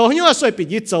โจเหี้ยวสวยปิด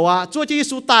ยีโจจัวจี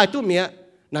สูตายตัวเมีย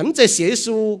นั่นจะเสีย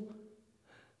สู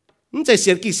มันจะเสี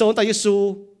ยกี่โซนแต่ยิสู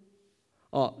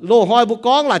โลหอยบุก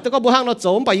องหลายตัวก็บุหังเราโจ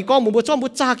มไปอีกองบุจ้องบุ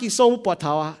จ้ากี่โซบุปวดเท้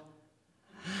า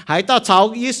หายตาเช้า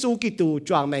ยิสูกี่ตูจ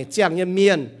วงแมงเจียงเมี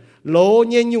ยนโลเ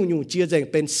งี้ยยุ่งเจียเจง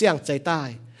เป็นเสียงใจใต้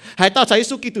หายตาใช้ยิ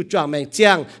สูกี่ตูจวงแมงเจี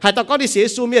ยงหายตาก็ได้เสีย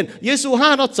สูเมียนยิสูห้า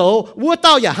เราโจวัวเต้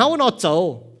าอย่าเฮาเราโจ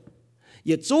อ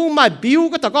ย่าจู้ไม่บิ้ว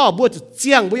ก็ตะก็บัวจะเ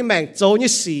จียงบุยแมงโจ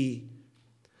นี่สี่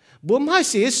บุ้มให้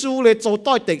เสียสูเลยโจ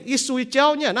ต่อยเด็กยิสูเจ้า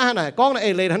เนี่ยนะฮะไหนกองเล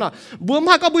ยเลยนะบุ้มใ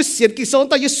ห้ก็บุเสียกี่โซน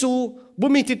แต่ยิสูบุ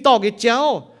มีติดต่อกับเจ้า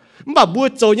บ่บัว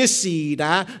โจเนี่ยสีน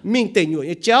ะมิงเต่งอยู่เ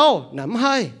นี่ยเจ้าน้ำใ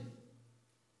ห้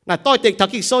น่ะต่อยเด็กทัก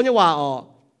กี่โซนเนี่ยว่า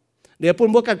เดี๋ยวปุ่น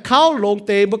บัวกันเข้าลงเ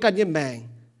ตะบัวกันเนี่ยแมง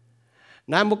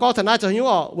น้ำบัวก็ธนาจะหิว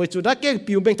เวจุดนักเก่ง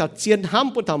ปิวเป็นถัดเชียนห้าม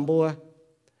ปุ่นทำบัว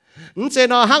นั่นเจ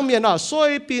นห้างเมียนสวย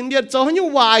ปีนเมียนโจหิว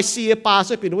วายเสียปลาส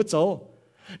วยปีนบัวโจ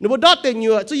หนูบัวดอดเต่งอ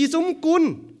ยู่จะยิ่งจุ้มกุน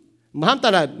มาห้ามแต่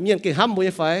ละเมียนเก่งห้ามบัว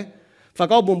ยังไฟฝาก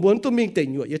เอาบุญบุญตัวมิงเต่ง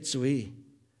อยู่ยังสวย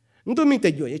นั่นตัวมิงเต่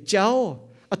งอยู่ยังเจ้า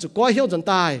อาจจะก้อยเหี้ยวจน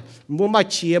ตายมัวมา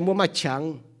เชียมัวมาฉัง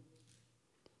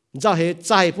เจ้าเหตุใ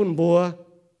จพุ่นบัว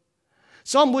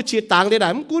ซ้อมบัวเชียต่างเลยได้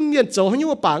มันกุนเมียนโจหิ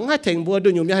วปังให้เถ่งบัวดู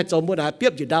อยู่มีให้โจบัวได้เปีย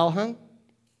บอยู่ดาวหัง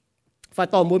phải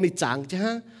tỏ mua mình chẳng chứ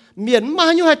ha miền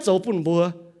mà như hai châu bún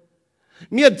bùa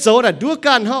miền châu là đua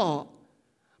can họ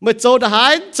mà châu đã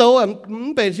hái châu em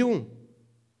bề chung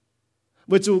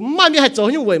bởi chủ mà mi hai châu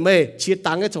như vậy mày chia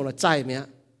tăng cái châu là trái mẹ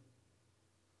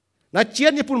nó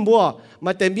chiến như bún bùa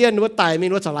mà tên miền nó tài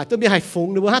mình nó trở lại tôi mi hai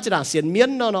phùng nó hát chỉ đảng xiên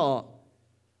miền nó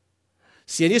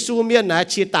เสียนี่สู้เมียนนะ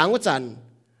เชียต่างว่าจัน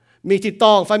มีที่ต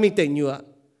องไฟมีแต่งอยู่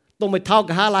ต้องไม่เท่า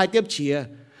กับฮาลายเทียบเชีย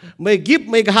ไม่กิบ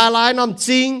ไม่กับฮาลายน้ำจ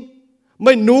ริงไ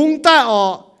ม่นุ่งตาออ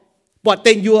กปอดแ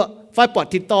ต่งอยู่ไฟปอด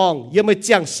ที่ตองยังไม่เ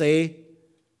จียงเส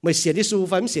ไม่เสียที่สู้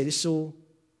ไฟไม่เสียที่สู้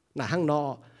หน้าห้างนอ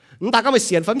ตาก็ไม่เ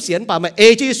สียนไฟไม่เสียนป่าไม่เอ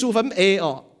ที่สู้ไฟไม่เออ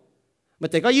อกมา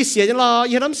แต่ก็ยี่เสียจังรอ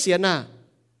ยี่น้ำเสียน่ะ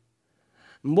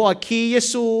มัวขี้เย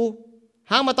ซู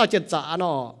ห้างมาต่อเจ็ดจ่าเน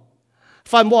าะ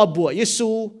ฟันมัวบัวเยซู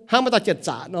ห้างมาตาเจ็ด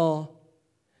จ่าเนาะ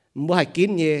มัวให้กิน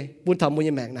เย่บุญทำบุญ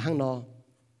ยังแมงนะห้างเนาะ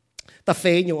แต่เฟ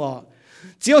ยอยู่อ่ะ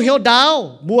เจียวเหี่ยวดาว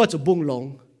บัวจะบุ้งหลง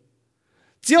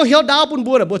เจียวเหี่ยวดาวบุญ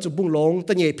บัวน่ะบัวจะบุ้งหลงแ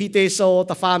ต่เย่พีเตโซแ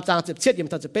ต่ฟาร์มจางเจ็บเช็ดยัง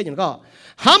ทันจะเป็นอย่างก็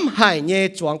ห้ำหายเย่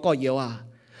จวงก็เยอะอ่ะ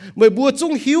เมื่อบัวจ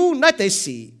งหิวน่าแต่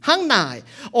สีห้างนาย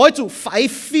อ้อยจุไฟ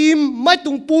ฟิล์มไม่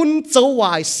ตุงปุนเจ้าว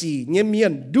ายสีเงี้ยเมีย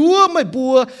นดัวไม่บั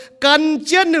วกันเ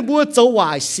จนในบัวเจ้าวา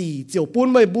ยสีเจียวปุน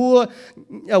ไม่บัว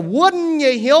วนเ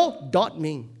งี้ยเหี่ยวดอท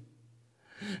มิง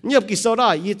เงียบกี่โซได้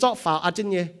ยี่เจาะฝาอาจจะ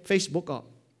เงี้ย Facebook ก็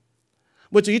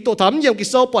บัวจุยตัวทำเงียบกี่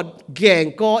โซปอดแกง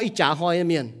ก็อีจ่าหอย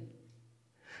เมียน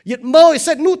ยึดเมื่อเ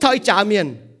ส้นนู้เท่าอีจ่าเมียน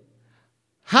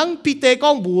หังพีเตก้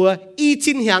องบัวอี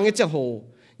ชินหางเจ้าโห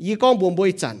ยี่ก้องบัวบว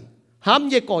ยจันห้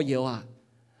ำยี่ก่อเยอะอ่ะ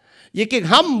ยี่เก่ง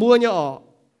ห้ำบัวเนี่ยอ๋อ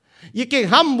ยี่เก่ง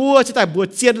ห้ำบัวจะแต่บัว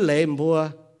เจียนเหลมบัว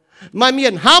มาเมีย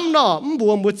นห้ำเนาะ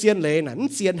บัวเจียนเหลน่ะ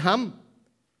เจียนห้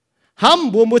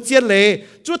ำบัวเจียนเหล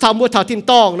จู่ทำบัวถาทิม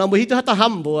ตองนะบัวฮิตฮัตห้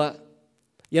ำบัว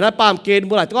อย่างนั้นปามเกณฑ์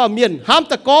บัวไหลก็เมียนห้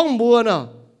ำตะก้องบัวเนาะ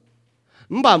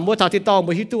บ่าบัวถาทิมตอง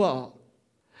บัวฮิตตัว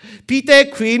พี่เต้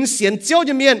ควีนเสียนเจ้าจ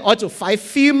ะเมียนอ๋อจู่ไฟ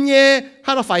ฟิล์มเนี่ยถ้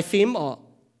าเราไฟฟิล์มอ๋อ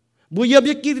บัวเยี่ยม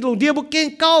ยี่กินลงเดียวบัวเก่ง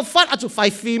เก้าฟัดอาจุไฟ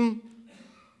ฟิล์ม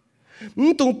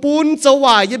ตุงปูนเจ้าหว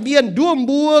ายยี่เบียนด้วม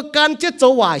บัวกันเจ้า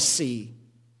หวายสี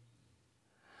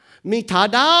มีถา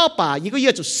ดาวป่ายี่ก็เยี่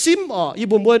ยจุซิมอ่ะยี่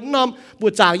บัวบัวน้ำบัว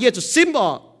จางเยี่ยจุซิมอ่ะ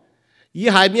ยี่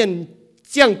หายเมียน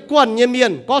เจียงกวนยี่เมีย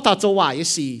นก็ถาเจ้าหวาย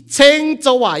สีเชิงเจ้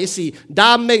าหวายสีดา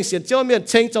มเมงเสียเจ้าเมียน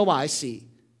เชิงเจ้าหวายสี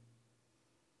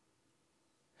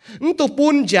ตัวปู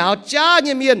นยาวจ้าเ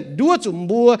นี่ยเมียนดัวจุ่ม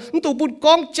บัวตัวปูนก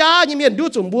องจ้าเนี่ยเมียนดัว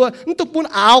จุ่มบัวตัวปูน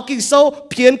อ่าวกิ่งโซ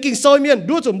เพียนกิ่งโซเมียน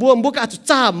ดัวจุ่มบัวบัวก็อาจจะ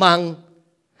จ้ามัง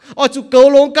อ๋อจุเกา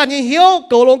ลงกันเนี่ยเหี้ยว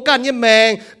เกาลงกันเนี่ยแมง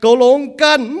เกาลง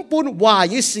กันปูนวาย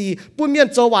ยี่สีปูนเมียน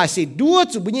เจ้าวายสีดัว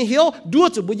จุ่มบัวเนี่ยเหี้ยวดัว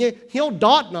จุ่มบัวเนี่ยเหี้ยวด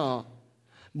อทเนาะ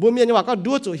บัวเมียนเนี่ยว่าก็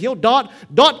ดัวจุ่มเหี้ยวดอท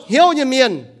เหี้ยวเนี่ยเมีย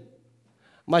น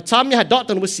มาช้ำเนี่ยดอท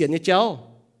ตัวนู้นเสียเนี่ยเจ้า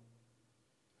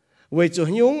เวจุ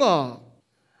หิ้งอ่ะ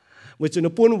เมื่อจุน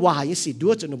ปูนวายสีดั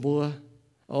วจุนบัว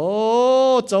โอ้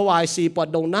เจ้าวายสีปอด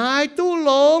ดงนายตู้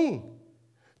ลง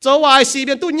เจ้าวายสีเ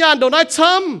ป็นตู้ยานดงนาย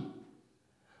ช้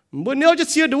ำบัวเนี้ยจะ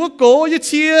เชียร์ดูว่าโกจะเ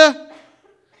ชียร์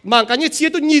มังกันจะเชีย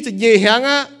ร์ตู้ยี่จะเยี่ยง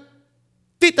อ่ะ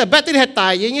ติดแต่แบตติดให้ตา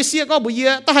ยยังเชียร์ก็บัวเยอ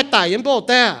ะแต่ให้ตายยังโปแ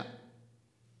ต่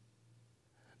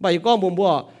ใบก้อนบั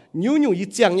วยุ่งยี่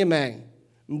เจียงยี่แมง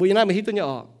บัวยังน่าไม่ฮิตตัวเนี้ย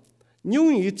ออกยุ่ง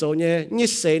ยี่โจเนี่ยยี่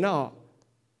เสน่ะออก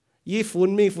ยี่ฝุ่น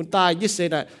มีฝุ่นตายยี่เส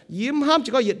น่ะยิ้มห้ามจะ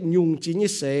ก็หยิดยุงจี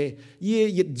ยี่เสยี่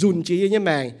หยิดจุนจียี่แม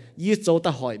งยี่โจต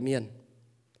าหอยเมียน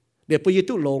เดี๋ยวไปยี่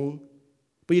ตู้ลง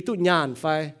ไปยี่ตู้ยานไฟ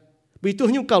ไปยี่ตู้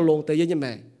ยุ่งเก่าลงแต่ยี่แม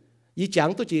งยี่จัง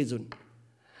ตู้จีจุน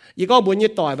ยี่ก็บุญยี่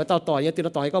ต่อยมาต่อยี่ตีล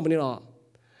ะต่อยก็บุญนี่ออก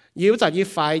ยี่ว่าจากยี่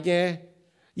ไฟเนี่ย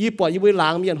ยี่ปล่อยยี่บุญล้า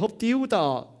งเมียนฮบติ้วต่อ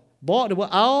บ่เดี๋ยว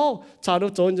เอาชาว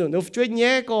โจรจุนเดี๋ยวช่วยแ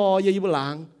ย่ก็ยี่บุญล้า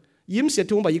งยิ้มเสีย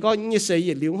ทุ่งไปยี่ก็ยี่เสย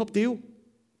ยี่เหลียวฮบติ้ว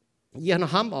ยี่หัน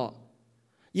ห้ามออก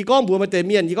ยี่ก้องบัวมาเตเ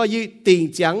มียนยี่ก็ยี่ติ่ง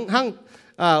จังหั่ง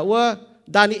ว่า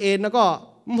ดานิเอลแล้วก็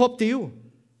มันพบติว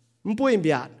มันปุ้ยเ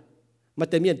บียดมา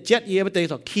เตเมียนเจ็ดยี่มาเต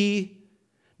ต่อคี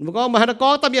มันก็มาหันก็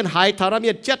ตะเมียนหายทาราเมี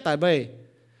ยนเจ็ดแต่ไป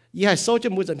ยี่ให้โซ่จ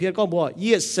มูกสันเพียนก้องบัว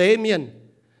ยี่เสเมียน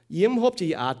ยี่มันพบจี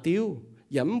อาติว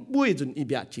ยี่มันปุ้ยจนอีเ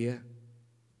บียดเจีย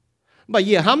มา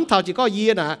ยี่ห้ามเท่าจีก็ยี่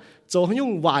นะโจยุ่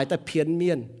งวายแต่เพียนเมี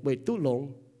ยนเวตุหลง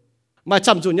มาจ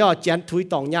ำจุนย่อเจนถุย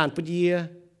ตองยานปุยี่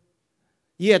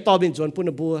ยี่ต่อเป็นจุนปุ่น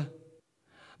บัว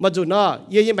มาจุนเนาะ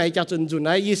ยี่ยังไม่จะจุนไหน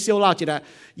ยี่เสียวลาจีน่ะ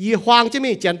ยี่หวางจะมี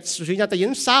เจนสุญญาแต่ยิ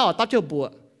นสาวตัดเจ้าบัว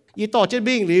ยี่ต่อจะ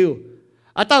มิ่งลิว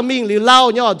ตั้งมิ่งลิวเล่า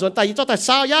เนี่ยจุนแต่ยี่ต่อแต่ส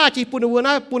าวยาจีปุ่นบัวน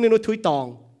ะปุ่นนุถุยตอง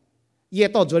ยี่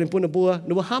ต่อจุนปุ่นบัว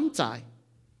นุห้ามใจ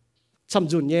จ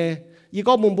ำจุนเนี่ยยี่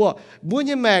ก็มุมบัว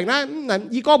ยี่แมงนะ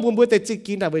ยี่ก็มุมบัวแต่จี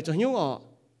กินแต่ไปจะหิ้วออก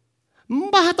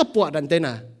บ้าตะปวดดันเต้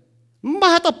น่ะบ้า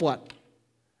ตะปวด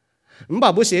บ่า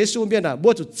บัวเสียสูเมียนอ่ะบั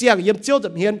วจุดเจียงเยี่ยมเจียวจั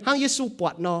บเฮียนห้างเยซูปว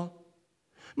ดนอ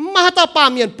มาตาปา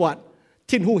เมียนปวด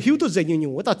thiên hùng hiếu tu dạy nhiều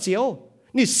nhiều ta chiếu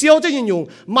nị siêu cho nhiều nhiều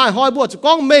mai hỏi bùa cho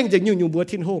con mình dạy nhiều nhiều bùa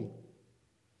thiên hùng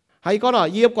hay có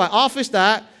nói yếm qua office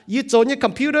đã yếm chỗ như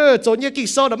computer chỗ như kỹ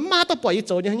sư đó mà tao bỏ yếm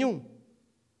chỗ như nhung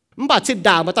bà xin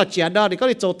đào mà tao chén đó thì có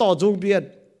đi chỗ to dung biên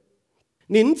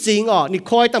nín chính nị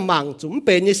coi ta mảng chúng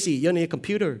bên như xì như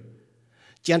computer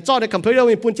chén choในคอมพิวเตอร์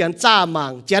มีปุ่นchénจ้ามั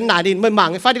งchénไหนดิไม่มัง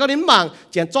ไฟที่ก็นิมัง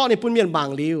chén choในปุ่นเมียนมัง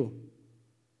ลิ้ว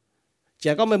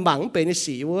chénก็ไม่มังเป็นใน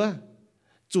สีวะ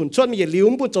จุนชวนมีอย่าลิ้ว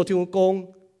ปุ่นโจทิงกง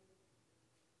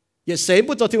อย่าเสม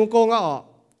ปุ่นโจทิงกงอ่ะ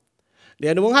เดี๋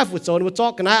ยวหนูให้ฝึกโจหนูจ่อ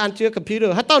กันนะอันเชื่อคอมพิวเตอ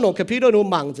ร์ให้ต้าหนูคอมพิวเตอร์หนู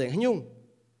มังเจ๋งให้ยุ่ง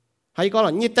ให้ก็หล่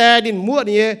อนยี่แต่ดินมั่ว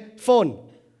นี่โฟน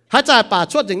ให้จ่ายป่า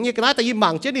ชวดอย่างนี้กันนะแต่ยี่มั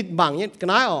งเจ้าดินมังเนี่ยกัน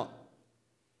นะอ่ะ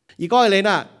ยี่ก็เลยน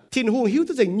ะทิ้งหูหิว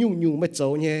ตัวเจ๋งยุ่งไม่โจ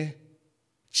เนี่ย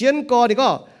chiến co thì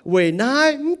có về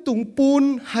nai tung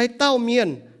pun hay tao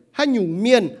miên hay nhung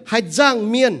miên hay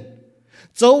giang miên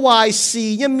châu hoài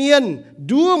xì như miên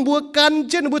đua búa căn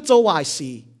trên búa châu hoài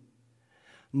xì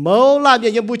mẫu làm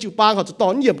gì búa chịu bang họจะ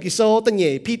tón nhiệm kỳ sâu ta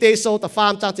nhảy pt sâu ta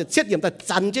farm trangจะchết nhiệm ta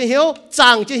chắn chế hiếu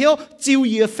chàng chế hiếu chiêu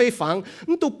ye phê phẳng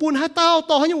tung pun hay tao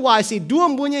to hay như hoài xì đua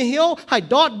búa như hiếu hay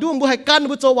đọt đua búa hay căn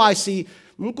búa châu hoài xì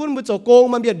มึงกุนบัวโจโกง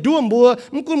มันเบียดด้วมบัว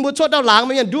มึงกุนบัวชดดาวหลัง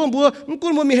มันเบียดด้วมบัวมึงกุ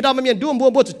นบัวมีดาวมันเบียดด้วมบัว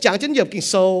บัวจุดจางเช่นเหยียบกิ่ง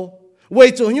โซเว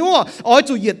จุหัวอ้อย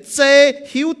จุเหยียดเจ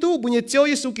หิวตู้บุญเจ้าเ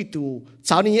ยซูกิตูช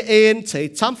าวนี้เอ็นเฉย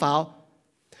ช้ำฝาว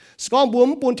สกองบัว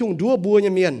มึงปุนถุงดัวบัวเ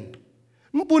นี่ยเมียน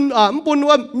มึงปุน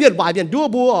ว่าเมียดวายเบียดดัว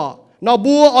บัวนอ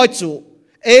บัวอ้อยจุ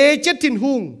เอเจ็ดทิ้น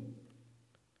หุง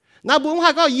นาบัวมึงหา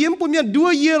ก็ยิ้มปุนเมียดดัว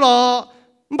เยี่ยหรอ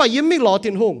มึงไปยิ้มไม่หล่อ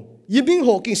ทิ้นหุงยิ้มมิ่งโห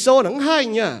กิ่งโซหนังให้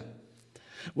เนี่ย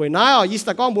vậy nãy ý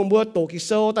ta con buồn tổ kinh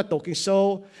sâu ta tổ kinh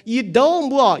sâu ý đâu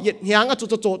mua nhiệt nhang ở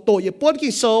chỗ tổ nhiệt bốn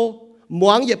kinh sâu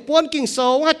muang nhiệt bốn kinh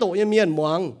sâu hay tổ nhiệt miền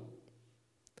muang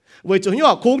vậy chỗ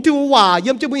nhỏ cũng thiếu hòa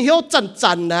yếm cho mình hiểu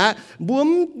chăn nè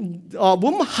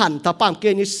buông hẳn ta bằng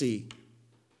kia như gì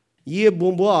ý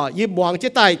buông ý muang chế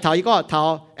tài thảo ý có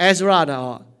thảo Ezra nè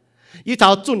ý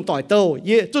thảo chun tỏi tô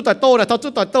ý chun tỏi tô nè thảo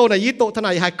chun tỏi tô nè ý tổ thằng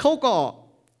này hay khâu có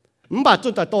bà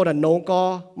chun tỏi tô nè nấu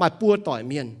có mà bua tỏi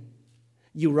miền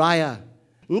Uriah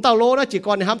ตาโลนะจีก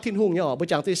รในห้ามทิ้งหุ่งเนี่ยอ๋อไป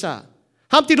จางที่ซา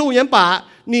ห้ามทิ้งหุ่งยันป่า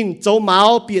นินโจเมา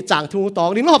เปียจางทุ่งตอง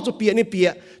นินหอบจุเปียนี่เปีย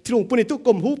ทิ้งหุ่งปุ่นนี่ตุก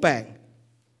ลมหูแปง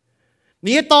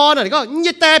นี่ตอนน่ะก็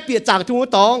ยี่แต่เปียจางทุ่ง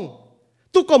ตอง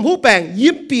ตุกลมหูแปง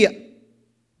ยิ้มเปีย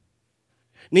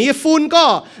นี่ฝุ่นก็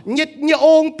ยี่อ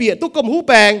งเปียตุกลมหู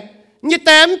แปงยี่แ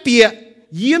ต่เปีย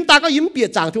ยิ้มตาก็ยิ้มเปีย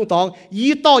จางทุ่งตอง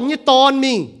ยี่ตอน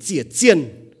มิงเจียเจียน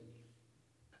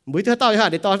มือเธอต่อยฮะ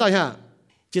เดี๋ยวต่อยฮะ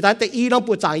chỉ tại tại y long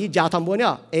bùa chàng y giáo tham bùa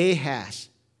nhá Ahaz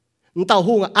tàu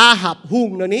hung Ahab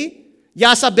hung nữa ní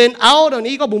Yasaben áo nữa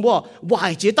ní có bùn bùa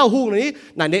vài chế tàu hung nữa ní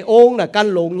này này ôn là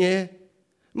căn lồng nhé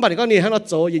mà để có này hắn nó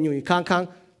trổ gì nhủi khang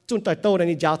chun tại tô này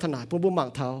ní giáo thân này bùn bùa mạng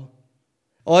tháo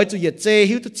ôi chú yết chế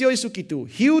hiu tu chiếu Giêsu Kitô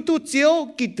hiu tu chiếu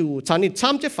Kitô chẳng ní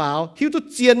chăm chế pháo hiu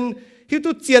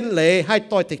tu chiên lệ hai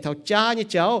tỏi thịt thảo cha như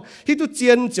cháu hiu tu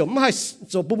chiên chấm hai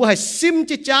chỗ bùn bùa hai sim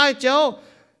chế cha cháu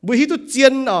buổi hiu tu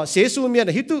chiên ở xế su miền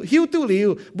là hiu tu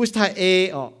liu buổi thái e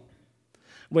ở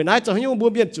buổi nay cho hiu buổi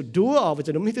miền chủ đúa ở buổi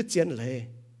cho nó hiu tu chiên lệ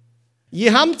ยี่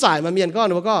ห้ามจ่ายมาเมียนก็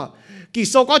นะก็กี่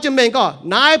โซก็จะเมนก็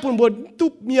นายปุ่นบุญตุ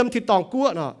เมียมที่ตองกั้ว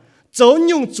เนาะโจ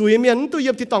ยุ่งจุยเมียนตุเ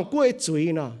ยี่ยมที่ตองกั้วไอ้จุย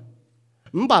เนาะ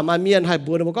บ่ามาเมียนให้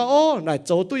บุญนะก็โอ้นายโ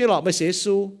จตุยังหลอกไม่เสีย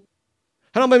สู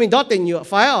ถ้าเราไม่มีดอตเต็งเหยื่อ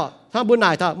ไฟอ่ะถ้าบุญนา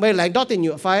ยถ้าไม่แหลกดอตเต็งเห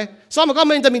ยื่อไฟซ้อมมันก็ไ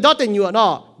ม่จะมีดอตเต็งเหยื่อเนา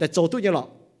ะแต่โจตุยังหลอก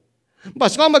บ่า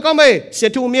ซ้อมมันก็ไม่เสีย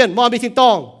ทูเมียนมอมีที่ต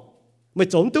องไม่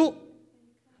โจมตุ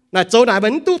นายโจนายมั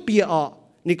นตุเปียอ่ะ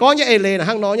นี่ก็ยังเอเลนะ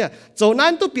ห้างน้อยเนี่ยโจนั้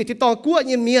นตุเปียที่ตองกั้ว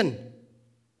เมียน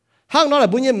ห้างน้อยlà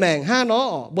bún nhiên mèngห้างน้อย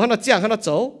บนห้างน้อยเจียงห้างน้อยโจ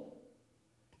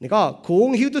นี่ก็คุ้ง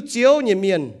หิวตุเจียวเนี่ยเ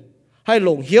มียนให้หล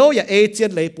งหิวอย่าเอเจียน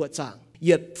เลยปวดจางอ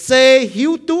ย่าเจหิ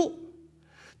วตุ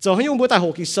โจให้ยุ่งบัวตายโห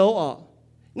กิโซอ่ะ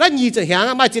นั่นยีจะหาง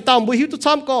ไม่จีตามบัวหิวตุ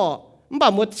ซ้ำก็ไม่บ่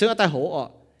มัวเชื้อตายโหอ่ะ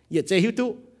อย่าเจหิวตุ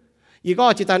อีก็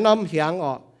จีตาน้ำหางอ่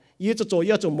ะยี่จะโจ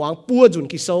ยี่จะมองปัวจุน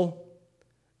กิโซ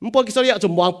มันปัวกิโซยี่จะ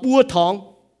มองปัวทอง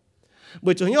บั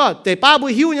วจุนยี่แต่ป้าบัว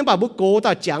หิวยังบ่บัวโกต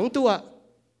าจังตัว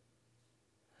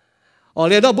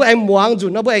liền đó bữa anh muang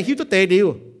dùn nó bữa anh hiu tốt tê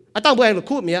liu, tăng bữa anh là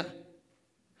khu mía,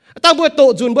 tăng bữa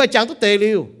tổ dùn bữa chẳng tốt tê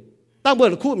liu, tăng bữa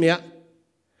là khu mía,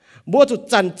 bữa tụt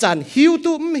chăn hiu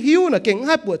tốt hiu là kinh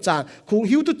hai bữa chàng, khung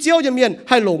hiu tốt chiếu cho miền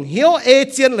hai lồng hiu e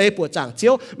chiên lấy bữa chàng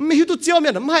chiếu, hiu tốt chiếu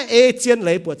miền nắm hai e chiên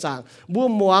lấy bữa chàng, bữa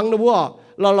muang nó bữa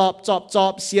lọp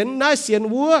chọp xiên nái xiên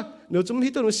vua, nếu chúng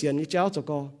hiu tốt nó xiên như cháu cho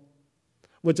co,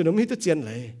 bữa chúng nó hiu tốt chiên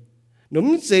lấy,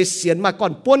 nấm dễ xiên mà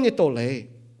còn buôn như tổ lấy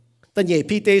แต่เนี่ย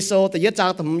พี่เตโซแต่ยัดจาง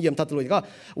ทำเยี่ยมทัดเลยก็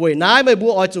เวนายไม่บั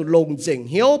วอ้อยจุลงเจ๋ง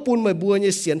เหี้ยวปุ่นไม่บัวเ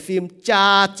นี่ยเสียนฟิล์มจ้า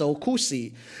เจ้าคู่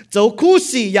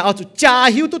สีอย่าเอาจุจ้า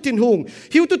หิวตุทินหุง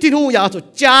อย่าเอาจุ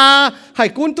จ้าให้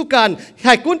กุนตุกัน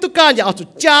อย่าเอาจุ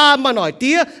จ้ามาหน่อยเ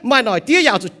ตี้ยอย่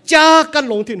าเอาจุจ้ากัน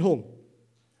ลงทินหุง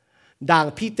ด่าง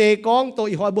พี่เตก้องตัว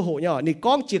อีหอยบุโหเนี่ยนี่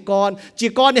ก้องจีก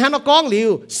รนี่ฮันก้องหลิว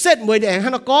เส้นมวยแดงฮั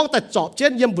นก้องแต่จอบเช่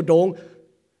นเยี่ยมบุดง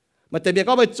mà tại vì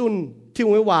có bài chun thiếu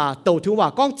người hòa tàu thiếu hòa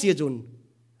con chia chun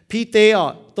pi tê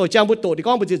tôi chẳng bút tổ thì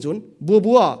con bút chia chun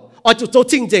bùa ở chỗ chỗ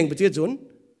chính bút chia chun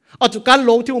ở chỗ can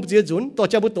lông thiếu bút chia chun tôi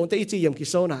chẳng bút tổ thì ít chỉ yếm kỳ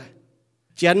sâu này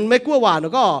chuyện mấy cua hòa nó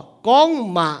có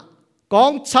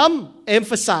con chấm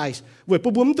emphasize với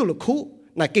bút bướm tụ lực khu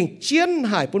này kinh chiến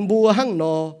hải bún bùa hăng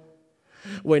nọ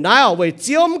với nãy với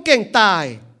chiếm kinh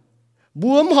tài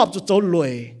bướm họp chỗ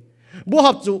lùi bùa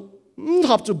họp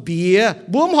chỗ bìa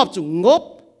bướm họp chỗ ngốc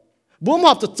bố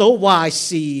mọc cho châu hoài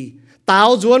xì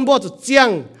tao ruộng bố cho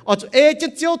chiang ở chỗ chân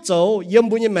chiếu châu yếm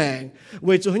bún như mèn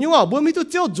vì chỗ như họ bố mi tu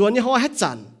chiếu ruộng như họ hết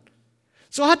chặn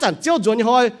số hết chặn chiếu ruộng như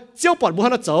họ chiếu bọt bố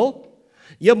hắn nó châu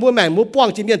yếm bún mèn bố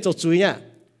quăng chỉ miền châu chuối nha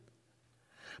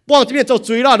quăng chỉ miền châu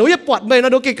chuối đó đối với bọt mày nó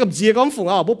đối cái cầm dìa con phụng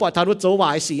bố bọt thằng nó châu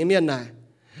hoài xì miền này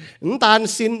tàn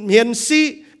xin miền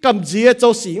xì cầm dìa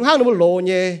châu xì hang nó bố lồ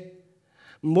nhé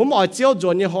bố mọc chiếu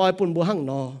ruộng như họ bún bố hang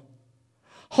nó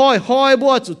hoiบั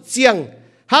วจุดเจียง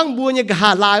ห้างบัวเนี่ยกหา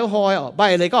ลายหอยใบ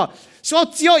อะไรก็ช่วง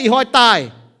เจียวอีหอยตาย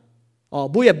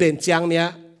บัวอย่าเบ่งเจียงเนี่ย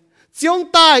เจียง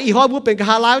ตายอีหอยบัวเป็นก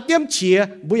หาลายเตรียมเฉีย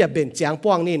บัวอย่าเบ่งเจียงป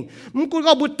วงนินมึงกู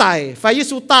ก็บัวตายไฟยิ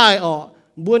สูตาย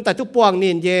บัวตายทุกปวงนิ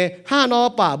นเย่ห้านอ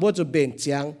ป่าบัวจุดเบ่งเ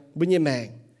จียงบัวเนี่ยแมง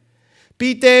ปี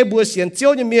เตบัวเสียนเจีย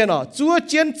วเนี่ยเมียจัวเ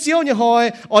จียนเจียวเนี่ยหอ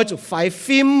ยจุดไฟ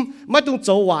ฟิล์มไม่ต้องโจ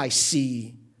วายสี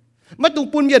ไม่ต้อง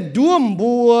ปุ่นเมียด้วม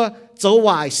บัวเจ้าว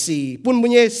ายสีปุ่นบุ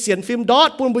ญเสียนฟิล์มดอท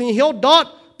ปุ่นบุญเหี้ยวดอท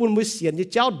ปุ่นบุญเสียน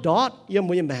เจ้าดอทยัง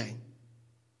บุญแมง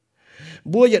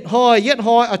บัวเหยียดหอ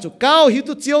ยเอาจุดเก้าหิว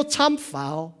ตุเจียวช้ำฝา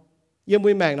วยังบุ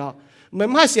ญแมงเนาะเหมือน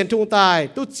ให้เสียนทุงตาย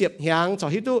ตุเจ็บหางจอ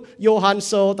หิวตุโยฮันโ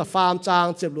ซแต่ฟาร์มจาง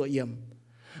เจ็บหลวเยี่ยม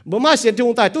เหมือนให้เสียนทุง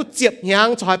ตายตุเจ็บหาง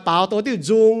จอให้เปล่าตัวที่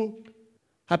จุง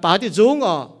ให้เปล่าที่จุง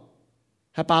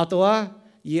ให้เปล่าตัว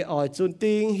เยี่ยอ่อยจุน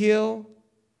ติงเหี้ยว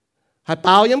ให้เป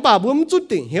ล่ายังเปล่าบุ้มจุน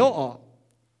ติงเหี้ยว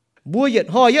บัวเหยียด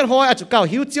หอยอาจจะเก่า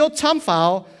หิวเจียวช้ำฝา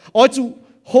วอาจจะ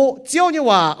โหเจียวเนี่ย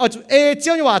ว่าอาจจะเจี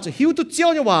ยวเนี่ยว่าจะหิวตุเจียว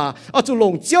เนี่ยว่าอาจจะหล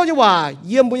งเจียวเนี่ยว่าเ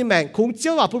ยี่ยมบุญแมงคงเจี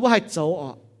ยวว่าพูดว่าให้โจ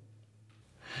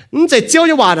จะเจียวเ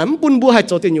นี่ยว่านั้นปุ่นบัวให้โ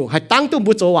จติอยู่ให้ตั้งตัว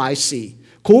บัวโจวายสี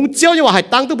คงเจียวเนี่ยว่าให้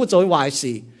ตั้งตัวบัวโจวาย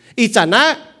สีอีจันนะ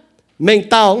แมง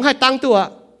เต่าให้ตั้งตัว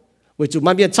วิจุ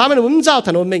มันเบียนช้ามันหนุ่มเจ้าถ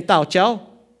นนแมงเต่าเจ้า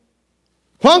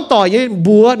ห้องต่อยี่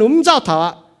บัวหนุ่มเจ้าเถา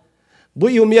บัว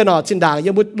อยู่เมียนจินด่าง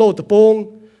ยังบัวโลตะปง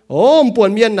ปวด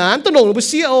เมียนนานต้องหลงไป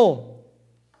เสีย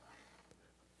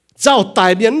เจ้าตา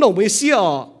ยเมียนหลงไปเสีย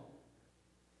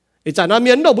ไอ้จ่าน้าเ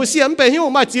มียนหลงไปเสียมันเป็นหิ้ว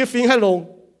มาเจียฟิงให้ลง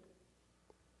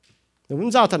หนุ่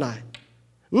มเจ้าทนาย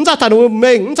หนุ่มเจ้าทนายเม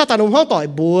งหนุ่มเจ้าทนายห้องต่อย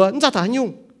บัวหนุ่มเจ้าทนายยุ่ง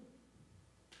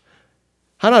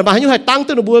ฮันน่ะมายุ่งให้ตั้ง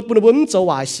ตัวหนุ่มบัวปุ่นบัวมันจะ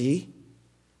วายสี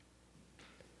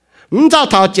หนุ่มเจ้า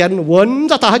เท้าเจนวนหนุ่ม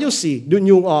เจ้าเท้าให้ยุ่งสีดู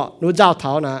ยุ่งหนุ่มเจ้าเท้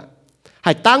านะใ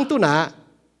ห้ตั้งตัวนะ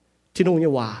ที่นุ่งเ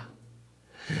นี่ยว่า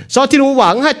sau khi nó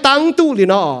vắng hay tăng tu thì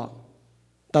nó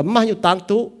tấm mà nhiều tăng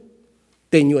tu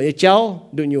tình nguyện cháu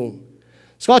được nhung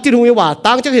sau khi nó vắng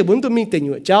tăng chắc hệ bốn tụi mình tình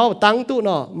nguyện cháu tăng tu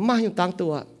nó mà nhiều tăng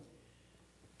tu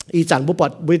ý chẳng bố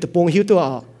bật bố tập bông hiếu tu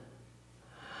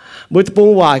bố tập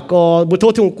bông vải có bố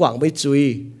thốt thùng quảng bố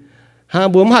chui ha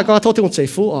bố mà có thốt thùng chế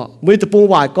phú bố tập bông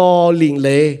vải có liền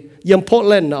lệ yếm phốt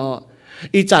lên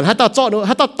ý chẳng hát tao cho nó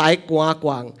hát tao tái quá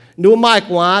quảng nếu mai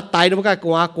quá tái nó cái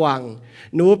quá quảng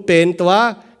นูเป็นตัว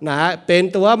นะเป็น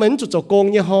ตัวเหมือนจุดโจโกง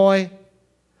เนี่ยหอย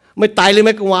ไม่ตายเลยไ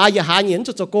ม่กว่าอย่าหาเหยียน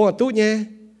จุดโจโกงตู้เนี่ย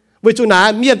วิจุนะ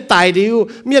เมียนตายดิว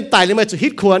เมียนตายเลยไม่จุดฮิ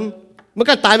ตควรมัน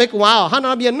ก็ตายไม่กว่าฮันน้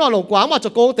าเมียนนอหลงกว่าว่าโจ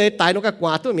โกงเตะตายนก็กว่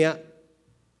าตู้เมีย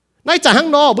ในจากข้าง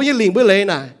นอกบุญลิงบุญเลย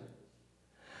น่ะ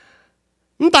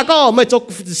แต่ก็ไม่จบ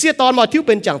เสียตอนมาทิ้วเ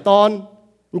ป็นจังตอน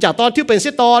จากตอนทิ้วเป็นเสี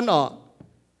ยตอน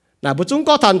น่ะบุญจุ้ง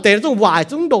ก็ทันเตะจุ้งวาย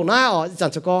จุ้งโดนหน้าจั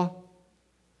งจะก็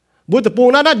บุตรปู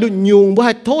นั้นดูยุงบุใ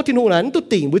ห้โทษที่นู่นนั้นตุ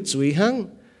ติ่งบุจุยหัง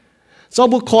ซอ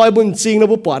บุคอยบุญจริงนะ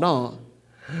บุปวด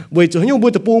บุจุยยุงบุ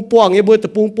ตรปูปวงเงี้ยบุตร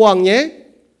ปูปวงเงี้ย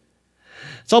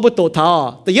ซอบุตรเท้า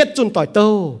แต่ยัดจุนต่อยโต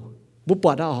บุป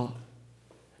วด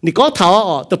นี่ก็เท้า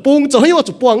แต่ปูจะให้ว่า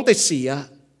จุปวงแต่เสีย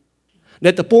เดี๋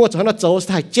ยวแต่ปูจะให้เราโจส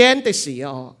ถ่ายเจนแต่เสีย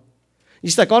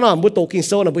ยิ่งแต่ก็น่ะบุตรกินโ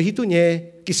ซน่ะบุฮิตุเงี้ย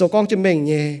กินโซก้องจะเม่งเ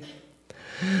งี้ย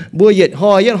บุเหยียดห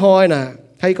อยน่ะ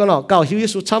ให้ก็น่ะเก่าหิวยิ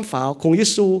สูช้ำฝาวคงยิ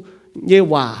สูเย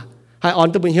ว่าให้อ่อน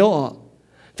ตัวเป็นเหี้ยว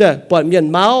แต่ปวดเมียน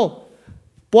เมา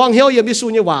ปวงเหี้ยวยังยิสู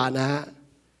เยว่านะ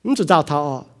มันจะเจ้าเท้า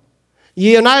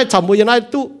Giờ này chậm bữa giờ này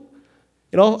tu,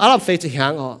 Ả Rập phải chỉ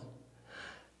hàng họ.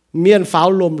 Miền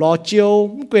pháo lùm lò chiêu,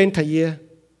 quên thầy gì.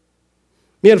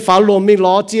 Miền pháo lùm mình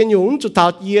lò chiên nhúng, chút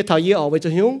thảo gì ở với cho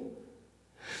nhúng.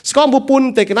 Scott bù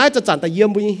bún thì cái nàyจะจันแต่เยี่ยม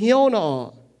บุญเหี้ยวเนา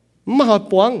ะไม่หอย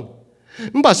ปวง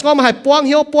มันบอกสกอตมาให้ปวงเ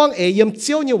หี้ยวปวงเยี่ยมเ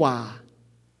จียวนี่ว่า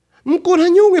มันกูให้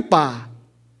ยุ่งไม่ป่า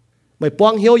ไม่ปว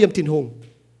งเหี้ยวเยี่ยมทิ้งหง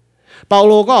เปาโ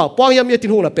ลก็ปวงเยี่ยมทิ้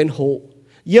งหงน่ะเป็นโห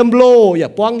เยี่ยมโลอย่า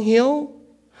ปวงเหี้ยว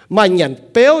มันหยัน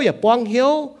เปี้ยวอย่าปวงเหี้ย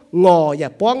วงออย่า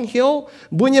ปวงเหี้ยว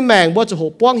บุญยังแมงบ่จะโห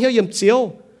ปวงเหี้ยวเยี่ยมเจียว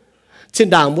ชิน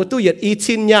ด่างบุตุเหยียดอี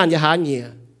ชินยานอย่าหาเหนีย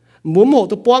หมุนโห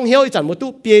ตัวปวงเหี้ยวอีจันบุตุ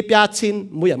เปียเปียชิน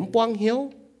บุญอย่าปวงเหี้ยว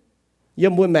ย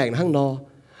มบุญแมงทั้งนอ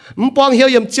มปองเหี่ยว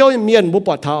ยมเจียวยมเมียนบุปผ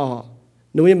าอ๋อ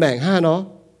หนูยมแมงห้าเนาะ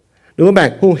หนูแมง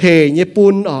หูเฮยปู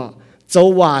นอ๋อเจ้า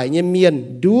หวายยมเมียน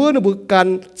ดูหนูบุกัน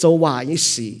เจ้าหวายย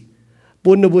สีปู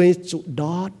นหนูบุจุด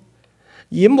อด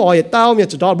ยิ้มอ๋อยเต้าเมีย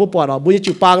จุดอดบุปผาอ๋อบุญ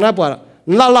จุปังนะปวด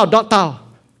เล่าดอดเต้า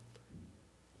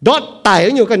ดอดไต่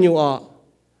อยู่กันอยู่อ๋อ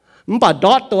มันป่าด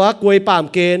อดตัวกล้วยปาม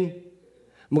เกณฑ์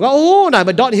มันก็โอ้ไหนม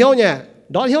าดอดเหี่ยวเนี่ย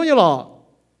ดอดเหี่ยวเนี่ยหรอ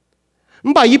มั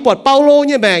นบ่ยี่ปอดเปาโลเ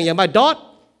นี่ยแมงอย่างไม่ดอด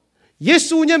เย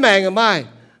ซูเนี่ยแมงอย่าง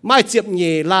ไม่เจียบเห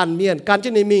ย่ลานเมียนการเจ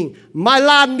นิมิงไม่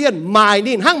ลานเมียนหมาย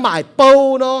นี่ห้างหมายเปา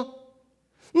เนาะ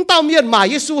มันเต้าเมียนหมาย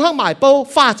เยซูห้างหมายเปา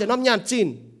ฟ้าจะน้ำยานจีน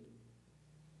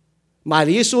หมาย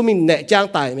เยซูมิงเนะจ้าง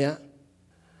ตายไหมฮะ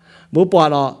บุปผา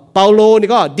เนาะเปาโลนี่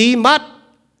ก็ดีมัด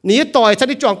นี่ต่อยฉัน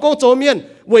ที่จ่องโก้โจเมียน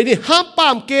เว้ยนี่ห้ามปา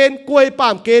มเกณฑ์กล้วยปา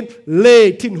มเกณฑ์เล่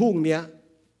ทิ้งหุ่งเนี่ย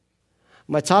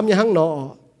มาช้ำยังห้างเนาะ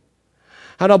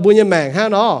ฮะเราบุญยังแมงฮะ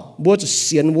เนาะบัวจะเ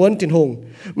สียนวนทิ้งหง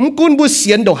มึงกุนบัวเ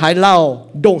สียนดงหายเหล่า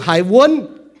ดงหายวน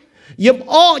เยี่ยม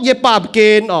อ้อเยี่ยปาบเก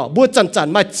ณฑ์อ๋อบัวจัน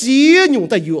มาเจี๊ยอยู่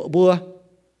แต่อยู่บัว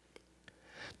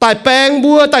แต่แปลง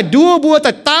บัวแต่ดูบัวแ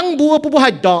ต่ตั้งบัวบัวห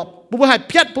ายดอกบัวหายเ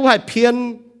พี้ยบัวหายเพี้ยน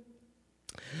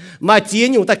มาเจี๊ย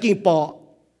อยู่แต่กิ่งปอ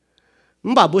มึ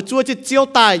งบ่าบัวจั่วจะเจียว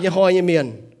ตายยังหอยยังเมียน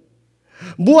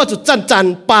บัวจะจัน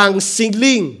ปางสิง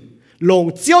ลิงลง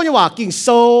เจียวนี่ว่ากิ่งโซ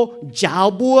ยาว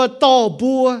บัวต่อ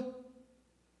บัว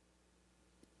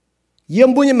เยี่ยม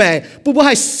บุญยังแม่ผู้บ่ใ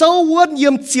ห้โซวนเยี่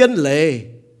ยมเจียนเลย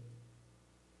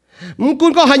มึงกุ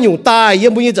นก็ให้อยู่ตายเยี่ย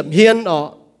มบุญยังจับเฮียนอ๋อ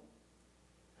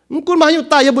มึงกุนมาให้อยู่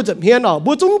ตายเยี่ยมบุญจับเฮียนอ๋อบั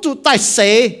วจุ้งจุตายเส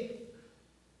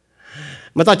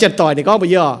มาตาเจ็ดต่อยนี่ก็ไป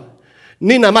เยอะ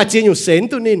นี่น่ะมาเจียนอยู่เซน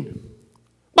ตัวนิน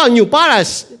บ้านอยู่ป้าอะไร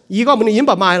ยี่ก็มันยิ้มแ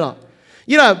บบไม่หรอก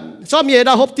ยี่น่ะชอบเมียด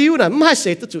าวฮบติ้วน่ะไม่ให้เส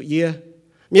ตัวจุเยี่ย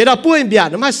เมียดาวปุ้ยเบียด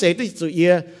ไม่เสียตัวจุเอี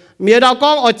ยเมียดาวก้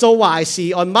องเอาโจวายสี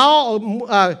เอาเมา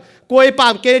เอากล้วยปา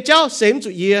มเกเจ้าเสียมจุ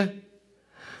เอีย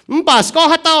มันป่าสก็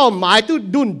ฮัตเต้าหมายตัว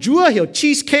ดุนจั่วเหี่ยวชี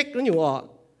สเค้กนั่นอยู่อ่ะ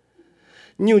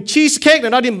อยู่ชีสเค้กเนี่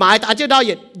ยเราดิหมายแต่อาจจะดาวอ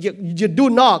ย่าดุ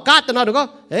นเนาะกัดแต่เนาะเดี๋ยวก็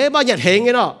เฮ้ยบ้านอย่าเฮงไง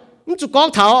เนาะมันจุกอง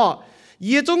เท้าเ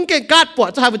ยี่ยจงเก่งกัดปวด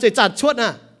จะให้มันใจจัดชดน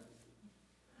ะ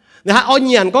นะฮะเอาเห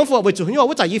ยียนกองฝนไปจุดที่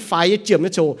ว่าจะยี่ไฟยี่เจียม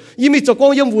ยี่โชยี่มีจุกอ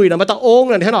งยี่วุ้ยนะมาตะอง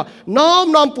นั่นเห็นหรอ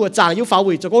น้อมปวดจางยี่ฟ้า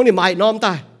วุ้ยจุกองนี่ไม่น้อมต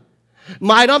ายไ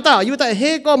ม่น้อมตายอยู่แต่เฮ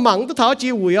ก็หมั่งตัวเท้าจี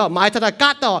วุ้ยอ่ะไม่ทันกั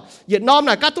ดต่อเหยียดน้อม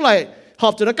น่ะกัดตัวไหนหอ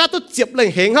บจุดนั้นกัดตัวเจ็บเลย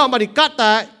เฮงเข้ามาดิกัดแต่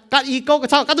กัดอีโก้กระ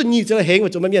เท่ากัดตัวหนีจะเฮงมา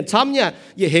จุดมันเหยียดช้ำเนี่ย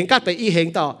เหยียดเฮงกัดไปอีเฮง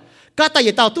ต่อกัดแต่เห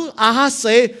ยียดต่อตัวอาฮาเซ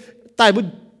แต่บุญ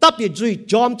ตับเหยียดจุย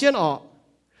จอมเจียนออก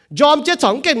จอมเจียนส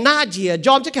องเก่งหน้าเจียจ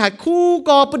อมเจียนแค่คู่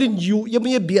ก็ประเด็นอยู่ยังไม่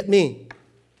เบียดนี่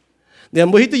เดี๋ยว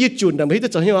มือที่จะยึดจุดแต่มือที่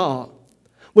จะเห็นว่าอ๋อ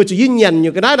ว่าจะยืนยันอ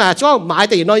ยู่กันได้นะช่วงหมายแ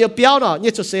ต่น้อยยังเปี้ยวเนาะยั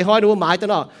งจะเสียหายดูหมายแต่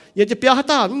เนาะยังจะเปี้ยวฮัต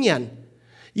ตาไม่ยัน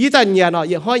ยี่แต่ยันเนาะ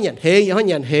ยังห้อยยันเฮงยังห้อย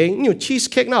ยันเฮงนี่ชีส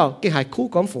เค้กเนาะกี่หายคู่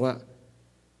ก้อนฝูงอ่ะ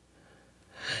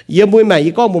ยังมวยแมง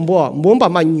ยี่ก้อนมุมบัวมุมแบ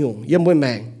บมันหยุ่งยังมวยแม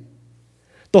ง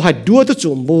ตัวหายดัวตัว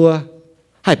จุ่มบัว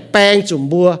หายแป้งจุ่ม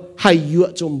บัวหายเยอะ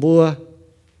จุ่มบัว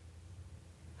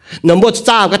น้ำบัวจะ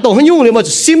จ้ากับตัวให้ยุ่งเลยมันจ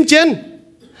ะซิมเจน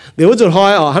เดี๋ยวจะหอ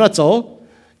ยอ๋อฮัตตาโจ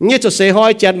เนี่ยจุดเสียหา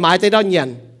ยเจนหมายแต่ด้านยัน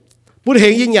พูดเฮ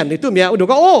งยิงยันในตัวเมียอุด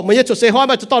ก็โอ้มันเนี่ยจุดเสียหาย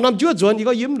มาจะต่อน้ำยั่วจวนยี่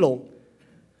ก็ยิ้มลง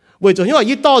เว้ยจุดที่ว่า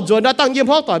ยี่ต่อจวนนะตั้งยิ้ม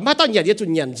ห้องต่อยมาตั้งยันยี่จุด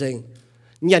ยันจริง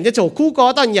ยันยี่จุดคู่ก็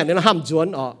ตั้งยันเนี่ยห้ามจวน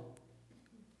อ๋อ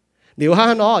เดี๋ยวฮะ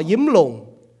เนาะยิ้มลง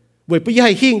เว้ยไปยี่ใ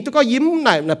ห้หิงตัวก็ยิ้มไหน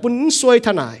น่ะปุ่นซวยท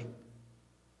นาย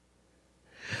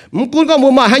มึงกุนก็มั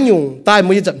วมาให้ยุ่งตาย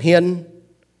มึงจะจับเฮียน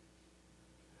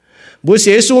บัวเ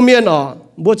สียสูเมียนอ๋อ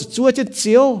บัวจะจั่วจะเ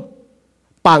จียว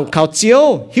ปังเขาเจียว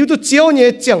หิวตัวเจียวเนี่ย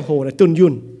เจียงโหเลยตุนยุ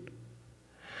น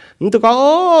นั่นตัวก็โ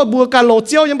อ้บัวการโลเ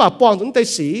จียวยังแบบปองถึงเต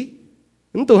สี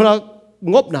นั่นตัวเรา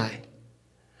งบไหน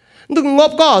นั่นตัวง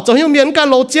บก็จะให้เมียนการ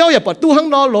โลเจียวอย่าปะตู้ห้าง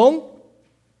นอหลง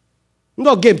นั่น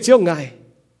ก็เกมเจียวไง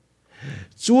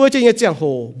จั่วจะเนี่ยเจียงโห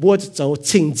บัวจะเจ้า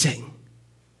ชิงเจง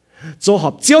จะหอ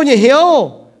บเจียวเนี่ยเหี้ยว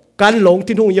การหลง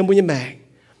ทิ้งหงยังบุญยังแมง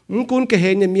นั่นกุนกระเฮ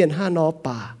นเนี่ยเมียนห้านอ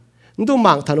ป่านั่นตัวห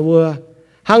มั่งทันวัว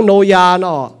ห้างโนยาเน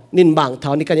าะนินบางเท่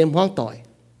านี้กันยังห้องต่อย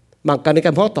mang cái này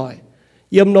cái hóa tỏi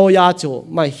yếm nô ya chỗ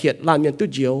mày hiện làm miền tu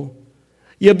diều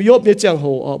yếm yốp như chàng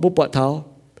hồ ở bút bọt tháo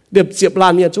điệp diệp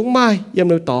làm miền chúng mai yếm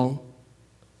nơi tòng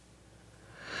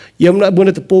yếm lại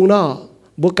buôn tập buông đó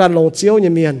buôn can lồng chiếu như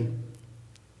miền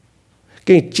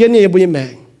cái chiến như buôn mẹ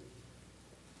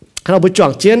khi nào buôn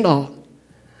chọn chiến đó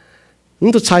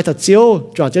những tụi trai thật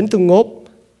chiếu chọn chiến tụi ngốp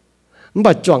những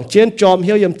bà chọn chiến chòm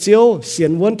hiếu yếm chiếu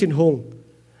xiên vốn thiên hùng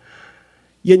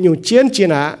yên nhiều chiến chiến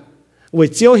ạ với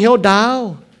chiếu hiếu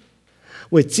đáo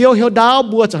với chiếu hiếu đáo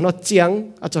bùa cho nó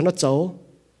chén cho nó chấu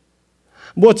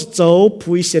bùa cho chấu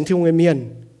phùi xiên thiên người miền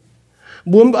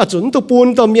bùa ở chuẩn tụ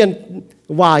bùn tụ miền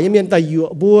vải miền tại dừa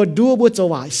bùa đua bùa cho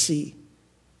vải xì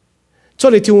cho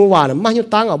nên thiên người vải là mang nhiều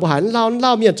tăng ở bùa hắn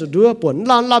lao miền cho đua buồn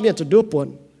lao miền cho đua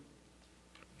buồn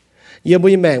yên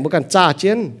bùi mèn bùa cần trả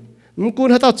chiến mình cũng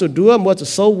hay tao cho đua mua cho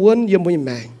sâu vốn yên bùi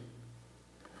mèn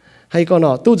hay còn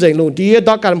nó tu dạy lùng đi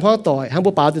đó cần hóa tỏi hàng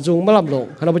bộ báo tự dùng mà làm lùng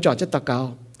hay nó bị chọn chất tạc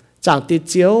cao chẳng tiết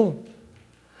chiếu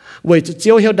vậy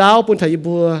chiếu hiếu đáo bún thầy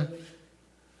bùa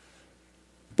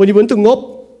bún đi bún từ ngốc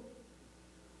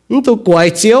từ quậy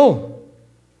chiếu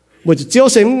vậy chiếu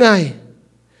xem ngày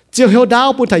chiếu hiếu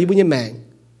đáo bún thầy bùn như mèn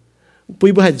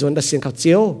bùi bùi hay dồn đặt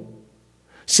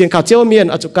xiên khảo chiếu miền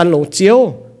ở chỗ cần lùng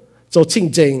chiếu chỗ chỉnh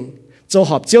trình chỗ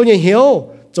họp chiếu như hiếu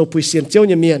chỗ bùi xiên chiếu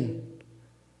như miền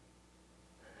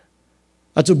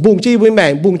à chú bùng chi với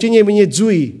mẹ bùng chi như với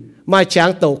duy mai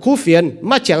chẳng tàu khu phiền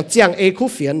mai chẳng chẳng e khu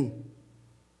phiền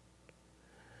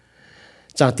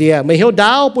chẳng tiề mày hiểu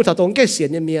đáo bút thảo tống cái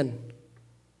xiên như miền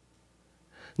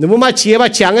nếu mà mai chia mai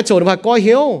chẳng cái chỗ mà coi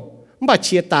hiếu mà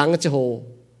chia tàng cái chỗ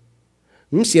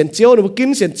xiên chiếu nếu mà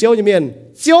kín xiên chiếu như miền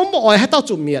chiếu mọi hay tao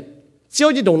chụp miệt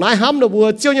chiếu như đồng nai hám đâu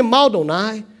vừa chiếu như mau đồng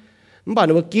nai mà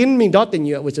nếu mà kín mình đó tình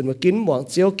nhựa với chuyện mà kín mỏng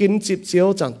chiếu kín chip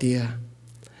chiếu chẳng tiề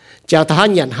chàng ta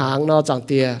nhận hàng nó chẳng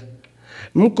tiề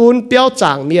muốn cuốn béo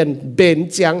chẳng miền bền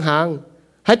chẳng hàng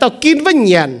hay tao kín với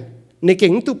nhận này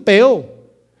kính tu béo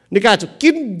này cả chụp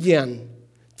kín nhận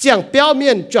chẳng béo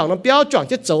miền chọn nó béo chọn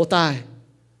chết dấu tai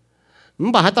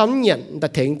muốn bảo hay tao nhận ta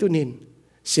thỉnh tu nín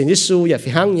xin Giêsuอย่า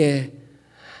phải hăng nhẹ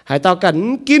hay tao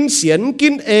cần kín xiên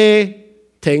kín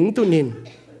thỉnh tu nín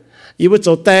yêu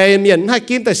dấu tai miền hay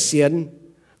kín ta xiên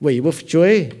vậy yêu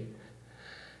chơi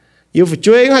yêu phải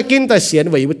chơi hay kinh tài xiên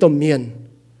vậy với tôm miền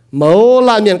mẫu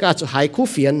là miền cả chỗ hai khu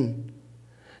phiền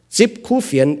chip khu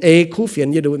phiền khu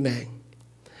phiền như đôi mẹ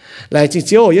lại chỉ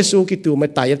chiếu Giêsu Kitô mới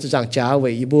tại cho giảng trả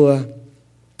vậy bùa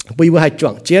hay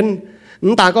chọn chiến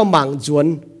chúng ta có mạng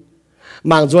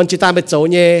duôn chỉ ta mới giấu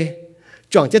nhé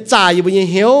chọn chết tài như như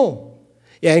hiếu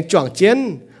anh chọn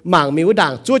chiến mạng miếu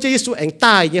đảng chúa cho Giêsu anh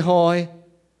tài như hồi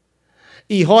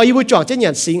hồi yêu chọn chết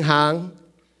nhận sinh hàng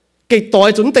cái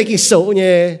tối chúng ta cái sầu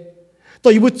nhé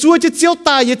tôi yêu chúa chứ chiếu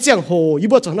tai yêu chẳng hồ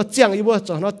yêu cho nó chẳng yêu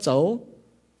cho nó xấu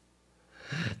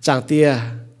chẳng tia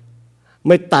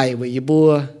mới tài với yêu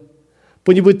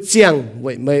yêu chẳng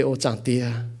với mấy ô chẳng tia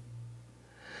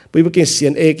bây giờ kinh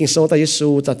xiên kinh sâu ta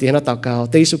Giêsu chẳng tia nó tạo cao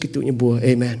ta Giêsu Kitô như bùa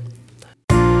amen.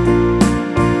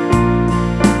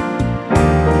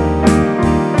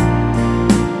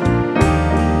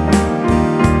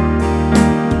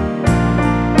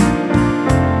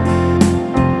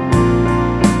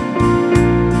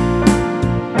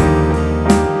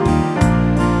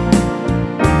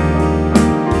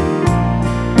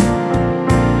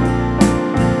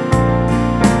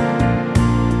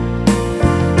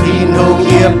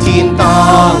 Thiên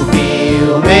tòng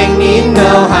phiêu mênh nín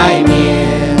đâu hai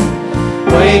miền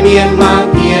quê miền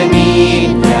mang kia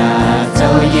nín nhà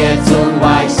châu yết dung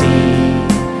hoài xì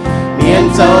miền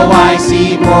châu hoài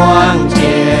xì muang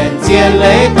chiến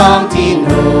lấy tòng thiên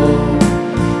hùng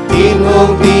tin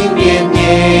miền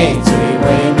nhẹ chuối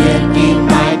quê miền kinh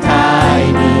mai thái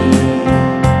đi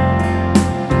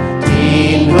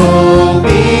thiên hùng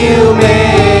phiêu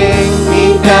mênh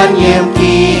nín can nhiệm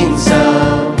kinh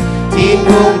sâu thiên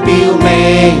hùng phiêu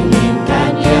mênh nhìn cả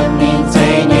nhiệm nhìn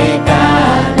xây nhẹ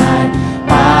cả lại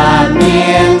bà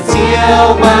miền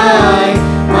chiếu mai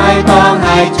tòng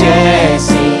hai trẻ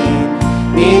xin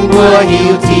nhìn bùa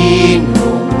hiu thiên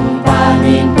hùng bà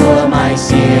nhìn bùa mai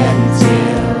xiên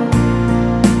chiều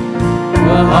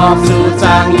bùa họp dù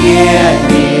trang nhẹ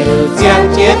liều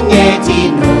giang chiến nghe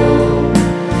thiên hùng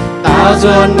tao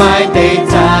dồn mai tây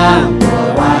trang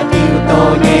bùa hoa tiêu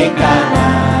tô nhẹ cả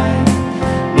lại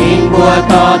bùa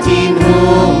to thiên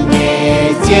hùng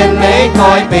nhẹ chiến lấy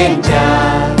coi bên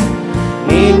trà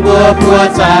nín bùa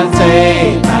giang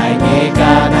xây tại nhẹ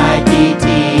cả nai đi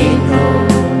thiên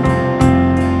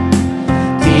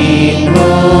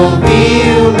hùng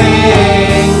phiêu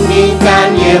mênh nín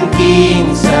can nhiệm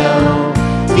kinh sâu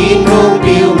thiên hùng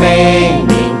phiêu mênh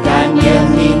nín can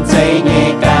nhiệm nín xây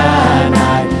nhẹ cả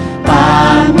nai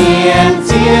ba miền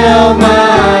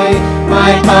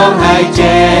mai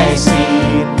che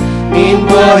xin min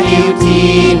bùa hiu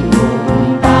thiên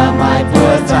hùng ba mai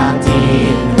bùa giang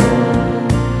thiên hùng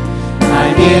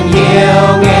ai miền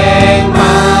hiu nghe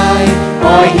mai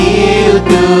ôi hiu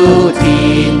tu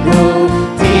thiên hùng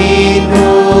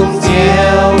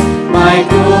chiều mai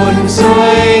cuốn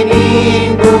xuôi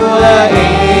nín bùa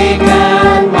ê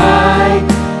can mai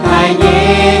ai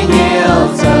nhé nhiều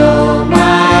dầu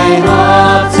mai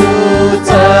hóp chú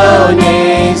dầu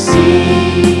nhé xì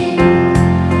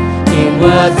nhìn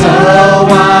bùa dầu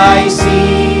ai xì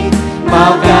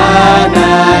bao ca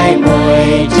nai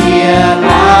mùi chia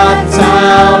lát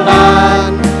sao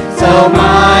lan dầu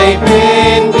mai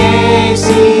bên nhé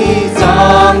xì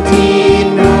dòng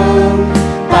thiên hùng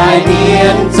tai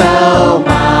biến dầu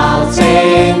màu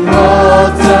trên hốt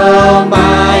dầu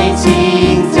mai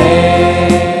chính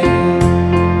dê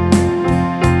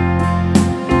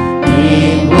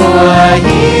nhìn mùa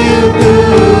hiu tu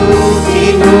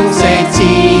thiên hùng sẽ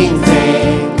chính dê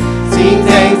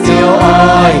diệu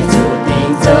ơi chủ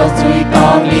tình cho duy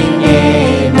con linh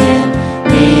nhẹ miền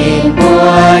nhìn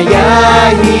mùa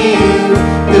giá hiu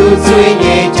tu duy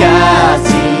nhẹ cha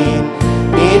xin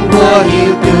nhìn mùa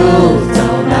hiu tu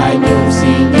lại nhung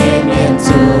xin nhẹ miền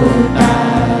chu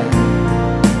tài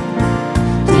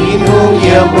thiên hùng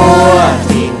yêu mùa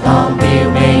thiên tòng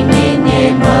biểu mình nhìn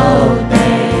nhẹ màu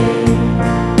tề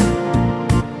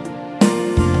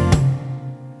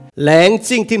lén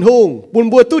chính thiên hùng buồn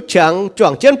bùa tu trắng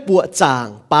choàng chân bùa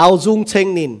chàng bao dung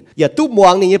tranh nínอย่าtu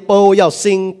muang nín bầu yào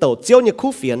sinh tổ chiếu như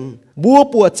khu phiền bùa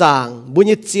bùa chàng bùa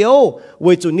như chiếu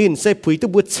với chủ nín sẽ phủi tu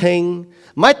bùa tranh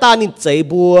mái ta nín chạy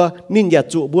bùa nínอย่า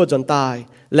trụ bùa dọn tài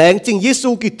lén chính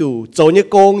Giêsu Kitô cho như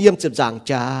công yếm chụp giảng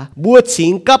cha bùa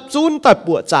chính cấp chun tại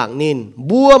bùa chàng nín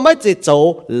bùa mái chế cho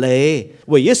lệ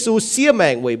với Giêsu xia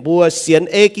mèn với bùa xiên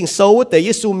ê kinh sâu tại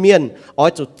Giêsu miền ở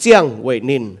chỗ chiang với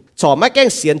nín chỏ mái canh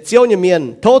xiên chiếu như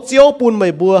miền thô chiếu bùn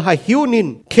mây bùa hay hiu nín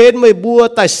khen mây bùa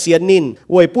tại xiên nín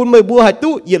với bùn mây bùa hay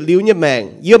tu nhiệt liu như mèn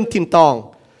yếm thiên tòng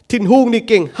thiên hùng ni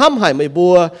kinh hăm hải mây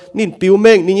bùa nín piu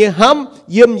mèn nín như hăm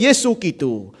yếm Giêsu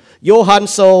Kitô Johann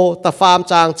so ta phàm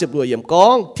trang chụp đuổi yểm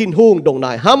con thiên hùng đồng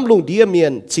nải hăm lùng đĩa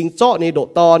miền chính chọ này độ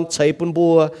ton cháy bùn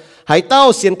bùa hãy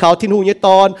tao xiên khảo thiên hùng như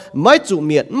ton mấy chủ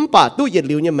miền bà tu nhiệt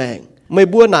liu như mèn mày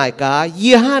bùa nải cả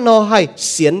ye ha no hay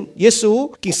xiên Giêsu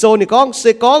kinh so này con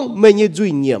sẽ con mày như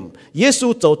duy nhiệm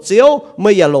Giêsu tổ chiếu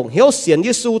màyอย่าหลง hiếu xiên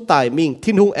Giêsu tại mình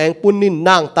thiên hùng anh bùn nín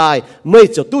nàng tài mày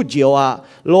cho tu diệu à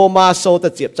lô ma so ta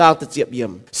diệp trang ta diệp yểm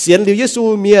xiên liu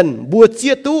Giêsu miền bùa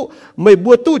chia tu mày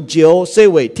bùa tu diệu sẽ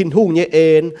về thiên hùng nhé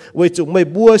en về chúng mày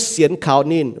bùa xiên khảo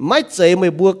nín mãi chế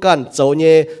mày bùa cần dấu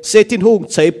nhé sẽ thiên hùng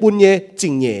chế bùn nhé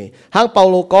chính nhé hang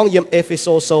Paulo con yểm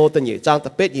Epheso so ta nhé trang ta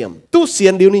pet yểm tu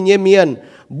xiên liu nín nhé miền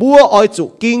bùa oi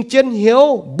chủ kinh chân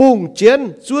hiếu bùng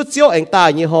chiến chúa chiếu anh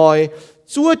tài như hỏi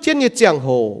chúa chiến như giang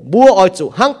hồ bùa oi chủ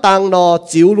hang tàng nò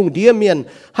chiếu lùng đĩa miền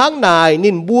hang nài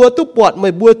nín bùa tu bọt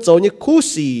mày bùa dấu như khu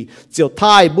xì chiếu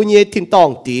thai bùa nhé thiên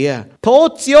tòng tía thố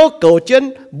chiếu cầu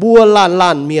chân bùa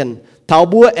làn miền thảo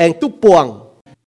bùa anh tu buồng